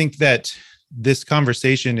 I think that this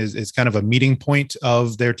conversation is kind of a meeting point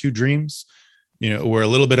of their 2 dreams, where a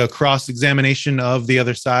little bit of cross-examination of the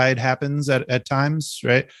other side happens at times,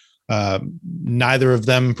 right? Neither of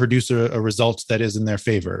them produce a result that is in their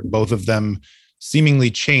favor. Both of them seemingly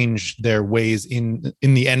change their ways in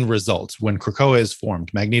the end result. When Krakoa is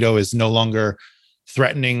formed, Magneto is no longer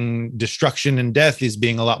threatening destruction and death. He's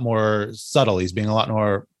being a lot more subtle. He's being a lot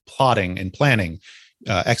more plotting and planning.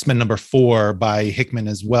 X-Men number 4 by Hickman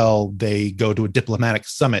as well, they go to a diplomatic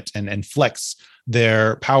summit and flex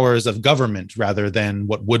their powers of government rather than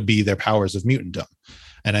what would be their powers of mutantdom.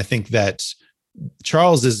 And I think that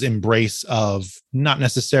Charles's embrace of not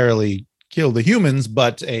necessarily kill the humans,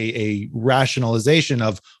 but a rationalization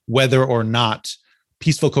of whether or not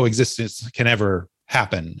peaceful coexistence can ever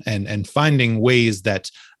happen, and finding ways that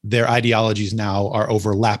their ideologies now are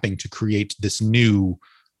overlapping to create this new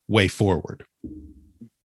way forward.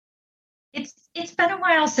 It's been a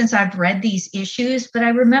while since I've read these issues, but I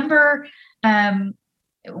remember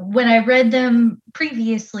when I read them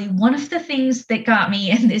previously, one of the things that got me,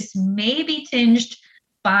 and this may be tinged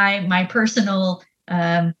by my personal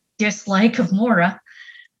dislike of Moira,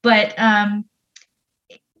 but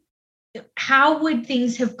how would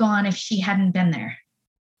things have gone if she hadn't been there?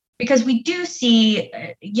 Because we do see,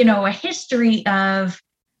 a history of,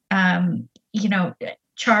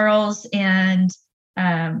 Charles and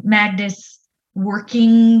Magnus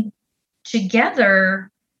working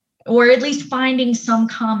together, or at least finding some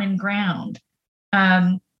common ground.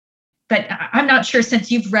 But I'm not sure,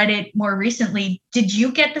 since you've read it more recently, did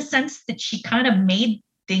you get the sense that she kind of made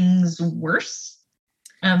things worse?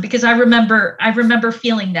 Because I remember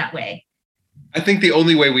feeling that way. I think the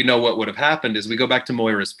only way we know what would have happened is we go back to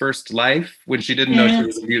Moira's first life, when she didn't know she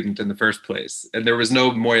was a mutant in the first place, and there was no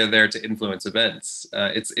Moira there to influence events.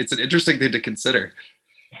 It's an interesting thing to consider.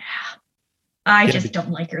 Yeah, I just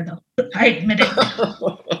don't like her, though. I admit it.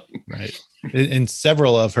 Right. In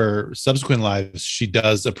several of her subsequent lives, she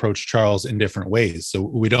does approach Charles in different ways. So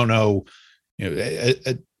we don't know.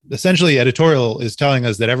 Essentially, editorial is telling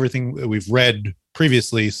us that everything that we've read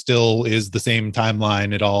previously still is the same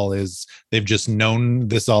timeline. It all is. They've just known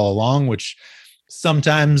this all along, which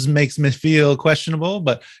sometimes makes me feel questionable.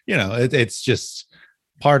 But it's just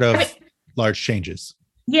part of large changes.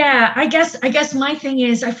 Yeah, I guess my thing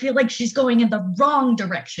is, I feel like she's going in the wrong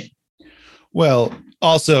direction. Well,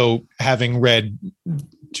 also having read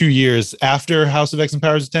 2 years after House of X and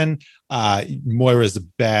Powers of 10, Moira's a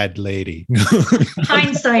bad lady.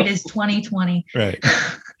 Hindsight is 20/20. Right.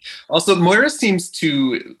 Also, Moira seems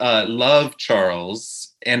to love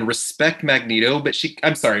Charles and respect Magneto,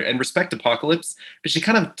 and respect Apocalypse, but she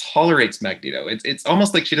kind of tolerates Magneto. It's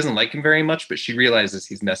almost like she doesn't like him very much, but she realizes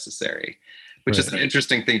he's necessary, which is an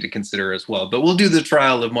interesting thing to consider as well. But we'll do the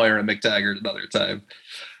trial of Moira McTaggart another time.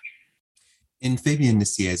 In Fabian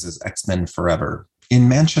Nicieza's X-Men Forever, in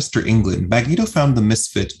Manchester, England, Magneto found the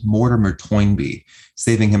misfit Mortimer Toynbee,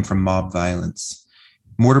 saving him from mob violence.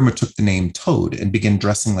 Mortimer took the name Toad and began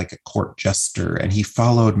dressing like a court jester, and he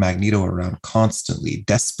followed Magneto around constantly,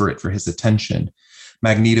 desperate for his attention.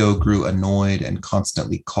 Magneto grew annoyed and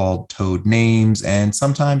constantly called Toad names and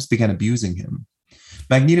sometimes began abusing him.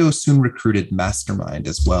 Magneto soon recruited Mastermind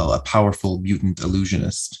as well, a powerful mutant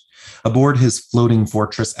illusionist. Aboard his floating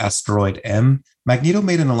fortress asteroid M, Magneto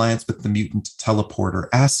made an alliance with the mutant teleporter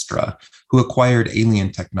Astra, who acquired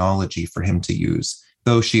alien technology for him to use,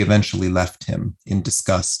 though she eventually left him in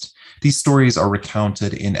disgust. These stories are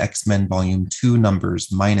recounted in X-Men Volume 2 numbers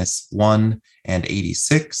 -1 and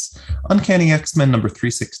 86, Uncanny X-Men number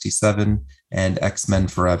 367, and X-Men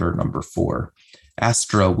Forever number 4.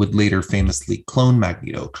 Astra would later famously clone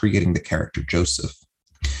Magneto, creating the character Joseph.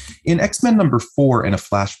 In X-Men number 4, in a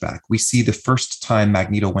flashback, we see the first time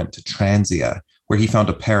Magneto went to Transia, where he found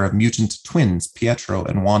a pair of mutant twins, Pietro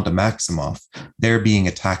and Wanda Maximoff, there being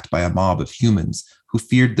attacked by a mob of humans who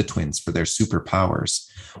feared the twins for their superpowers.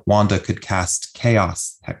 Wanda could cast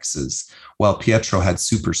chaos hexes, while Pietro had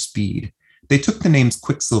super speed. They took the names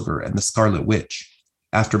Quicksilver and the Scarlet Witch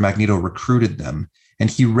after Magneto recruited them, and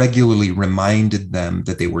he regularly reminded them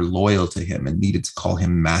that they were loyal to him and needed to call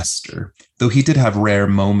him master, though he did have rare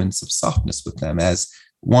moments of softness with them, as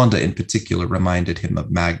Wanda in particular reminded him of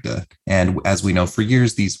Magda, and as we know, for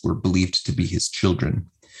years these were believed to be his children.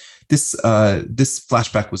 This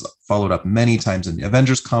flashback was followed up many times in the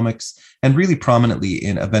Avengers comics, and really prominently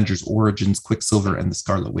in Avengers Origins Quicksilver and the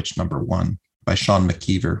Scarlet Witch number 1 by Sean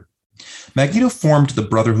McKeever. Magneto formed the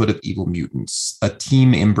Brotherhood of Evil Mutants, a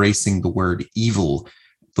team embracing the word evil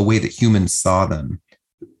the way that humans saw them.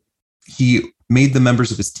 He made the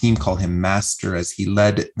members of his team call him master, as he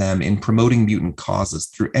led them in promoting mutant causes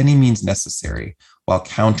through any means necessary while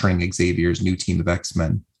countering Xavier's new team of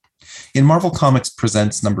X-Men. In Marvel Comics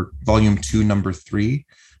Presents Volume 2, number 3,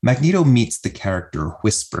 Magneto meets the character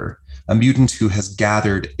Whisper, a mutant who has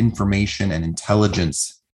gathered information and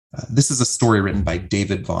intelligence. This is a story written by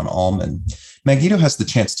David Von Allman. Magneto has the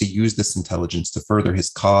chance to use this intelligence to further his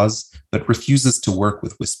cause, but refuses to work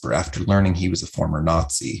with Whisper after learning he was a former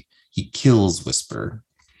Nazi. He kills Whisper.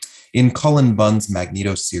 In Cullen Bunn's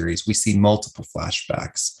Magneto series, we see multiple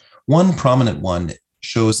flashbacks. One prominent one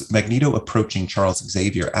shows Magneto approaching Charles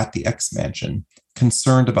Xavier at the X-Mansion,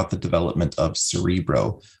 concerned about the development of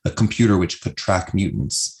Cerebro, a computer which could track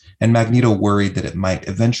mutants, and Magneto worried that it might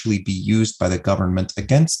eventually be used by the government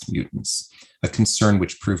against mutants, a concern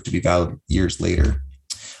which proved to be valid years later.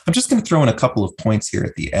 I'm just going to throw in a couple of points here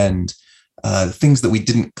at the end, things that we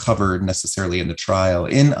didn't cover necessarily in the trial.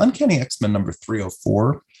 In Uncanny X-Men number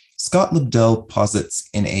 304, Scott Lobdell posits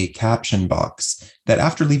in a caption box that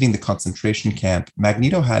after leaving the concentration camp,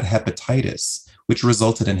 Magneto had hepatitis, which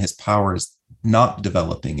resulted in his powers not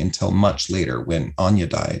developing until much later when Anya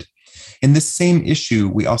died. In this same issue,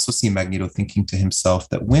 we also see Magneto thinking to himself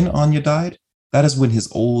that when Anya died, that is when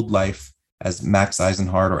his old life as Max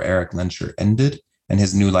Eisenhardt or Eric Lenscher ended, and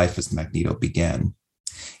his new life as Magneto began.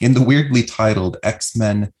 In the weirdly titled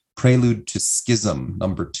X-Men Prelude to Schism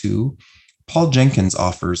number 2, Paul Jenkins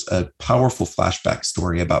offers a powerful flashback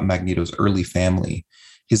story about Magneto's early family.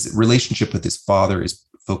 His relationship with his father is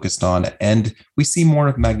focused on, and we see more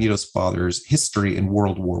of Magneto's father's history in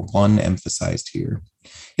World War I emphasized here.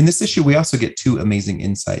 In this issue, we also get 2 amazing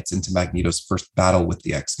insights into Magneto's first battle with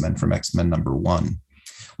the X-Men from X-Men number 1.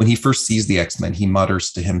 When he first sees the X-Men, he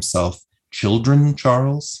mutters to himself, "Children,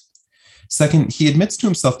 Charles?" Second, he admits to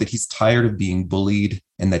himself that he's tired of being bullied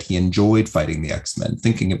and that he enjoyed fighting the X-Men,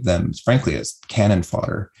 thinking of them, frankly, as cannon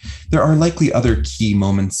fodder. There are likely other key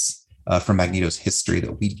moments from Magneto's history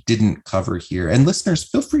that we didn't cover here. And listeners,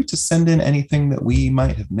 feel free to send in anything that we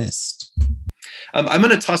might have missed. I'm going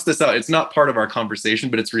to toss this out. It's not part of our conversation,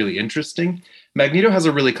 but it's really interesting. Magneto has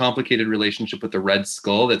a really complicated relationship with the Red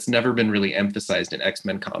Skull that's never been really emphasized in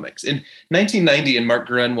X-Men comics. In 1990, in Mark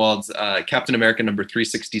Gruenwald's Captain America number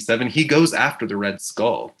 367, he goes after the Red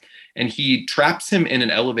Skull. And he traps him in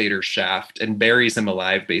an elevator shaft and buries him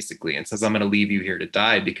alive, basically, and says, "I'm going to leave you here to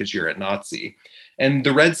die because you're a Nazi." And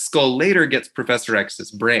the Red Skull later gets Professor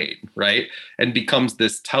X's brain, right? And becomes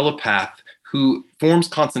this telepath who forms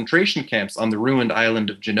concentration camps on the ruined island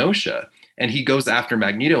of Genosha. And he goes after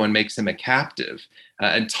Magneto and makes him a captive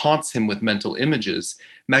and taunts him with mental images.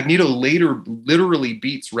 Magneto later literally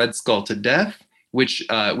beats Red Skull to death, which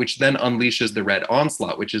then unleashes the Red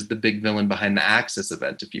Onslaught, which is the big villain behind the Axis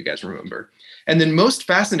event, if you guys remember. And then most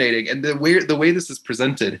fascinating, and the way this is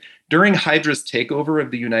presented, during Hydra's takeover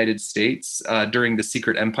of the United States, during the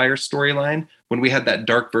Secret Empire storyline, when we had that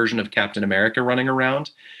dark version of Captain America running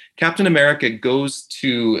around, Captain America goes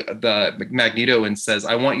to the Magneto and says,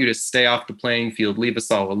 "I want you to stay off the playing field, leave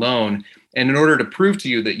us all alone. And in order to prove to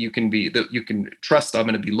you that you can trust I'm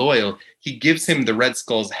going to be loyal," he gives him the Red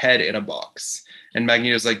Skull's head in a box. And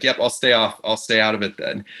Magneto's like, "Yep, I'll stay out of it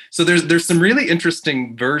then." So there's some really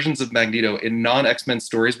interesting versions of Magneto in non-X-Men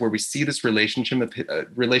stories where we see this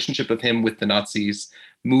relationship of him with the Nazis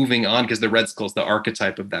moving on, because the Red Skull's the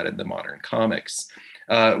archetype of that in the modern comics,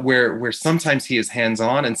 where sometimes he is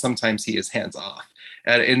hands-on and sometimes he is hands-off.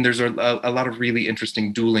 And there's a lot of really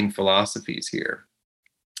interesting dueling philosophies here.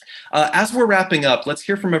 As we're wrapping up, let's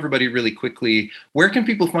hear from everybody really quickly. Where can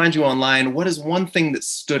people find you online? What is one thing that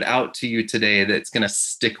stood out to you today that's going to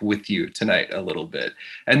stick with you tonight a little bit?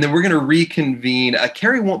 And then we're going to reconvene.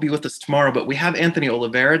 Carrie won't be with us tomorrow, but we have Anthony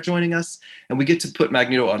Oliveira joining us, and we get to put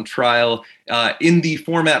Magneto on trial in the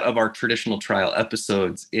format of our traditional trial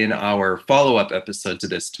episodes in our follow-up episode to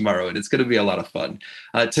this tomorrow. And it's going to be a lot of fun.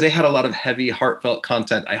 Today had a lot of heavy, heartfelt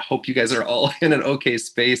content. I hope you guys are all in an okay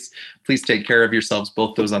space. Please take care of yourselves,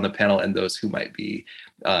 both those on the panel and those who might be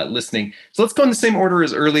listening. So let's go in the same order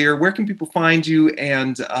as earlier. Where can people find you,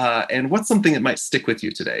 and what's something that might stick with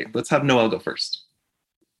you today? Let's have Noelle go first.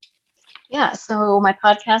 Yeah, so my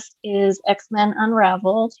podcast is X-Men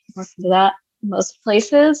Unraveled. You can listen to that most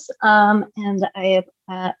places. And I am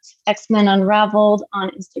at X-Men Unraveled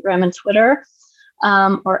on Instagram and Twitter,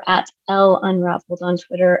 or at L Unraveled on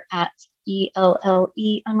Twitter, at ELLE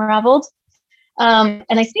Unraveled. And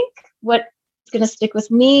I think what's going to stick with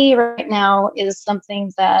me right now is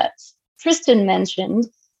something that Tristan mentioned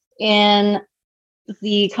in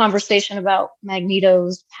the conversation about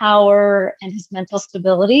Magneto's power and his mental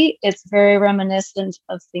stability. It's very reminiscent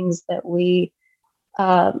of things that we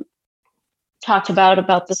talked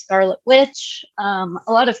about the Scarlet Witch, a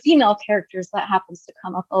lot of female characters that happens to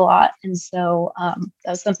come up a lot. And so that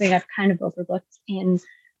was something I've kind of overlooked in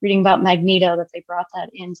reading about Magneto, that they brought that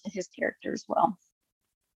into his character as well.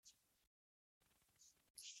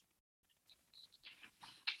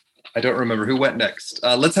 I don't remember who went next.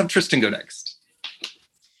 Let's have Tristan go next.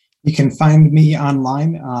 You can find me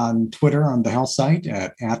online on Twitter on the Hell site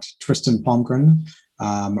at Tristan Palmgren.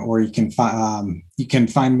 or you can find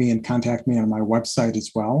me and contact me on my website as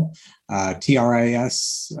well,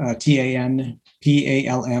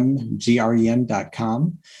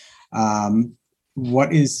 tristanpalmgren.com.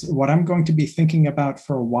 What I'm going to be thinking about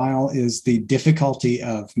for a while is the difficulty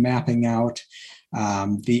of mapping out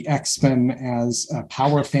the X-Men as a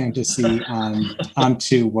power fantasy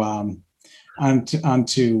onto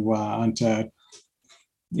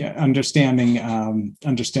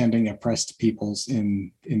understanding oppressed peoples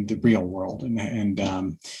in the real world, and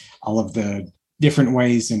all of the different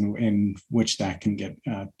ways in which that can get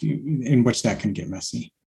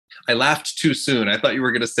messy. I laughed too soon. I thought you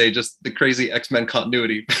were going to say just the crazy X-Men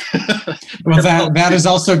continuity. Well, that is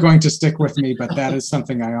also going to stick with me, but that is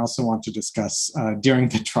something I also want to discuss during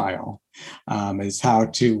the trial, is how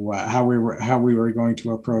we were going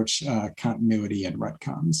to approach continuity and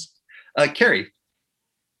retcons. Carrie.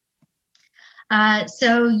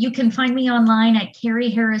 So you can find me online at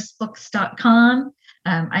carrieharrisbooks.com.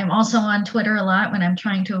 I'm also on Twitter a lot when I'm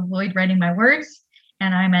trying to avoid writing my words.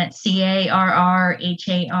 And I'm at CARRHARR.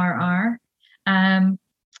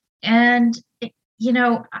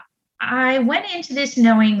 I went into this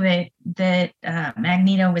knowing that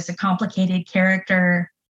Magneto was a complicated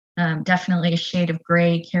character, definitely a shade of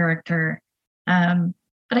gray character. But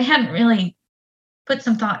I hadn't really put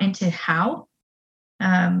some thought into how.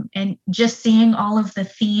 And just seeing all of the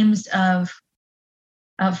themes of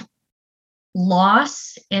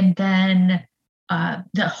loss, and then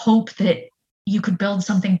the hope that you could build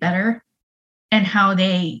something better, and how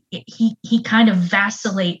he kind of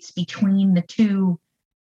vacillates between the two,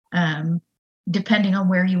 depending on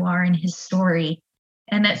where you are in his story.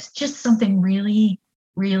 And that's just something really,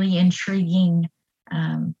 really intriguing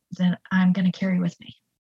that I'm going to carry with me.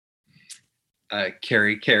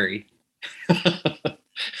 Carrie.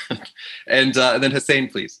 And then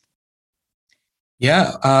Hussein, please.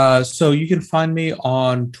 Yeah, so you can find me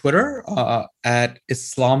on Twitter at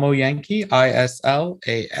Islamoyankee,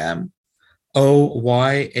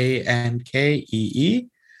 ISLAMOYANKEE,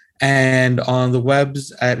 and on the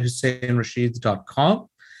webs at HusseinRasheed.com.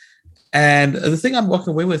 And the thing I'm walking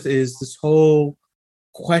away with is this whole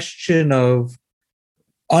question of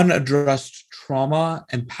unaddressed trauma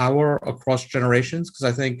and power across generations, because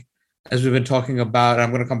I think, as we've been talking about, and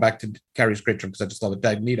I'm going to come back to Carrie's great term because I just love it,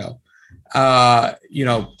 Magneto.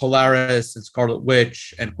 Polaris and Scarlet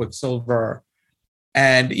Witch and Quicksilver,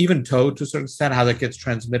 and even Toad to a certain extent, how that gets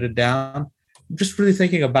transmitted down. I'm just really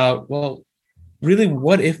thinking about, well, really,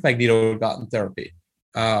 what if Magneto had gotten therapy,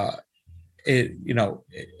 in the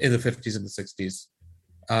 50s and the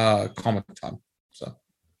 60s, comic time. So,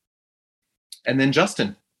 and then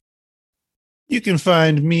Justin. You can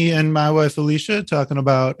find me and my wife Alicia talking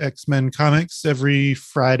about X-Men comics every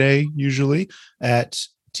Friday, usually at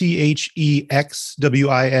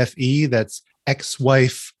THEXWIFE. That's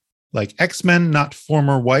ex-wife, like X-Men, not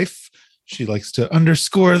former wife. She likes to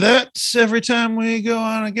underscore that every time we go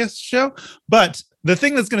on a guest show. But the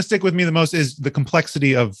thing that's going to stick with me the most is the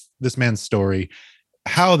complexity of this man's story,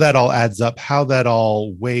 how that all adds up, how that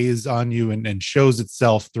all weighs on you and shows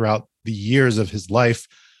itself throughout the years of his life.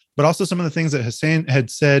 But also some of the things that Hussein had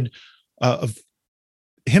said of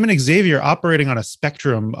him and Xavier operating on a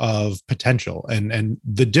spectrum of potential and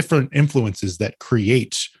the different influences that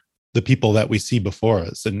create the people that we see before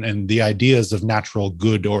us and the ideas of natural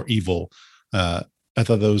good or evil. I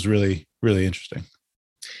thought that was really, really interesting.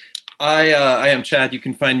 I am Chad. You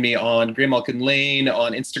can find me on Graymalkin Lane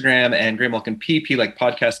on Instagram and Graymalkin PP, like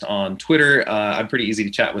podcast, on Twitter. I'm pretty easy to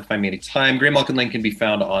chat with. Find me anytime. Graymalkin Lane can be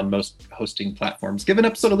found on most hosting platforms. Give an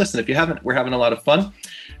episode a listen if you haven't. We're having a lot of fun.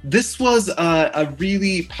 This was a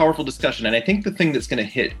really powerful discussion, and I think the thing that's going to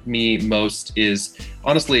hit me most is,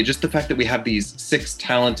 honestly, just the fact that we have these 6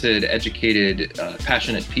 talented, educated,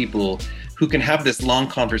 passionate people who can have this long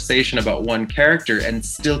conversation about one character and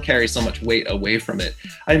still carry so much weight away from it.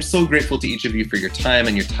 I'm so grateful to each of you for your time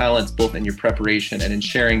and your talents, both in your preparation and in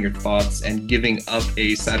sharing your thoughts and giving up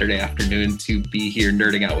a Saturday afternoon to be here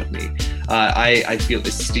nerding out with me. I feel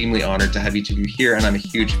extremely honored to have each of you here, and I'm a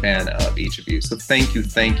huge fan of each of you. So thank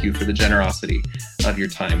you for the generosity of your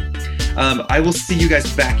time. I will see you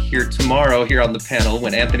guys back here tomorrow here on the panel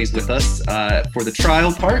when Anthony's with us for the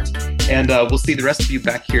trial part, and we'll see the rest of you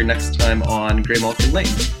back here next time on Graymalkin Lane.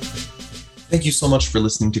 Thank you so much for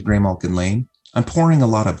listening to Graymalkin Lane. I'm pouring a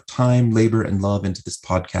lot of time, labor, and love into this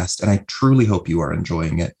podcast, and I truly hope you are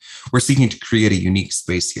enjoying it. We're seeking to create a unique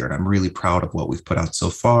space here, and I'm really proud of what we've put out so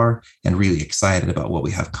far and really excited about what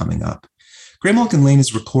we have coming up. Graymalkin Lane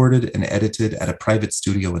is recorded and edited at a private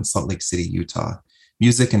studio in Salt Lake City, Utah.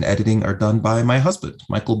 Music and editing are done by my husband,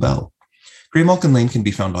 Michael Bell. Gray Malkin Lane can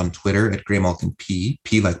be found on Twitter at Gray Malkin P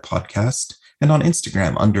like podcast, and on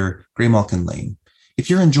Instagram under Gray Malkin Lane. If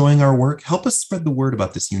you're enjoying our work, help us spread the word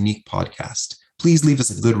about this unique podcast. Please leave us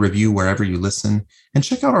a good review wherever you listen, and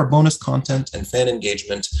check out our bonus content and fan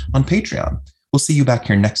engagement on Patreon. We'll see you back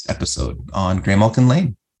here next episode on Gray Malkin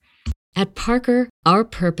Lane. At Parker, our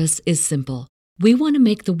purpose is simple. We want to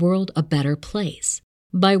make the world a better place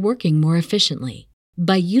by working more efficiently,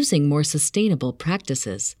 by using more sustainable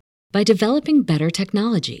practices, by developing better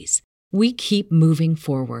technologies. We keep moving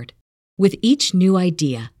forward. With each new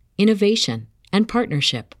idea, innovation, and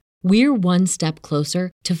partnership, we're one step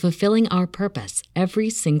closer to fulfilling our purpose every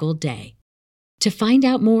single day. To find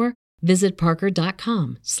out more, visit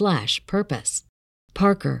parker.com/purpose.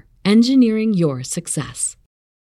 Parker, engineering your success.